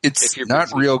use. It's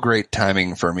not real great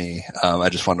timing for me. I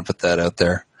just want to put that out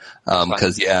there.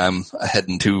 Because I'm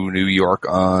heading to New York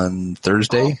on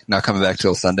Thursday, not coming back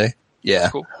till Sunday. Yeah.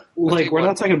 Cool. Like, we're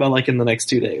not talking about, like, in the next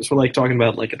 2 days. We're, like, talking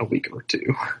about, like, in a week or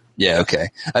two. Yeah, okay.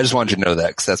 I just wanted you to know that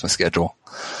because that's my schedule.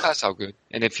 That's all good.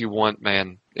 And if you want,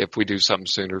 man, if we do something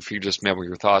sooner, if you just mail me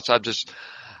your thoughts,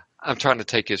 I'm trying to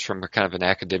take this from a kind of an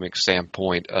academic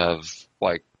standpoint of,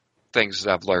 like, things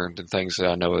that I've learned and things that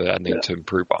I know that I need to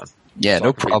improve on. Yeah, So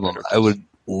no problem. I would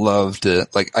love to,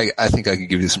 like, I think I could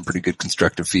give you some pretty good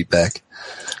constructive feedback.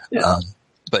 Yeah.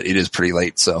 But it is pretty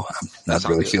late, so I'm not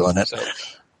really feeling it.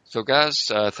 So guys,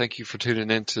 thank you for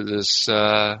tuning into this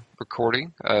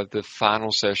recording of the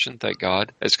final session. Thank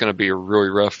God. It's going to be really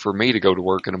rough for me to go to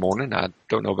work in the morning. I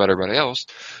don't know about everybody else,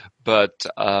 but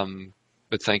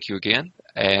thank you again,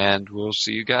 and we'll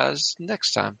see you guys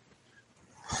next time.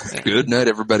 Good night,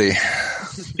 everybody.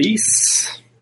 Peace.